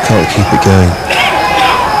just can't keep it going.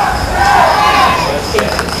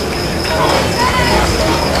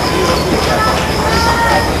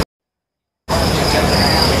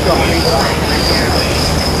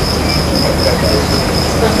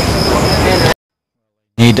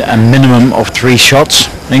 Need a minimum of 3 shots,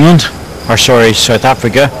 England, or sorry, South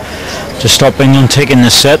Africa, to stop England taking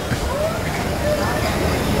this set.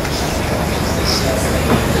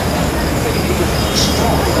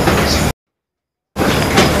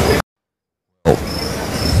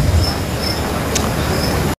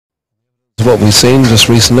 What we've seen just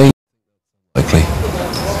recently, likely.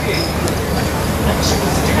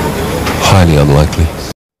 Highly unlikely.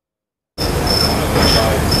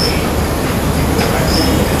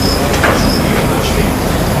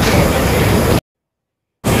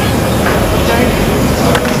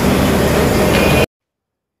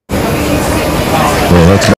 Well,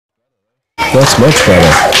 that's much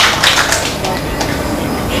better.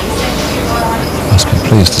 Must be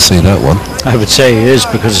pleased to see that one. I would say it is,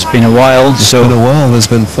 because it's been a while. It's been a while. There's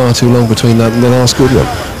been far too long between that and the last good one.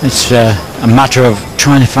 It's a matter of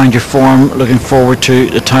trying to find your form, looking forward to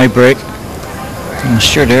the tie break. And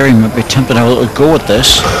Stuart Airy might be tempted to have a little go at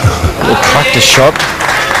this. A little practice shot.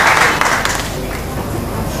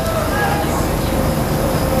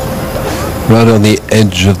 Right on the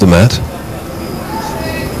edge of the mat.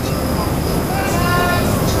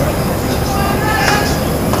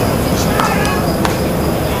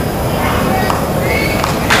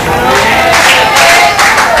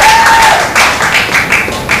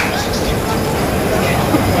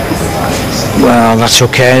 Well, that's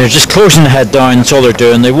okay. They're just closing the head down. That's all they're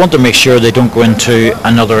doing. They want to make sure they don't go into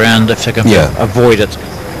another end if they can avoid it.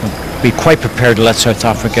 Be quite prepared to let South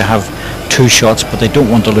Africa have 2 shots, but they don't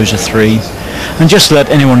want to lose a 3. And just to let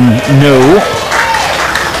anyone know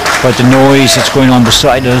about the noise that's going on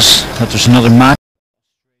beside us, that there's another match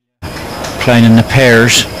playing in the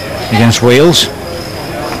pairs against Wales.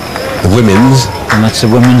 The women's. And that's the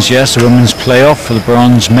women's, yes, the women's playoff for the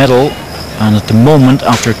bronze medal. And at the moment,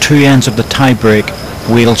 after 2 ends of the tie-break,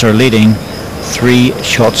 Wales are leading 3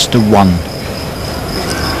 shots to 1.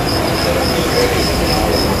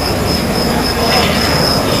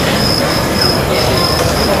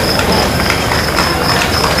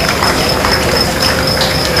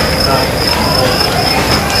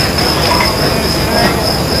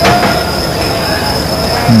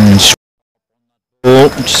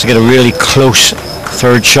 Just to get a really close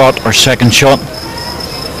third shot or second shot.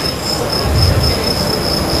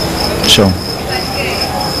 So,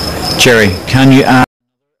 Jerry, can you add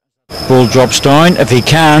ball drops down? If he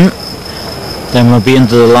can, then we'll be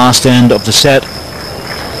into the last end of the set.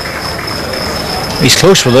 He's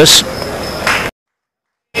close with this.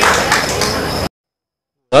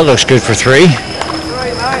 That looks good for 3.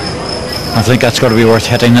 I think that's got to be worth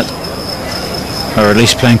hitting it, or at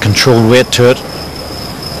least playing controlled weight to it.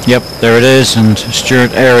 Yep, there it is, and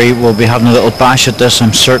Stuart Airy will be having a little bash at this,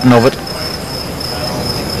 I'm certain of it.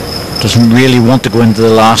 Doesn't really want to go into the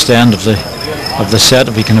last end of the set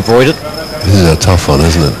if he can avoid it. This is a tough one,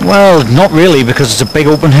 isn't it? Well, not really, because it's a big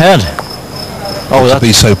open head. Oh, to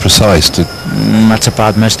be so precise. That's a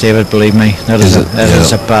bad miss, David, believe me. That is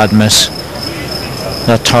a bad miss.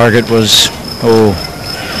 That target was,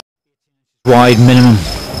 wide minimum.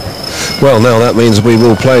 Well, now that means we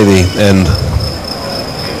will play the end.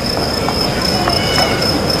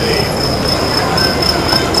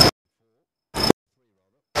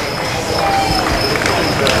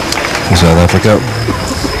 South Africa,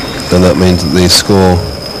 and that means that the score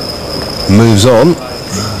moves on.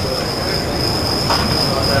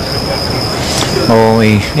 Oh,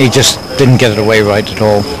 he just didn't get it away right at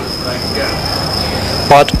all.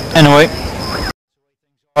 But anyway,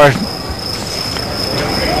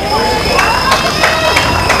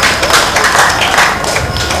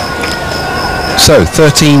 so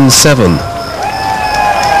 13-7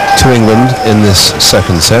 to England in this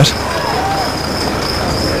second set.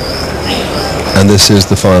 And this is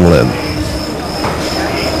the final end.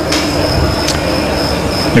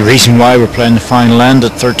 The reason why we're playing the final end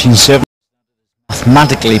at 13-7,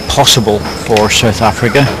 mathematically possible for South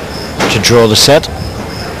Africa to draw the set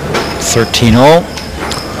 13-all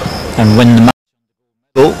and win the match.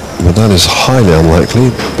 Well, that is highly unlikely,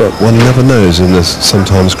 but one never knows in this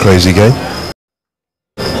sometimes crazy game.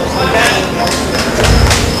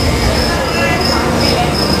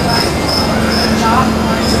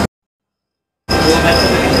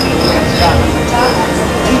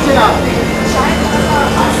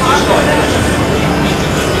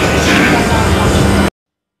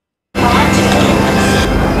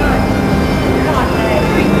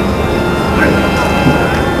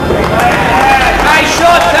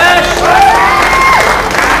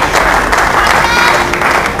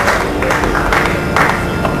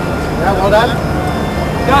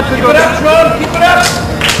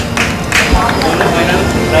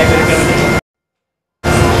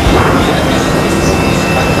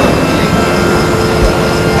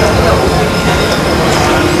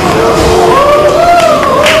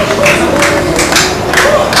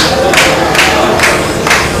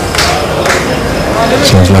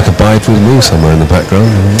 Sounds like a bide with me somewhere in the background.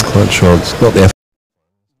 I'm not quite sure. It's not the F.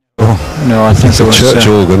 Oh no, I think it's a church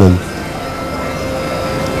organ.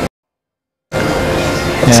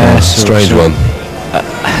 And it's a strange one.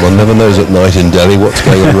 One never knows at night in Delhi what's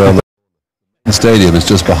going on around the stadium. Is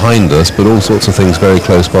just behind us, but all sorts of things very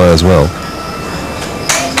close by as well.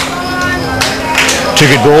 2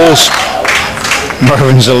 good goals.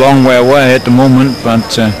 Mervyn's a long way away at the moment,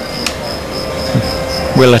 but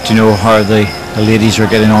we'll let you know how the ladies are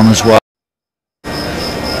getting on as well.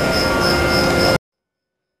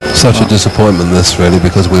 Such a disappointment this, really,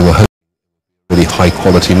 because we were hoping a really high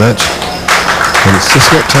quality match, and it's just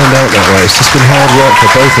not turned out that way. It's just been hard work for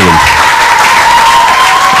both of them.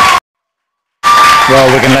 Well,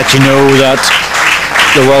 we can let you know that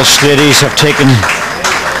the Welsh ladies have taken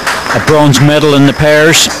a bronze medal in the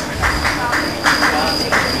pairs.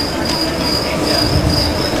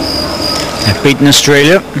 They've beaten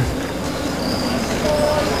Australia.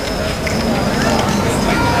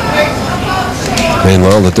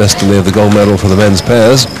 Meanwhile, the destiny of the gold medal for the men's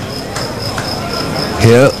pairs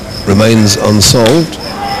here remains unsolved.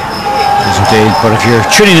 Yes, indeed. But if you're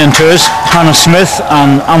tuning into us, Hannah Smith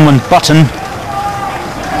and Amwyn Button,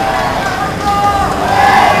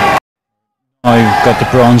 I've got the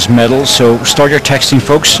bronze medal. So start your texting,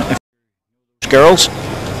 folks. Girls,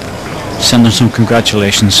 send them some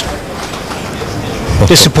congratulations.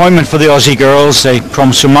 Disappointment for the Aussie girls. They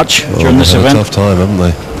promised so much during this event. Tough time, haven't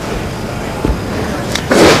they?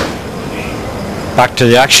 Back to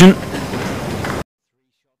the action.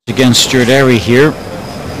 against Stuart Airy here.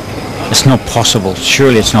 It's not possible.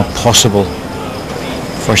 Surely it's not possible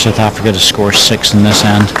for South Africa to score 6 in this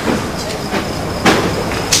end.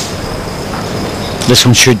 This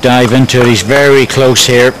one should dive into it. He's very close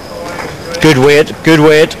here. Good weight, good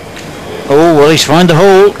weight. Oh, well, he's found the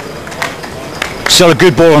hole. Still a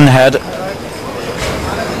good ball on the head.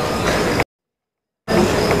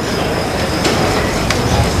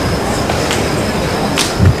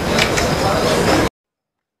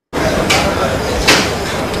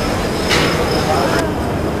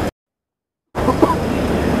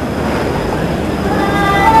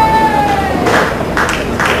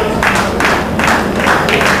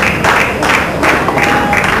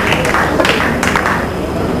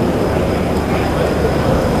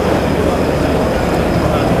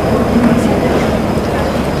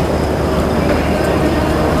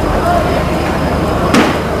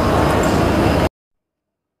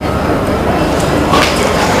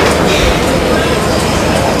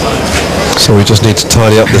 So we just need to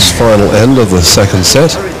tidy up this final end of the second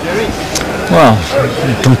set. Well,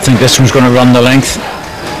 I don't think this one's going to run the length.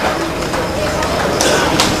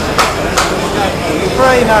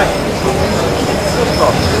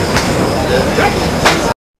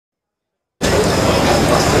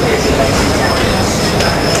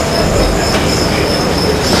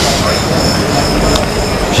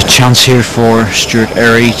 There's a chance here for Stuart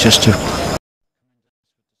Airy just to a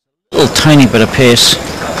little tiny bit of pace.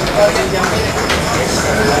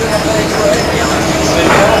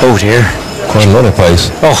 Oh dear. Quite a lot of pace.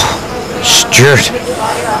 Oh, Stuart.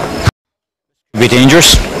 Could be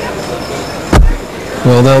dangerous.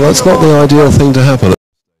 Well, now that's not the ideal thing to happen.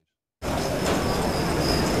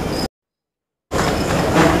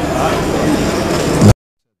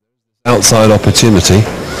 Outside opportunity.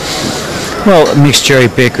 Well, it makes Jerry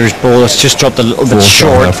Baker's ball. It's just dropped a little bit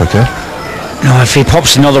short. South Africa. No, if he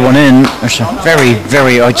pops another one in, there's a very,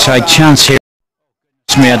 very outside chance here.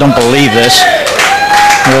 I don't believe this.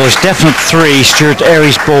 Well, there's definite 3. Stuart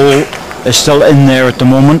Airy's ball is still in there at the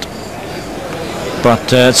moment.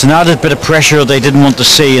 But it's an added bit of pressure they didn't want to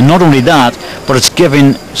see. And not only that, but it's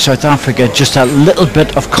giving South Africa just a little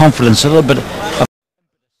bit of confidence, a little bit of...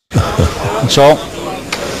 That's all.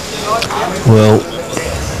 Well,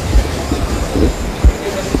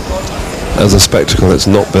 as a spectacle, it's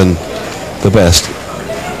not been the best.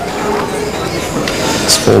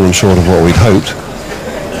 It's fallen short of what we'd hoped.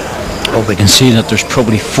 Oh, we can see that there's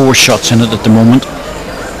probably 4 shots in it at the moment.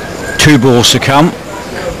 2 balls to come.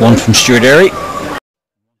 One from Stuart Airy.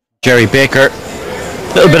 Jerry Baker.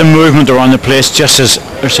 A little bit of movement around the place just as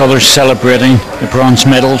there's others celebrating the bronze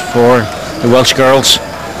medal for the Welsh girls.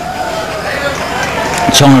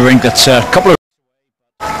 It's on the rink that's a couple of...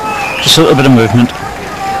 Just a little bit of movement.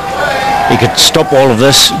 He could stop all of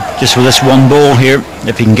this just with this one ball here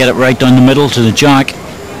if he can get it right down the middle to the jack.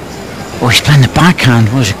 Oh, he's playing the backhand.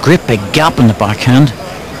 Well, there's a great big gap in the backhand.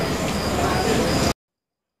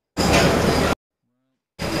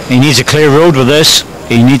 He needs a clear road with this.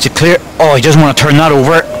 He needs a clear... Oh, he doesn't want to turn that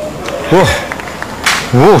over. Whoa.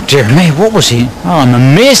 Whoa, dear me, what was he? Oh, I'm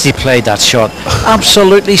amazed he played that shot.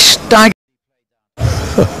 Absolutely staggering.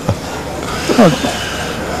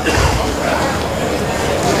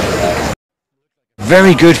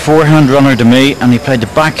 Very good forehand runner to me, and he played the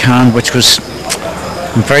backhand, which was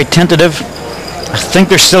very tentative. I think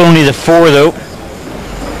there's still only the 4 though.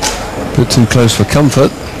 A bit too close for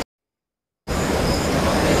comfort.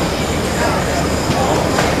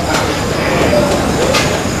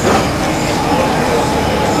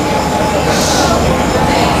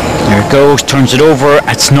 There it goes, turns it over.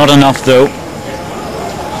 It's not enough though.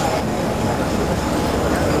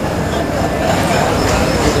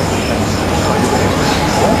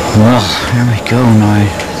 Well, here we go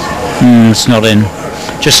now. It's not in.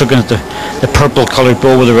 Just looking at the purple coloured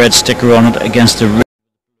ball with a red sticker on it against the red.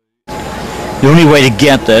 The only way to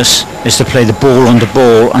get this is to play the ball on the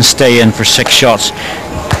ball and stay in for 6 shots.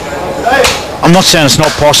 I'm not saying it's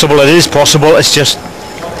not possible. It is possible. It's just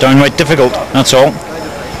downright difficult. That's all.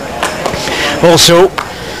 Also,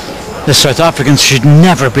 the South Africans should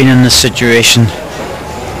never have been in this situation.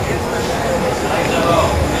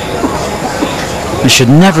 They should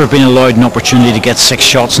never have been allowed an opportunity to get 6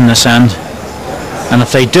 shots in this end. And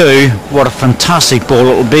if they do, what a fantastic ball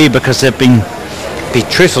it will be, because they've been, be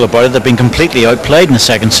truthful about it, they've been completely outplayed in the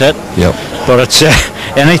second set. Yep. But it's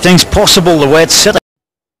anything's possible the way it's set. It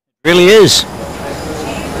really is.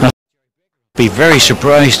 I'd be very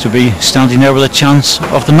surprised to be standing there with a chance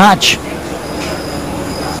of the match.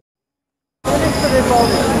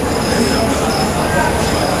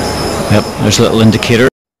 Yep, there's a little indicator.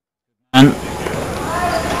 And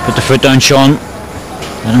put the foot down, Sean.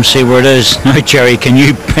 Let him see where it is. Now, Jerry, can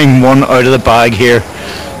you ping one out of the bag here?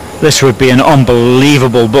 This would be an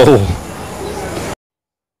unbelievable bowl.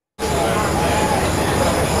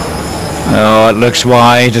 Oh, it looks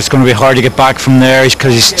wide. It's going to be hard to get back from there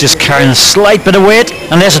because he's just carrying a slight bit of weight,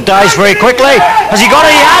 unless it dies very quickly. Has he got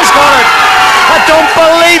it? He has got it! I don't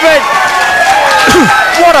believe it!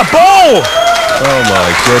 What a bowl! Oh my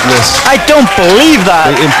goodness. I don't believe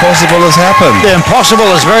that. The impossible has happened. The impossible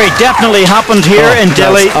has very definitely happened here in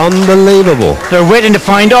Delhi. Unbelievable. They're waiting to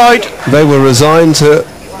find out. They were resigned to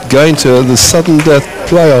going to the sudden death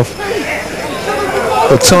playoff.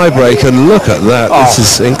 The tiebreak, and look at that.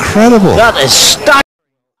 This is incredible. That is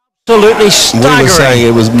absolutely staggering. We were saying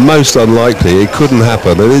it was most unlikely. It couldn't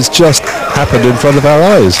happen. And it's just happened in front of our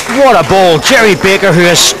eyes. What a ball. Jerry Baker, who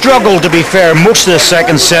has struggled, to be fair, most of the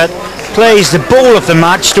second set, plays the bowl of the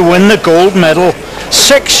match to win the gold medal.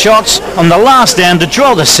 6 shots on the last end to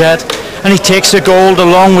draw the set, and he takes the gold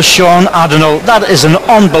along with Sean Adenal. That is an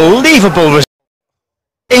unbelievable result.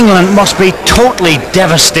 England must be totally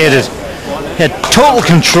devastated. He had total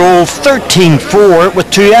control, 13-4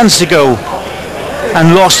 with 2 ends to go,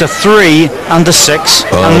 and lost a 3 and a 6.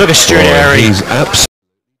 And look at Stuart Airy. He's absolutely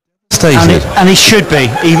devastated. And he should be.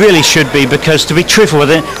 He really should be, because to be truthful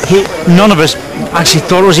with it, none of us actually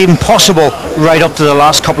thought it was even possible right up to the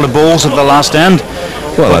last couple of balls of the last end.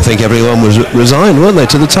 Well, I think everyone was resigned, weren't they,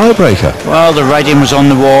 to the tiebreaker? Well, the writing was on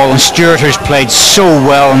the wall, and Stuart, who's played so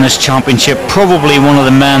well in this championship, probably one of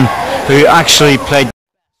the men who actually played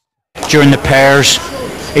during the pairs.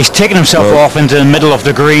 He's taken himself off into the middle of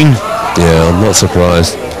the green. Yeah, I'm not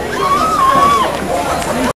surprised.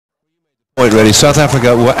 Point really, South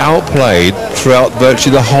Africa were outplayed throughout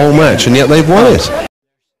virtually the whole match, and yet they've won it.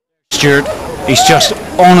 Stuart, he's just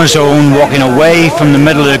on his own, walking away from the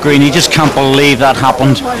middle of the green. He just can't believe that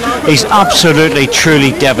happened. He's absolutely,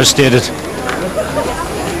 truly devastated.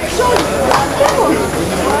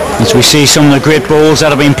 As we see some of the great bowls that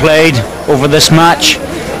have been played over this match,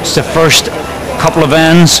 it's the first couple of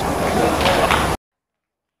ends.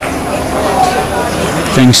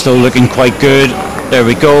 Things still looking quite good. There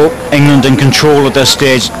we go. England in control at this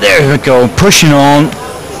stage. There we go. Pushing on.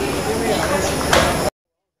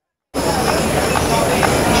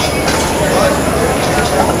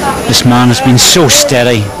 This man has been so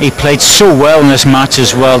steady. He played so well in this match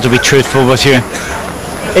as well, to be truthful with you.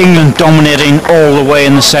 England dominating all the way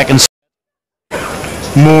in the second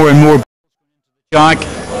set. More and more Jack.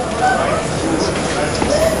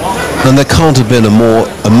 And there can't have been a more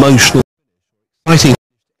emotional, exciting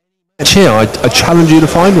match here. I challenge you to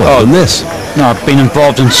find one than this. No, I've been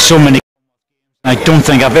involved in so many. I don't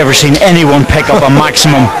think I've ever seen anyone pick up a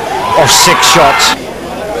maximum of 6 shots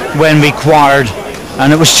when required.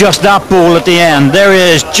 And it was just that ball at the end. There he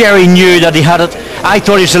is. Jerry knew that he had it. I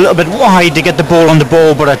thought he was a little bit wide to get the ball on the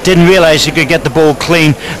ball, but I didn't realise he could get the ball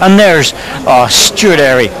clean. And there's Stuart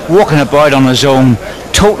Airy walking about on his own,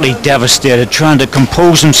 totally devastated, trying to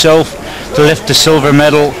compose himself to lift the silver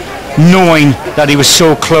medal, knowing that he was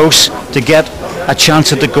so close to get a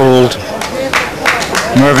chance at the gold.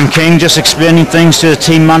 Mervyn King just explaining things to the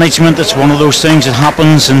team management. It's one of those things that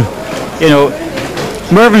happens, and you know,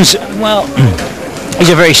 Mervyn's, well, he's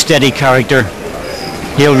a very steady character.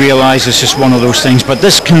 He'll realise it's just one of those things, but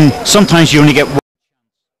this can, sometimes you only get one,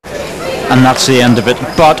 and that's the end of it.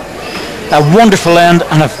 But a wonderful end,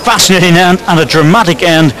 and a fascinating end, and a dramatic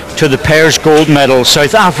end to the pairs gold medal.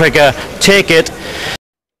 South Africa take it,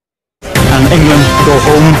 and England go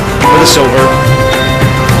home with a silver.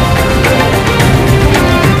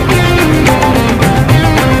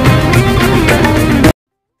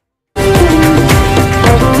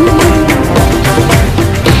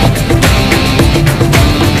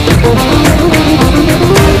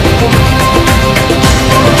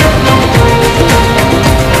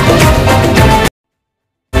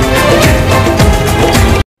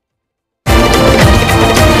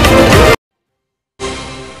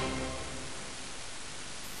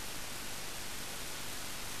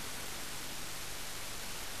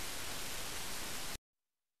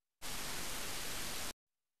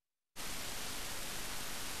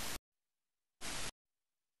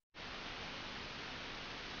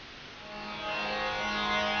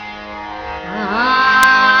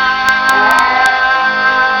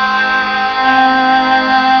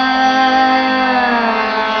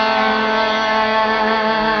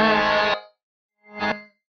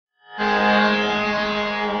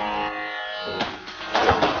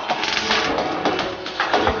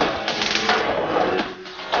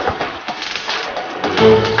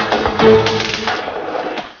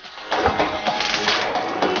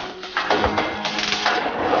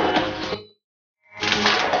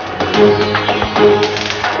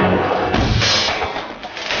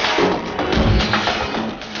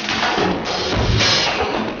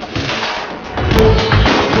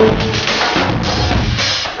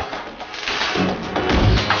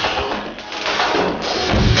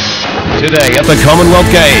 Today at the Commonwealth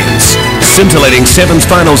Games. Scintillating sevens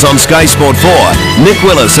finals on Sky Sport 4. Nick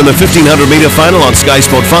Willis in the 1500 metre final on Sky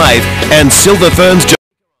Sport 5. And Silver Ferns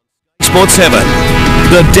Sport 7.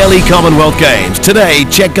 The Delhi Commonwealth Games. Today,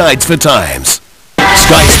 check guides for times.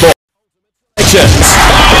 Sky Sport.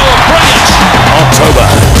 October.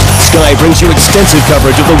 Sky brings you extensive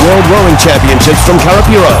coverage of the World Rowing Championships from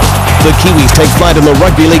Karapiro. The Kiwis take flight in the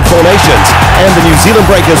Rugby League Four Nations, and the New Zealand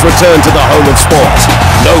Breakers return to the home of sport.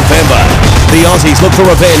 November. The Aussies look for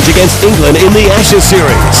revenge against England in the Ashes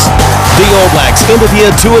series. The All Blacks end of year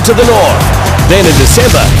tour to the north. Then in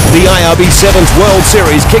December, the IRB Sevens World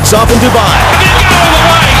Series kicks off in Dubai.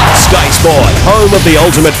 Sky Sport, home of the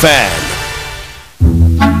ultimate fan.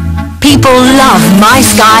 People love My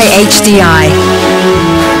Sky HDI.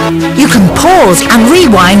 You can pause and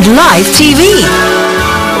rewind live TV.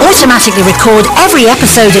 Automatically record every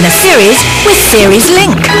episode in a series with Series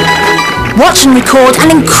Link. Watch and record an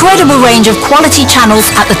incredible range of quality channels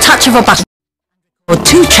at the touch of a button. Or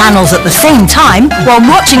 2 channels at the same time while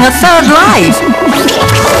watching a third live.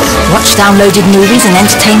 Watch downloaded movies and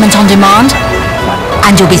entertainment on demand.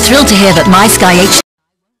 And you'll be thrilled to hear that My Sky HDI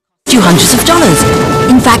you hundreds of dollars.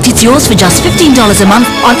 In fact, it's yours for just $15 a month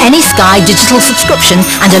on any Sky digital subscription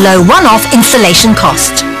and a low one-off installation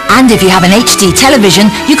cost. And if you have an HD television,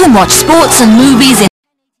 you can watch sports and movies in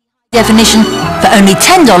definition for only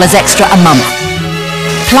 $10 extra a month.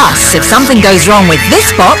 Plus, if something goes wrong with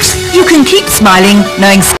this box, you can keep smiling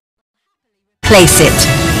knowing Sky will replace it.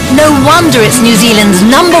 No wonder it's New Zealand's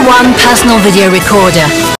 #1 personal video recorder.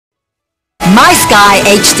 My Sky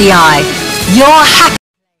HDI. You're happy.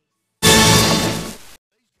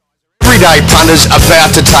 Everyday punters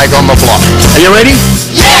about to take on the block. Are you ready?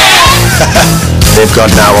 Yeah! They've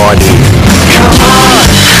got no idea. Come on!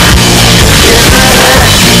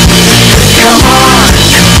 Come on! Come on! Come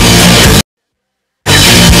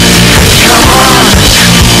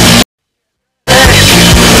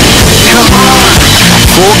on!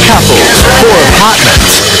 4 couples, 4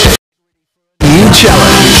 apartments. New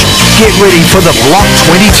challenge. Get ready for the Block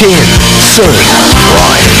 2010. Soon.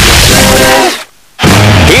 Right.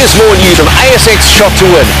 Here's more news from ASX Shot to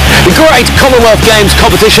Win, the great Commonwealth Games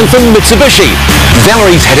competition from Mitsubishi.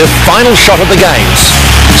 Valerie's had her final shot at the games.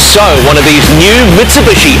 So, one of these new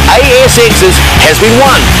Mitsubishi ASXs has been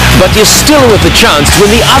won, but you're still with the chance to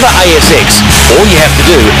win the other ASX. All you have to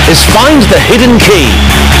do is find the hidden key.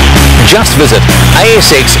 Just visit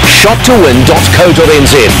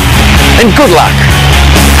asxshottowin.co.nz. And good luck.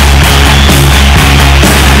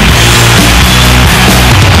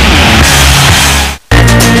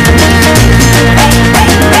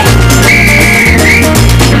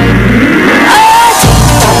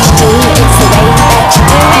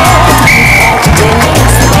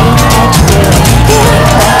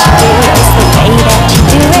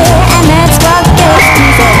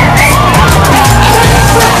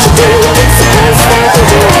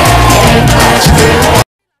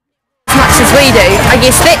 We do. I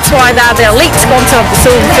guess that's why they're the elite sponsor of the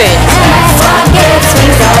Silver Ferns.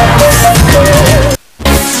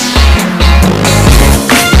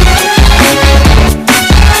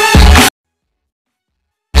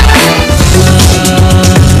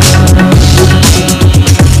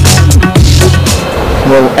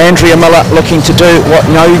 Well, Andrea Miller looking to do what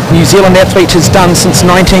no New Zealand athlete has done since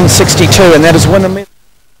 1962, and that is win a medal.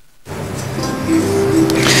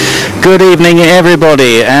 Good evening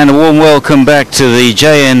everybody, and a warm welcome back to the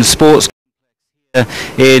JN Sports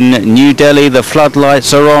in New Delhi. The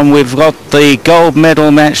floodlights are on. We've got the gold medal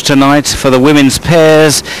match tonight for the women's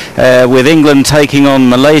pairs, with England taking on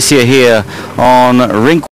Malaysia here on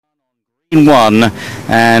rink 1,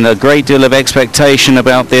 and a great deal of expectation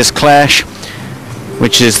about this clash,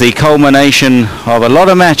 which is the culmination of a lot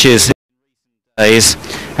of matches in recent days,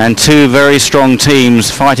 and 2 very strong teams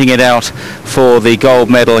fighting it out for the gold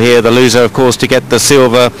medal here. The loser, of course, to get the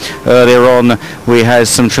silver. Earlier on, we had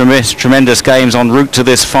some tremendous games en route to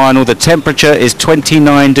this final. The temperature is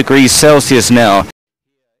 29 degrees Celsius now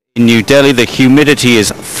in New Delhi. The humidity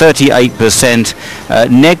is 38%.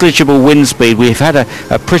 Negligible wind speed. We've had a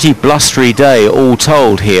pretty blustery day, all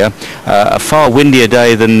told here. A far windier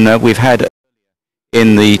day than we've had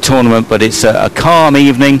in the tournament, but it's a calm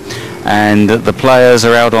evening, and the players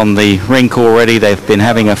are out on the rink already. They've been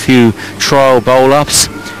having a few trial bowl-ups,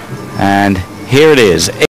 and here it is.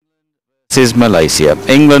 This is Malaysia.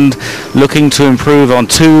 England looking to improve on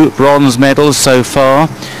 2 bronze medals so far.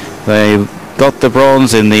 They've got the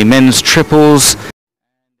bronze in the men's triples,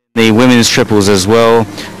 the women's triples as well.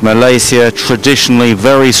 Malaysia traditionally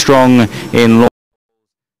very strong in lawn.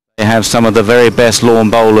 They have some of the very best lawn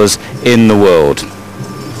bowlers in the world.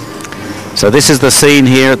 So this is the scene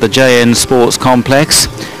here at the JN Sports Complex,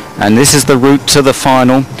 and this is the route to the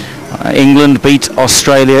final. England beat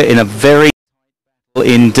Australia in a very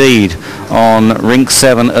indeed on rink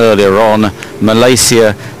 7 earlier on.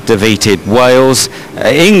 Malaysia defeated Wales.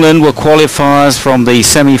 England were qualifiers from the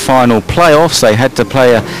semi-final playoffs. They had to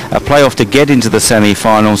play a playoff to get into the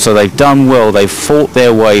semi-final, so they've done well. They've fought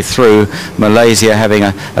their way through. Malaysia having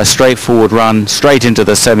a straightforward run straight into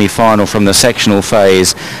the semi-final from the sectional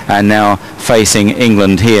phase, and now facing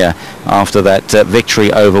England here after that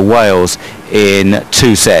victory over Wales in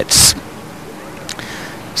 2 sets.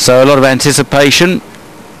 So a lot of anticipation.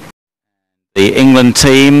 The England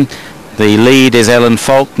team, the lead is Ellen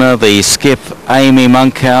Faulkner, the skip Amy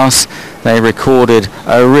Monkhouse. They recorded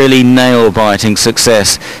a really nail-biting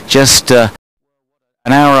success just an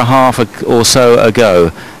hour and a half or so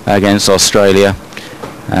ago against Australia,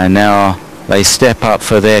 and now they step up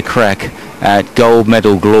for their crack at gold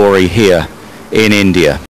medal glory here in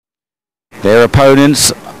India. Their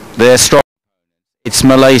opponents, they're strong. It's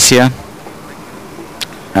Malaysia,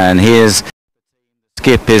 and here's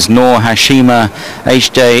skip is Noor Hashima,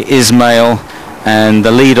 HJ Ismail, and the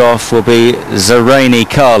lead-off will be Zaraini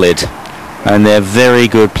Khalid, and they're very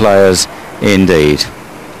good players indeed.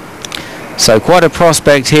 So quite a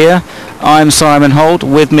prospect here. I'm Simon Holt.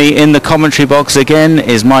 With me in the commentary box again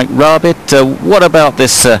is Mike Rabbit. What about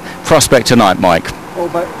this prospect tonight, Mike?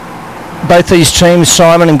 Both these teams,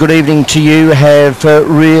 Simon, and good evening to you, have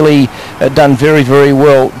really done very, very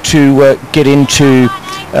well to get into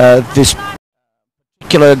this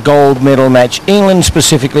particular gold medal match. England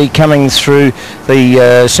specifically coming through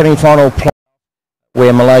the semi-final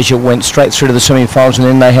where Malaysia went straight through to the semi-finals, and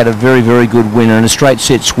then they had a very, very good winner and a straight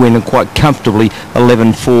sets win, and quite comfortably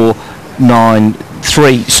 11-4,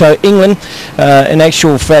 9-3. So England, in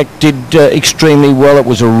actual fact, did extremely well. It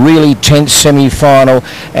was a really tense semi-final,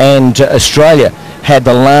 and Australia had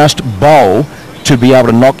the last bowl to be able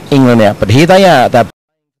to knock England out. But here they are, they're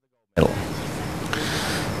medal.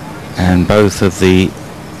 And both of the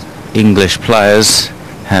English players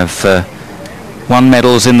have won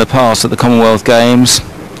medals in the past at the Commonwealth Games.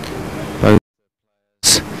 Both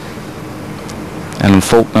Ellen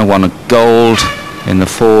Faulkner won a gold in the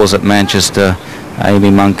 4s at Manchester.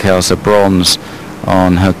 Amy Monkhouse a bronze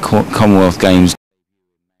on her Commonwealth Games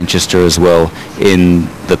in Manchester as well in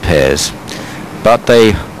the pairs. But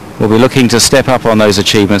they will be looking to step up on those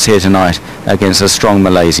achievements here tonight against a strong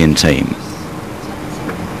Malaysian team.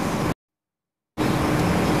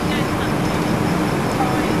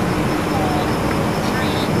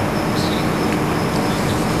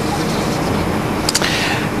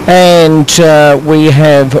 And we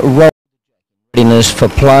have readiness for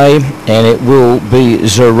play, and it will be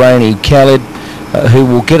Zaraini Khalid who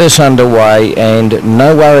will get us underway, and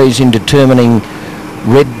no worries in determining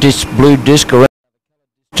red disc, blue disc around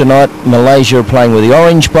tonight. Malaysia are playing with the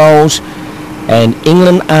orange bowls, and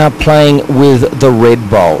England are playing with the red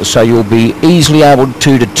bowls. So you'll be easily able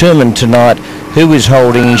to determine tonight who is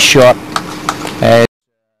holding shot as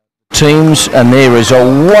teams, and there is a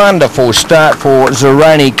wonderful start for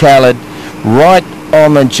Zaraini Khalid right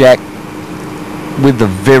on the jack with the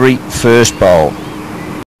very first bowl.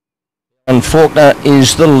 And Faulkner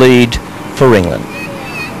is the lead for England.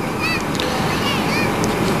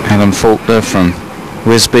 Ellen Faulkner from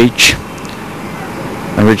Wisbech,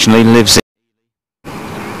 originally lives in.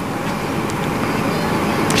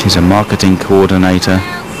 She's a marketing coordinator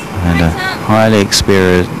and a highly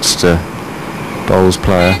experienced bowls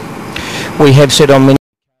player. We have said on many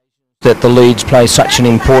that the leads play such an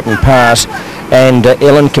important part, and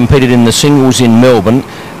Ellen competed in the singles in Melbourne,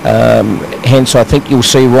 hence I think you'll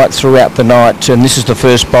see right throughout the night, and this is the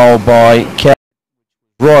first bowl by Cal,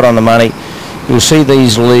 right on the money. You'll see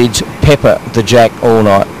these leads pepper the jack all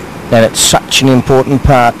night, and it's such an important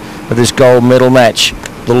part of this gold medal match,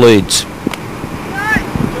 the leads.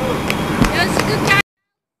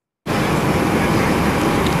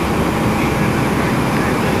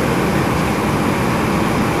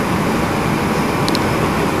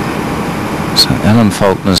 So Ellen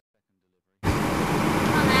Faulkner's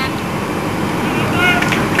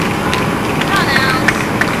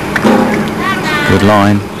good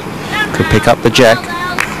line, could pick up the jack.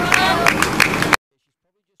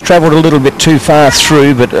 Travelled a little bit too far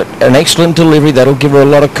through, but an excellent delivery, that'll give her a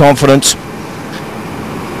lot of confidence.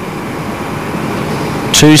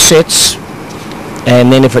 2 sets,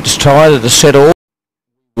 and then if it's tied at a set all,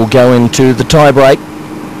 we'll go into the tie break.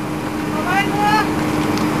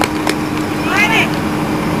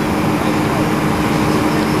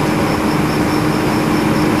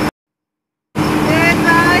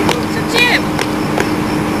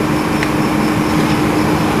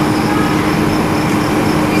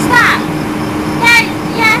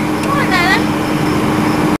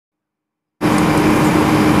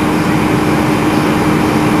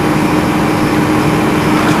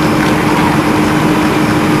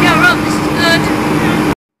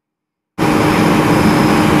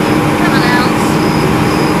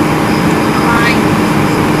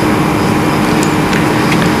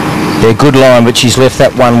 Yeah, good line, but she's left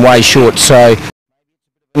that one way short. So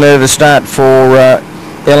nervous start for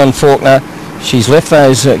Ellen Faulkner. She's left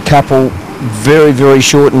those couple very, very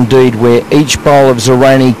short indeed, where each bowl of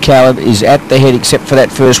Zerani Khaled is at the head except for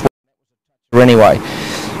that first one anyway.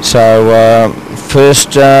 So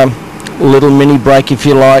first little mini break, if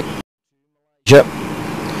you like.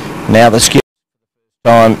 Now the skill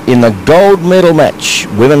time in the gold medal match,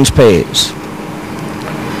 women's pairs.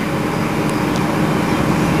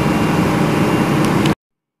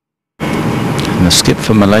 And the skip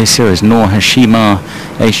for Malaysia is Noor Hashima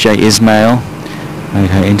H.J. Ismail. Made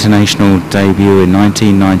her international debut in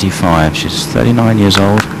 1995. She's 39 years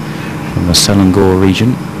old, from the Selangor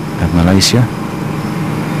region of Malaysia.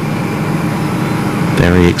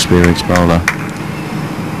 Very experienced bowler.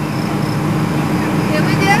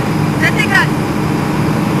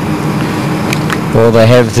 Well, they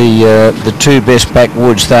have the two best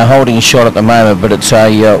backwoods. They're holding a shot at the moment, but it's a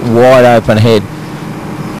wide open head.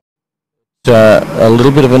 A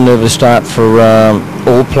little bit of a nervous start for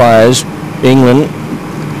all players. England,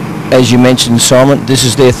 as you mentioned, Simon, this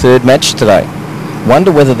is their third match today.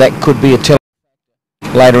 Wonder whether that could be a tell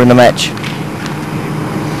later in the match.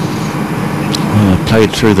 Well,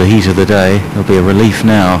 played through the heat of the day. It'll be a relief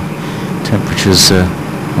now. Temperatures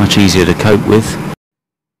much easier to cope with.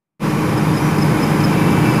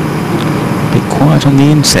 Bit quiet on the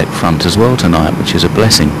inset front as well tonight, which is a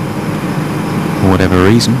blessing for whatever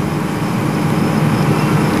reason.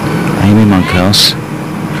 Amy Monkhouse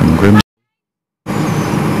from Grim.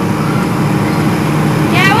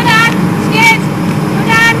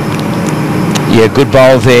 Yeah, good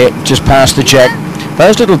bowl there, just past the jack.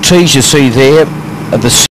 Those little tees you see there,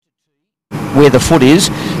 where the foot is,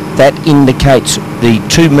 that indicates the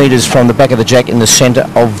 2 metres from the back of the jack in the centre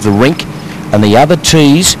of the rink. And the other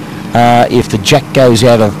tees, if the jack goes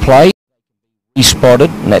out of play, he's spotted,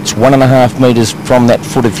 and that's 1.5 metres from that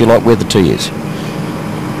foot, if you like, where the tee is.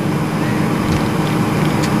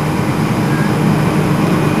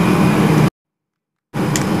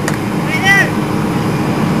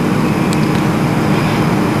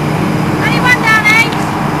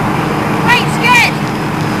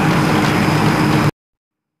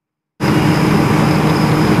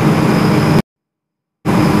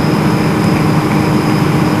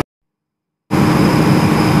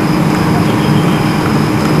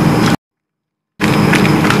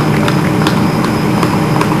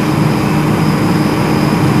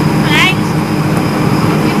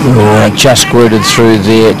 Oh, just squirted through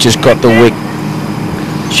there, just got the wick.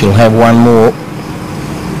 She'll have one more.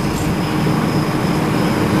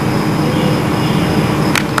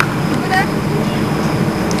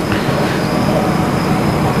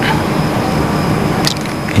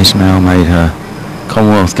 Ismail made her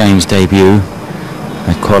Commonwealth Games debut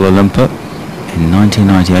at Kuala Lumpur in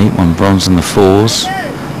 1998, won bronze in the fours.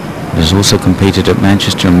 It has also competed at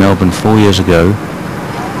Manchester and Melbourne 4 years ago.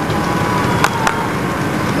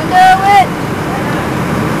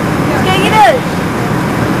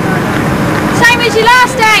 Same as your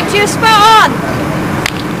last game, you were spot on.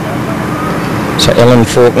 So Ellen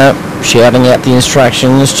Faulkner shouting out the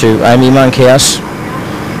instructions to Amy Monkhouse.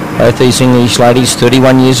 Both these English ladies,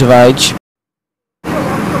 31 years of age.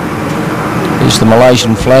 Here's the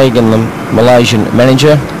Malaysian flag and the Malaysian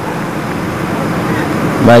manager,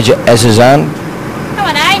 Major Azizan. Come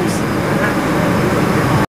on, Ames.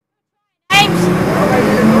 Ames.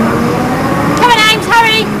 Come on, Ames,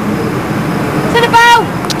 hurry. To the bow.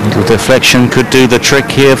 Little deflection could do the trick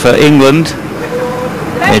here for England.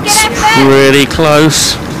 It's pretty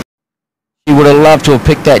close. She would have loved to have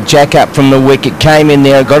picked that jack up from the wicket. Came in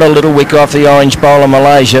there, got a little wick off the orange bowl of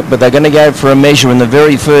Malaysia, but they're going to go for a measure in the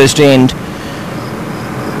very first end.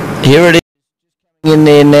 Here it is in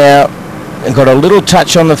there now. Got a little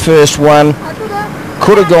touch on the first one.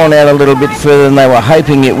 Could have gone out a little bit further than they were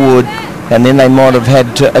hoping it would, and then they might have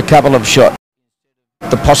had a couple of shots.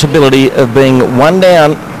 The possibility of being one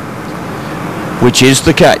down, which is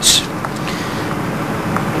the case.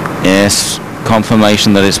 Yes,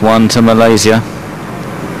 confirmation that it's 1 to Malaysia.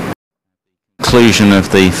 Conclusion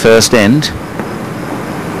of the first end.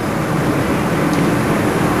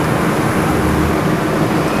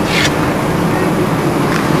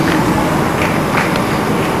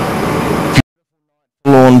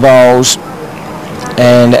 Lawn bowls,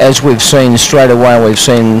 and as we've seen straight away, we've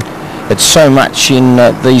seen it so much in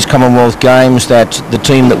these Commonwealth Games that the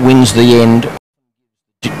team that wins the end,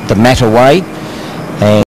 the mat away,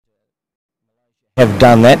 and have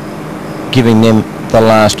done that, giving them the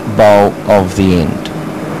last bowl of the end.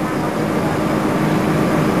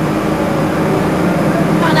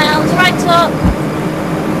 Come on, Els, right up.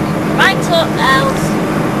 Right up, Els.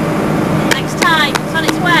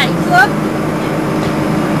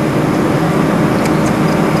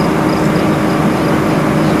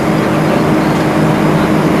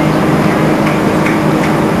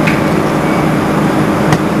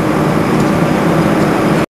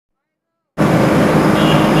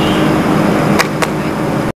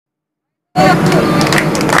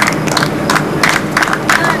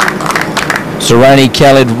 Zeroni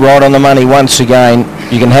Khalid right on the money once again.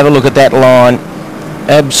 You can have a look at that line.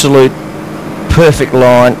 Absolute perfect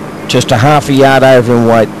line. Just a half a yard over in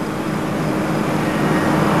weight.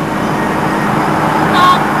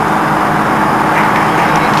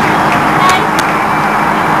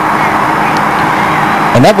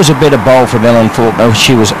 And that was a better bowl from Ellen Faulkner.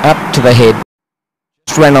 She was up to the head.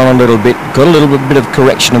 Just ran on a little bit. Got a little bit of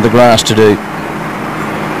correction of the grass to do.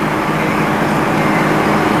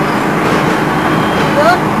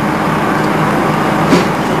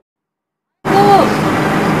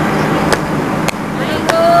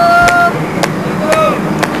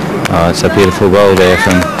 Oh, it's a beautiful bowl there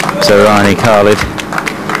from Zeroni Khalid.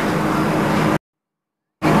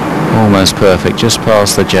 Almost perfect, just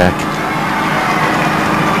past the jack.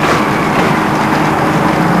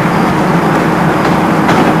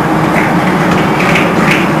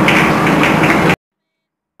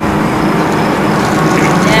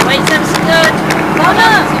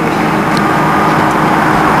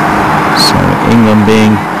 So England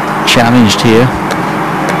being challenged here.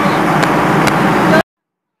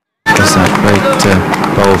 There's that great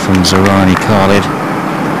bowl from Zeroni Khalid.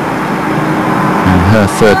 And her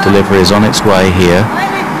third delivery is on its way here.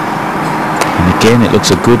 And again, it looks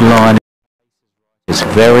a good line. It's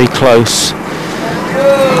very close.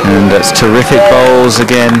 And that's terrific bowls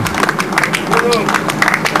again.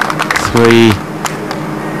 3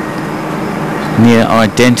 near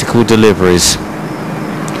identical deliveries.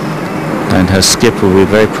 And her skipper will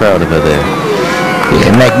be very proud of her there.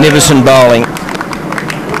 Yeah, magnificent bowling.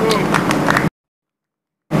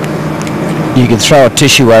 You can throw a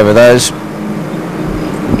tissue over those.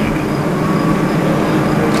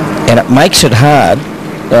 And it makes it hard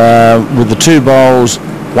with the 2 bowls,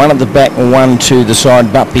 one at the back and one to the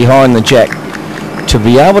side but behind the jack. To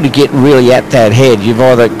be able to get really at that head, you've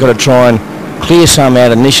either got to try and clear some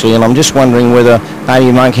out initially, and I'm just wondering whether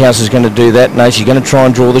Amy Monkhouse is going to do that. No, she's going to try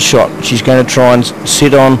and draw the shot. She's going to try and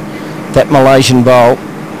sit on that Malaysian bowl,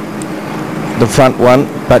 the front one,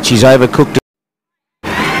 but she's overcooked it.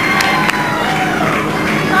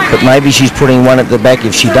 But maybe she's putting one at the back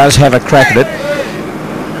if she does have a crack at it.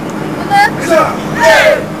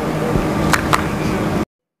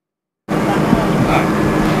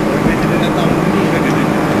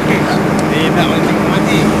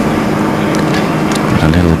 A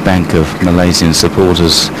little bank of Malaysian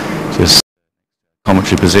supporters just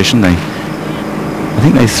commentary position. I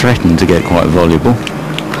think they threatened to get quite voluble.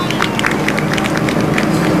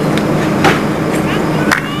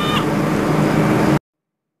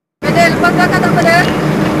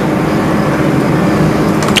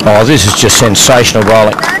 Oh, this is just sensational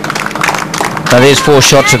bowling. Now there's 4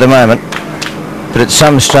 shots at the moment, but at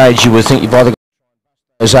some stage you would think you've either got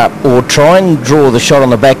those up or try and draw the shot on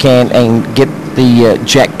the backhand and get the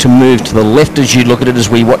jack to move to the left as you look at it as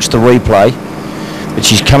we watch the replay. But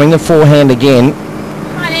she's coming the forehand again.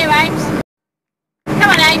 Come on here, Ames. Come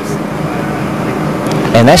on, Ames.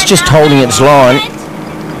 And that's just holding its line.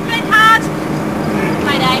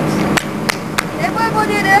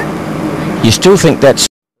 You still think that's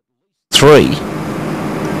 3?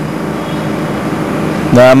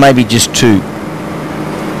 No, maybe just 2.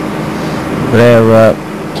 But our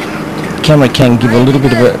camera can give a little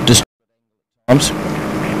bit of a distance at times.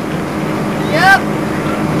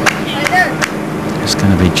 It's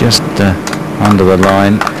going to be just under the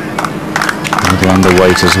line, a little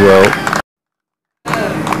underweight as well.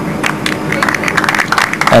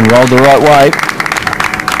 And rolled the right way.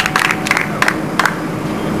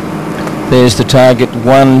 There's the target,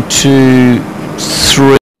 1, 2,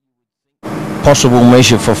 3, possible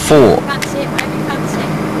measure for 4.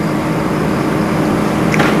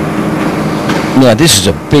 Now this is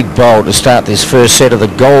a big bowl to start this first set of the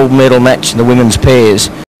gold medal match in the women's pairs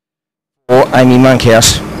for Amy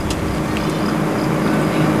Monkhouse.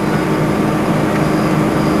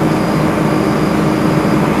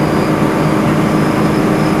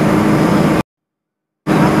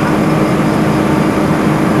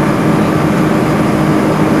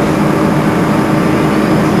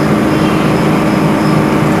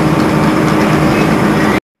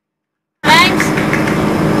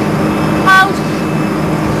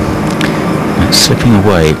 Slipping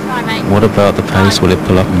away. What about the pace? Will it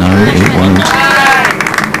pull up? No, it won't.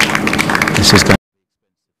 This is going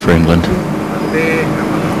for England.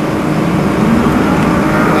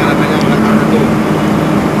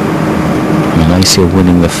 Malaysia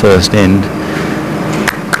winning the first end.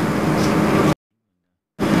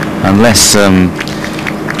 Unless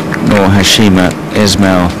Noor Hashima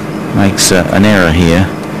Ismail makes an error here.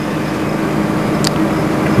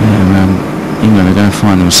 England are going to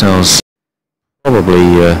find themselves probably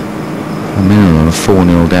a minimum of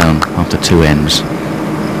 4-0 down after 2 ends.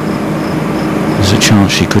 There's a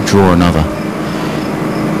chance she could draw another.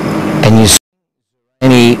 And you see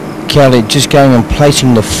any Khalid just going and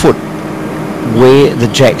placing the foot where the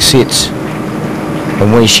jack sits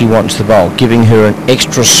and where she wants the bowl, giving her an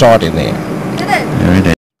extra sight in there. There it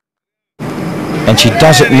is. And she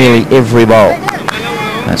does it nearly every bowl.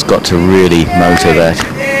 That's got to really motor that.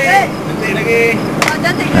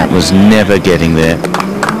 That was never getting there.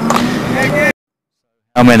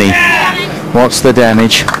 How many? What's the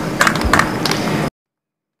damage?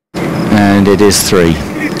 And it is 3.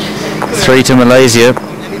 3 to Malaysia.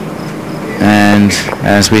 And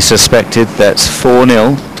as we suspected, that's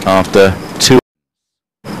 4-0 after 2.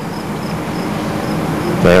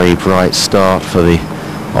 Very bright start for the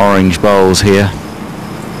orange bowls here.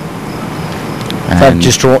 They've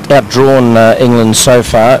just outdrawn England so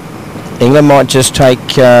far. England might just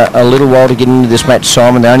take a little while to get into this match,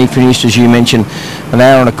 Simon. They only finished, as you mentioned, an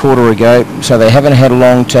hour and a quarter ago, so they haven't had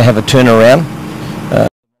long to have a turnaround.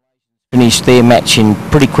 Finished their match in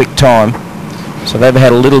pretty quick time, so they've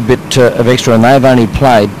had a little bit of extra, and they've only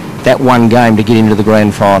played that one game to get into the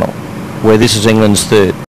grand final, where this is England's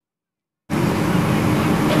 3rd.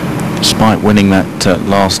 Despite winning that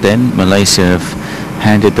last end, Malaysia have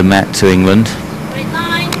handed the mat to England.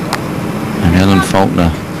 And Ellen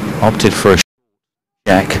Faulkner opted for a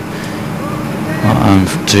jack,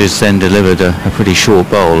 just then delivered a pretty short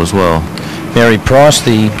bowl as well. Mary Price,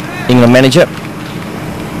 the England manager.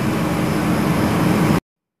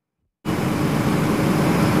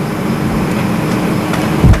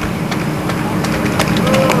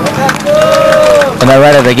 And they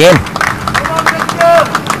ran it again.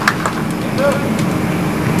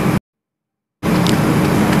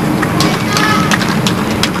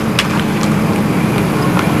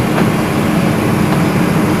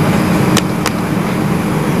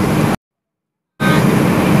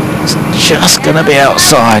 Just going to be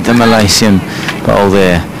outside the Malaysian bowl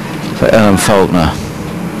there for Ellen Faulkner.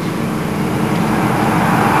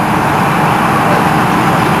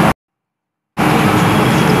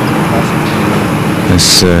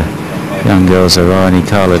 This young girl Zarani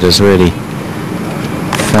Khalid has really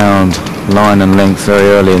found line and length very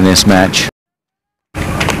early in this match.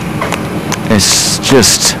 It's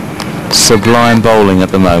just sublime bowling at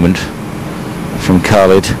the moment from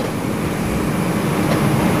Khalid.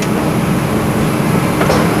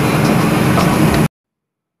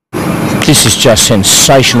 This is just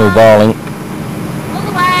sensational bowling.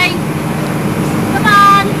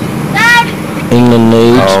 England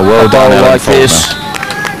needs well a done, bowl like Faulkner. this.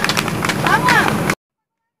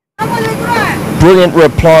 Brilliant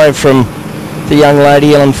reply from the young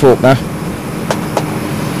lady, Ellen Faulkner.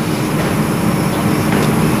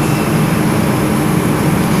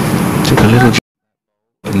 Took a little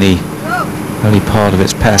in the early part of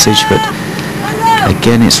its passage, but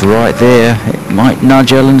again it's right there. It might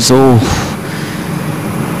nudge Ellen's all.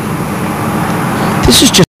 This is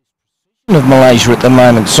just of Malaysia at the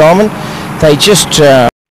moment, Simon. They just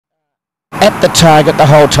at the target the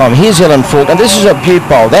whole time. Here's Ellen Faulkner. This is a beaut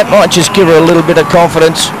bowl. That might just give her a little bit of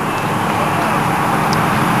confidence.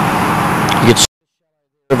 You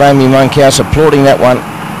get Amy Monkhouse applauding that one.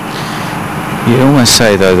 You almost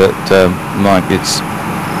say though that Mike, it's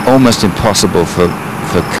almost impossible for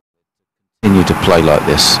continue to play like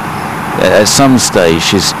this. At some stage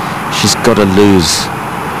she's got to lose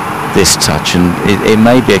this touch, and it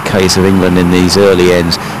may be a case of England in these early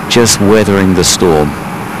ends just weathering the storm.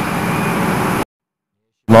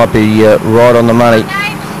 Might be right on the money,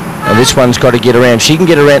 and this one's got to get around. She can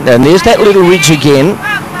get around, and there's that little ridge again,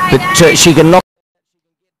 but she can knock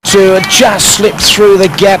to just slip through the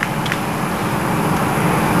gap.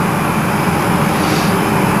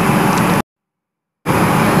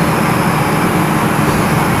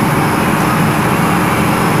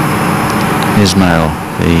 Ismail,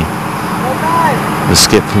 the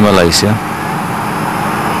skip for Malaysia.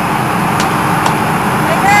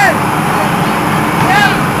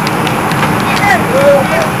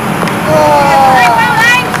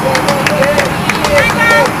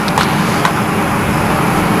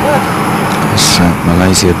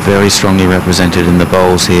 Malaysia very strongly represented in the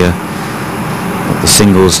bowls here. Not the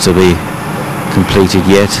singles to be completed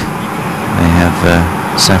yet. They have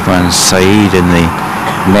Safwan Saeed in the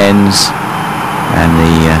men's, and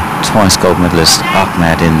the twice gold medalist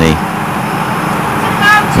Ahmad in the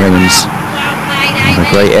women's. What a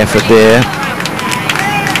great effort there.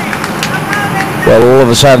 Well, all of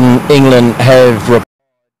a sudden England have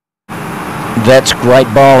that's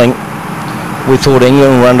great bowling. We thought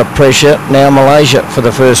England were under pressure. Now Malaysia for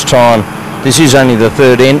the first time. This is only the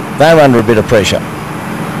third end. They're under a bit of pressure.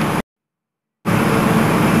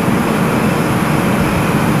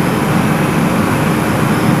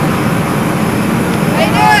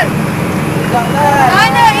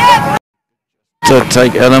 to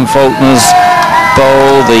take Ellen Faulkner's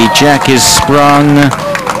bowl. The jack is sprung,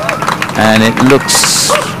 and it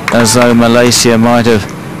looks as though Malaysia might have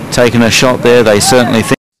taken a shot there. They certainly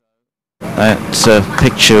think that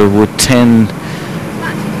picture would tend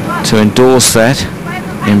to endorse that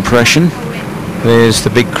impression. There's the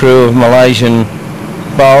big crew of Malaysian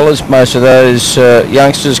bowlers. Most of those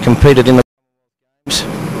youngsters competed in the games.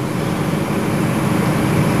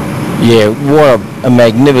 Yeah, what a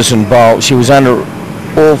magnificent bowl. She was under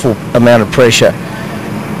awful amount of pressure.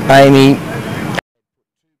 Amy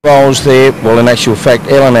bowls there, well in actual fact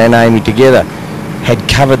Ellen and Amy together had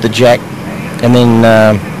covered the jack, and then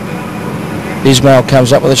Ismail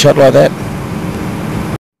comes up with a shot like that.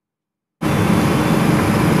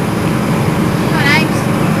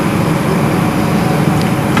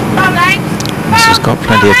 She's got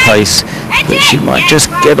plenty of pace, but she might just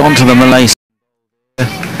get onto the Malaysia.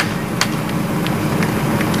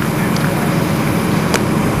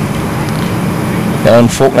 Ellen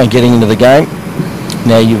Faulkner getting into the game.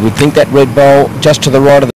 Now you would think that red bowl just to the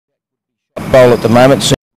right of the bowl at the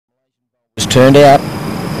moment has turned out.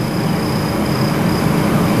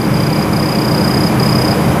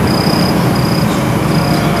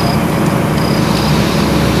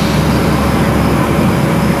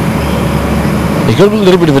 She's got a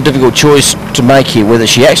little bit of a difficult choice to make here, whether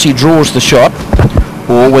she actually draws the shot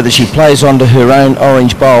or whether she plays onto her own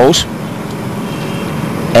orange bowls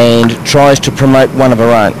and tries to promote one of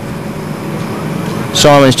her own.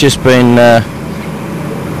 Simon's just been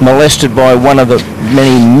molested by one of the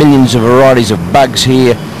many millions of varieties of bugs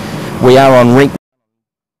here. We are on rink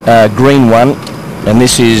green one, and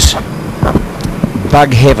this is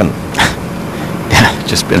bug heaven.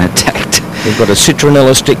 Just been attacked. We've got a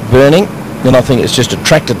citronella stick burning, and I think it's just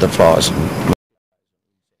attracted the flies.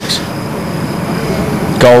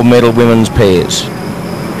 Gold medal women's pairs.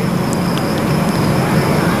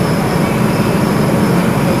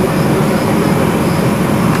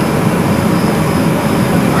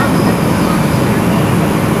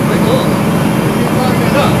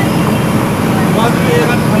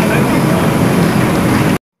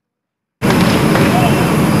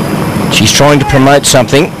 She's trying to promote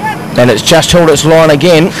something, and it's just held its line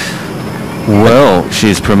again. Well,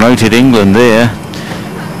 she's promoted England there.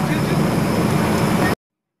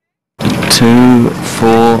 2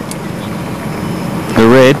 for the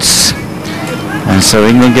Reds, and so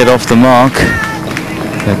England get off the mark.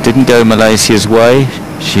 That didn't go Malaysia's way.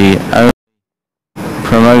 She only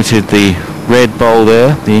promoted the red bowl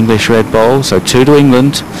there, the English red bowl, so 2 to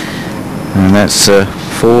England, and that's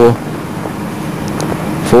 4-2.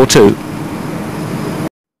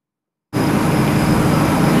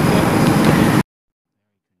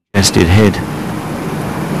 Congested head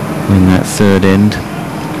in that third end.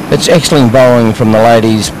 It's excellent bowling from the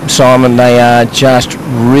ladies, Simon. They are just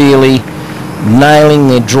really nailing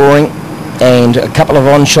their drawing, and a couple of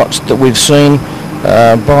on shots that we've seen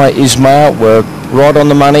by Ismail were right on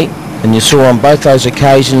the money, and you saw on both those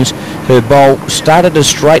occasions her bowl started to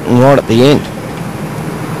straighten right at the end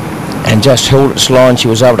and just held its line. She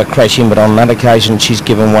was able to crash in, but on that occasion she's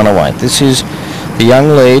given one away. This is the young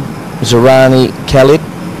lead, Zarani Khalid.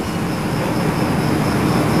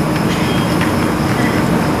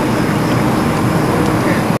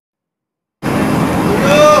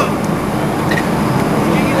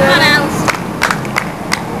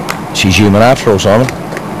 She's human after all, Simon.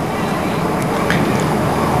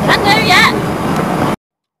 Can't do yet.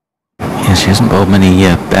 Yeah, she hasn't bowled many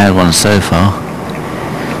bad ones so far.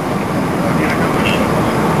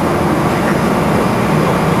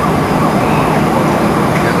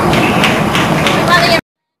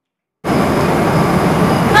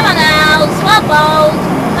 Come on now, swap bowls.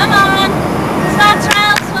 Come on. Start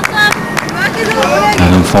trials, what's up?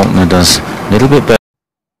 Ellen Faulkner does a little bit better.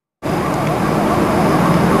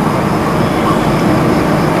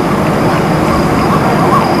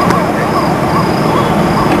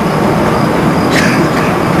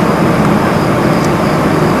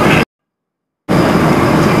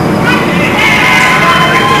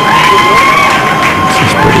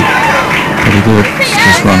 Good.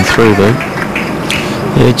 Just run through though.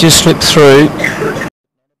 Yeah, it just slipped through.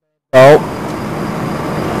 Oh.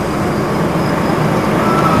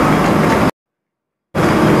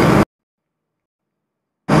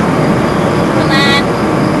 Come on.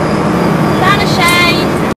 Down a shade.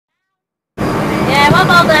 Yeah, one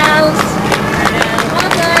ball down.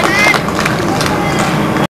 Well done.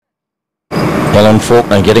 Ellen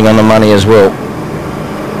Faulkner getting on the money as well.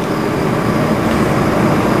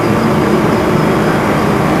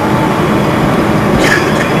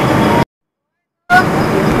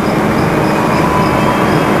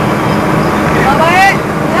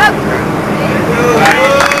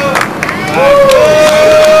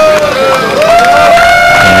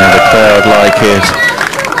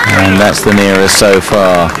 That's the nearest so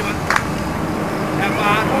far.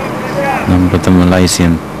 Number of the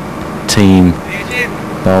Malaysian team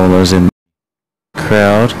bowlers in the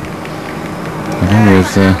crowd, along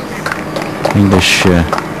with English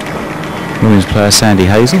women's player Sandy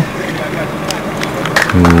Hazel,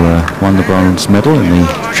 who won the bronze medal in the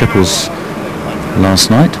triples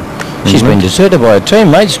last night. She's been deserted by her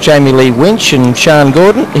teammates, Jamie Lee Winch and Sian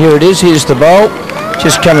Gordon. Here it is, here's the bowl,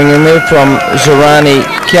 just coming in there from Zarani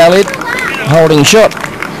Khalid, holding shot.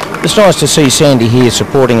 It's nice to see Sandy here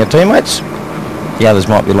supporting her teammates. The others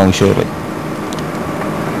might be along shortly.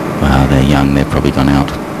 Wow, they're young, they've probably gone out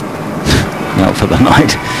for the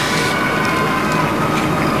night.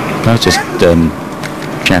 I was just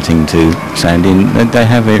chatting to Sandy, and they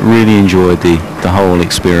have really enjoyed the whole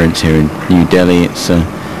experience here in New Delhi. It's a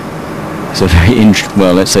very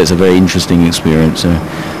let's say it's a very interesting experience.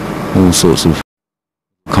 All sorts of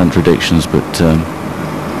contradictions, but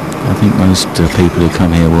I think most people who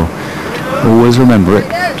come here will always remember it.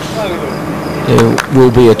 There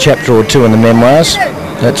will be a chapter or two in the memoirs,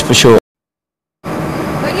 that's for sure.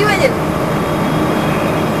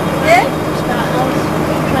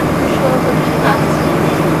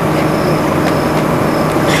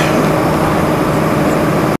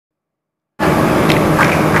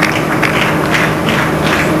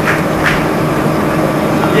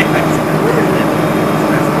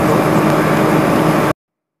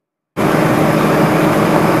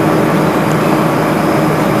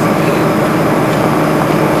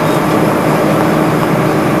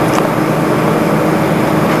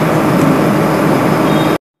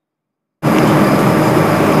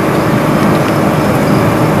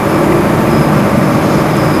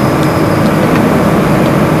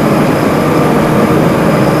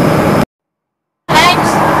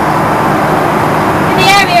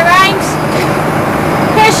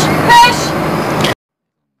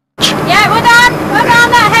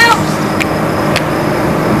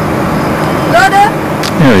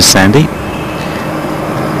 There is Sandy,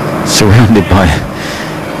 surrounded by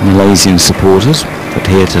Malaysian supporters, but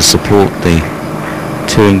here to support the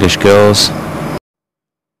two English girls.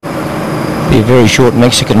 Be a very short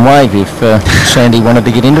Mexican wave if Sandy wanted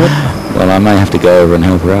to get into it. Well, I may have to go over and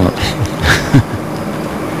help her out.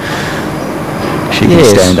 She can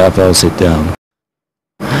stand up, I'll sit down.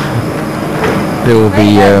 There will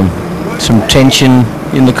be some tension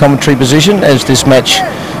in the commentary position as this match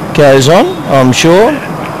goes on, I'm sure.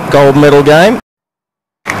 Gold medal game.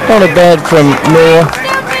 Not a bad from Noor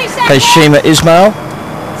Hashima Ismail.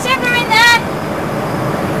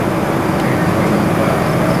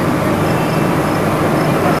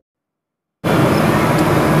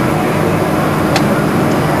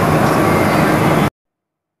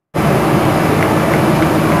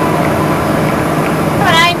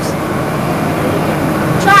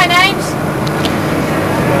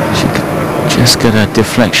 Just get a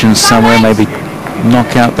deflection somewhere, maybe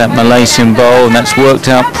knock out that Malaysian bowl, and that's worked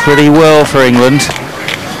out pretty well for England.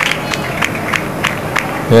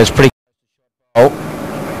 Yeah, it's pretty but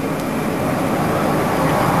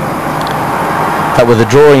with the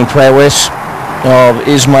drawing prowess of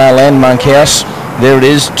Ismail and Monkhouse, there it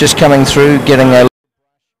is, just coming through, getting a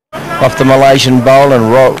off the Malaysian bowl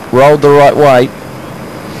and rolled the right way.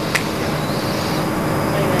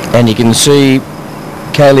 And you can see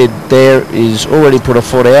Khalid there is already put a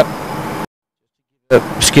foot out.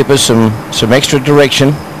 Skipper some extra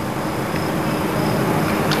direction.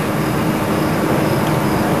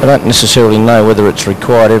 I don't necessarily know whether it's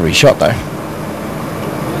required every shot though.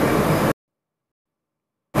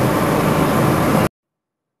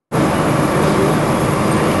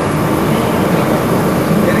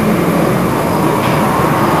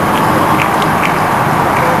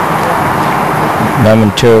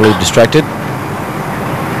 Momentarily distracted.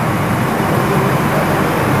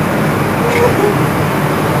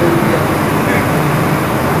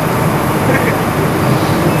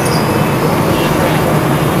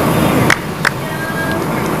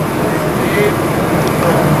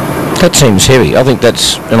 That seems heavy. I think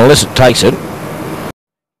that's, unless it takes it,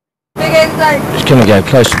 it's going to go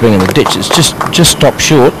close to being in the ditch. It's just stopped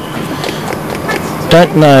short.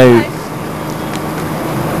 Don't know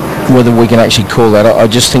whether we can actually call that. I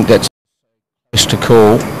just think that's close to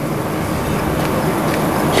call.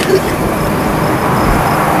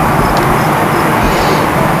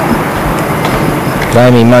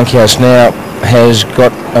 Amy Monkhouse now has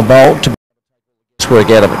got a bowl to work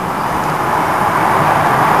out of it.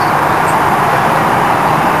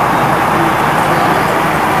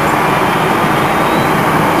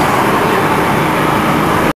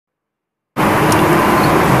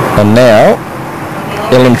 And now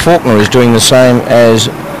Ellen Faulkner is doing the same as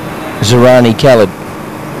Zerani Khalid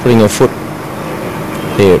putting her foot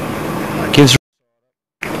there. Gives.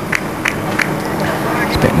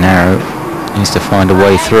 It's a bit narrow. Needs to find a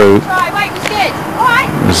way through.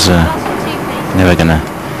 Was never going to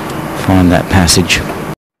find that passage.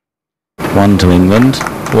 1 to England.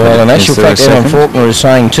 Well, in actual fact, Ellen Faulkner is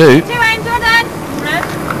saying 2.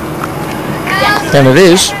 And it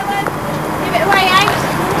is.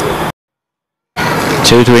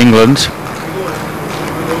 2 to England.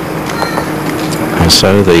 And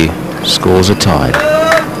so the scores are tied.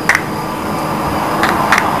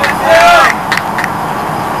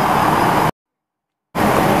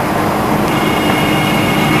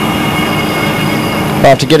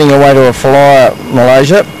 After getting away to a flyer,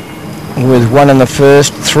 Malaysia, with 1 in the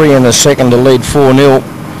first, 3 in the second to lead 4-0.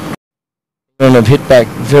 And have hit back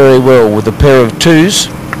very well with a pair of 2s.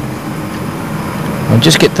 I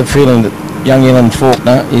just get the feeling that young Ellen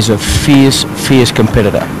Faulkner is a fierce, fierce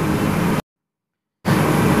competitor.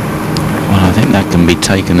 Well, I think that can be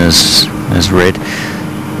taken as read.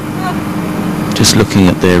 Just looking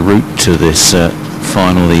at their route to this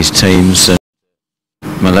final, these teams,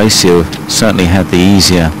 Malaysia certainly had the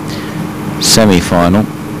easier semi-final,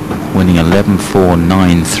 winning 11-4,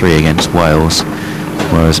 9-3 against Wales,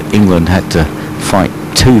 whereas England had to fight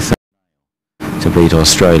tooth to beat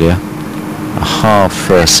Australia. A half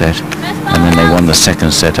first set, and then they won the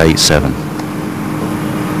second set 8-7.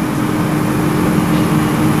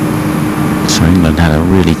 So England had a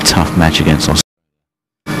really tough match against Australia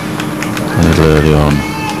a little early on.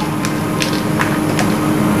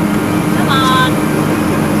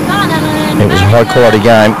 It was a high quality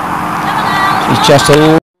game. It's just a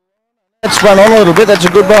little... Let's run on a little bit, that's a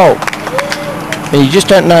good bowl. And you just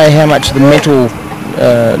don't know how much the mental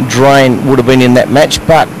drain would have been in that match,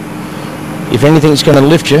 but if anything's going to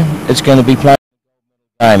lift you, it's going to be playing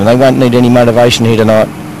the game, and they won't need any motivation here tonight.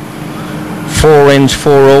 4 ends,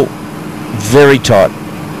 4 all, very tight.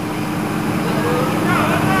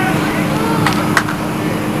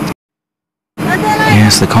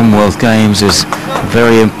 Yes, the Commonwealth Games is a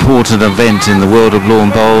very important event in the world of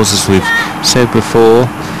lawn bowls, as we've said before.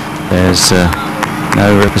 There's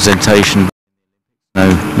no representation, no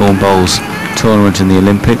lawn bowls tournament in the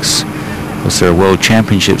Olympics. Of course, there are world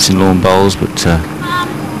championships in lawn bowls, but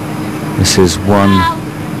this is one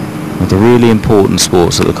of the really important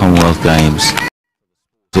sports at the Commonwealth Games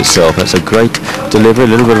itself. That's a great delivery, a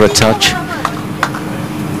little bit of a touch.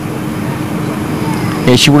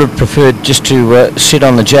 Yeah, she would have preferred just to sit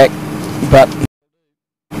on the jack, but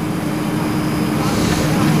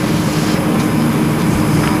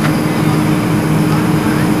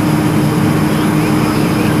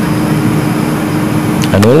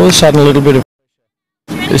and all of a sudden a little bit of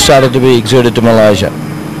started to be exerted to Malaysia.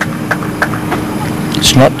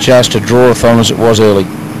 It's not just a draw-a-thon as it was early.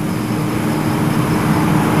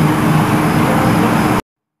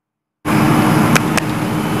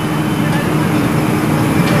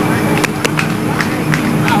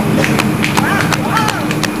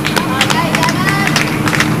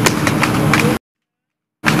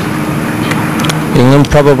 England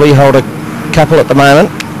probably hold a couple at the moment.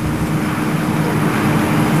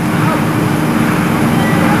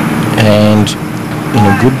 And in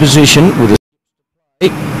a good position with a to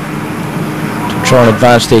try and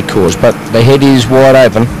advance their cause, but the head is wide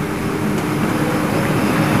open.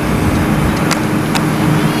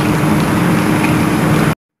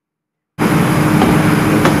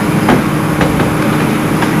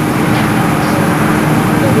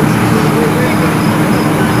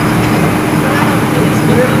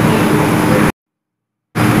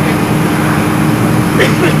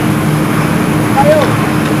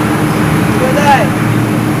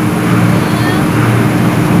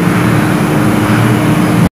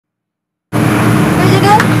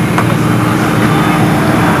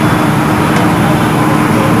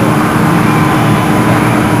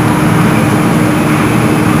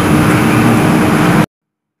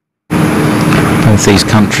 These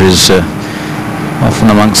countries often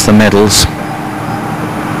amongst the medals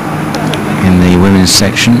in the women's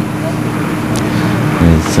section,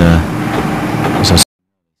 with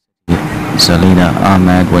Zalina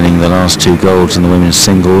Ahmad winning the last 2 golds in the women's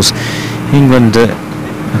singles. England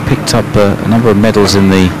picked up a number of medals in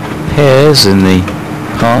the pairs in the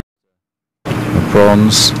past. A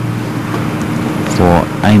bronze for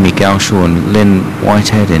Amy Gauchel and Lynn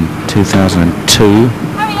Whitehead in 2002.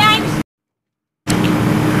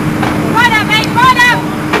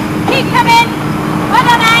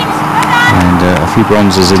 A few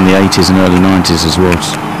bronzes in the 80s and early 90s as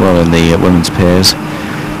well in the women's pairs.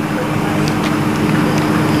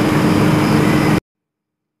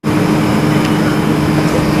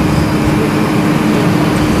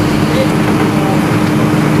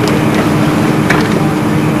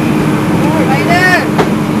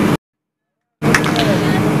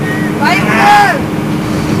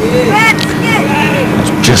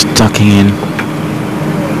 just ducking in.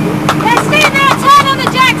 Let's stay there, turn on the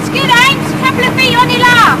jacks. Good aims. Couple of feet on your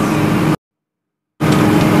last.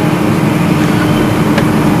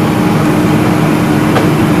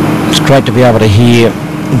 It's great to be able to hear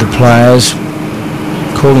the players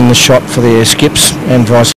calling the shot for their skips and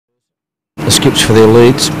vice versa, the skips for their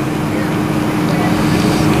leads.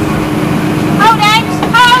 Hold aims,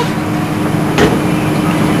 hold.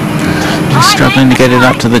 Struggling to get it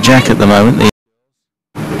up to the jack at the moment.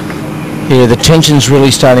 Yeah, the tension's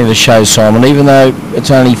really starting to show, Simon, even though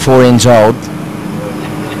it's only 4 ends old.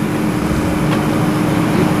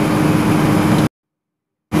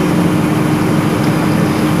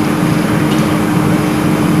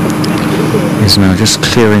 Is now just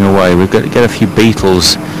clearing away. We've got to get a few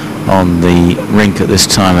beetles on the rink at this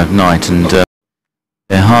time of night, and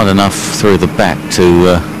they're hard enough through the back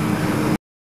to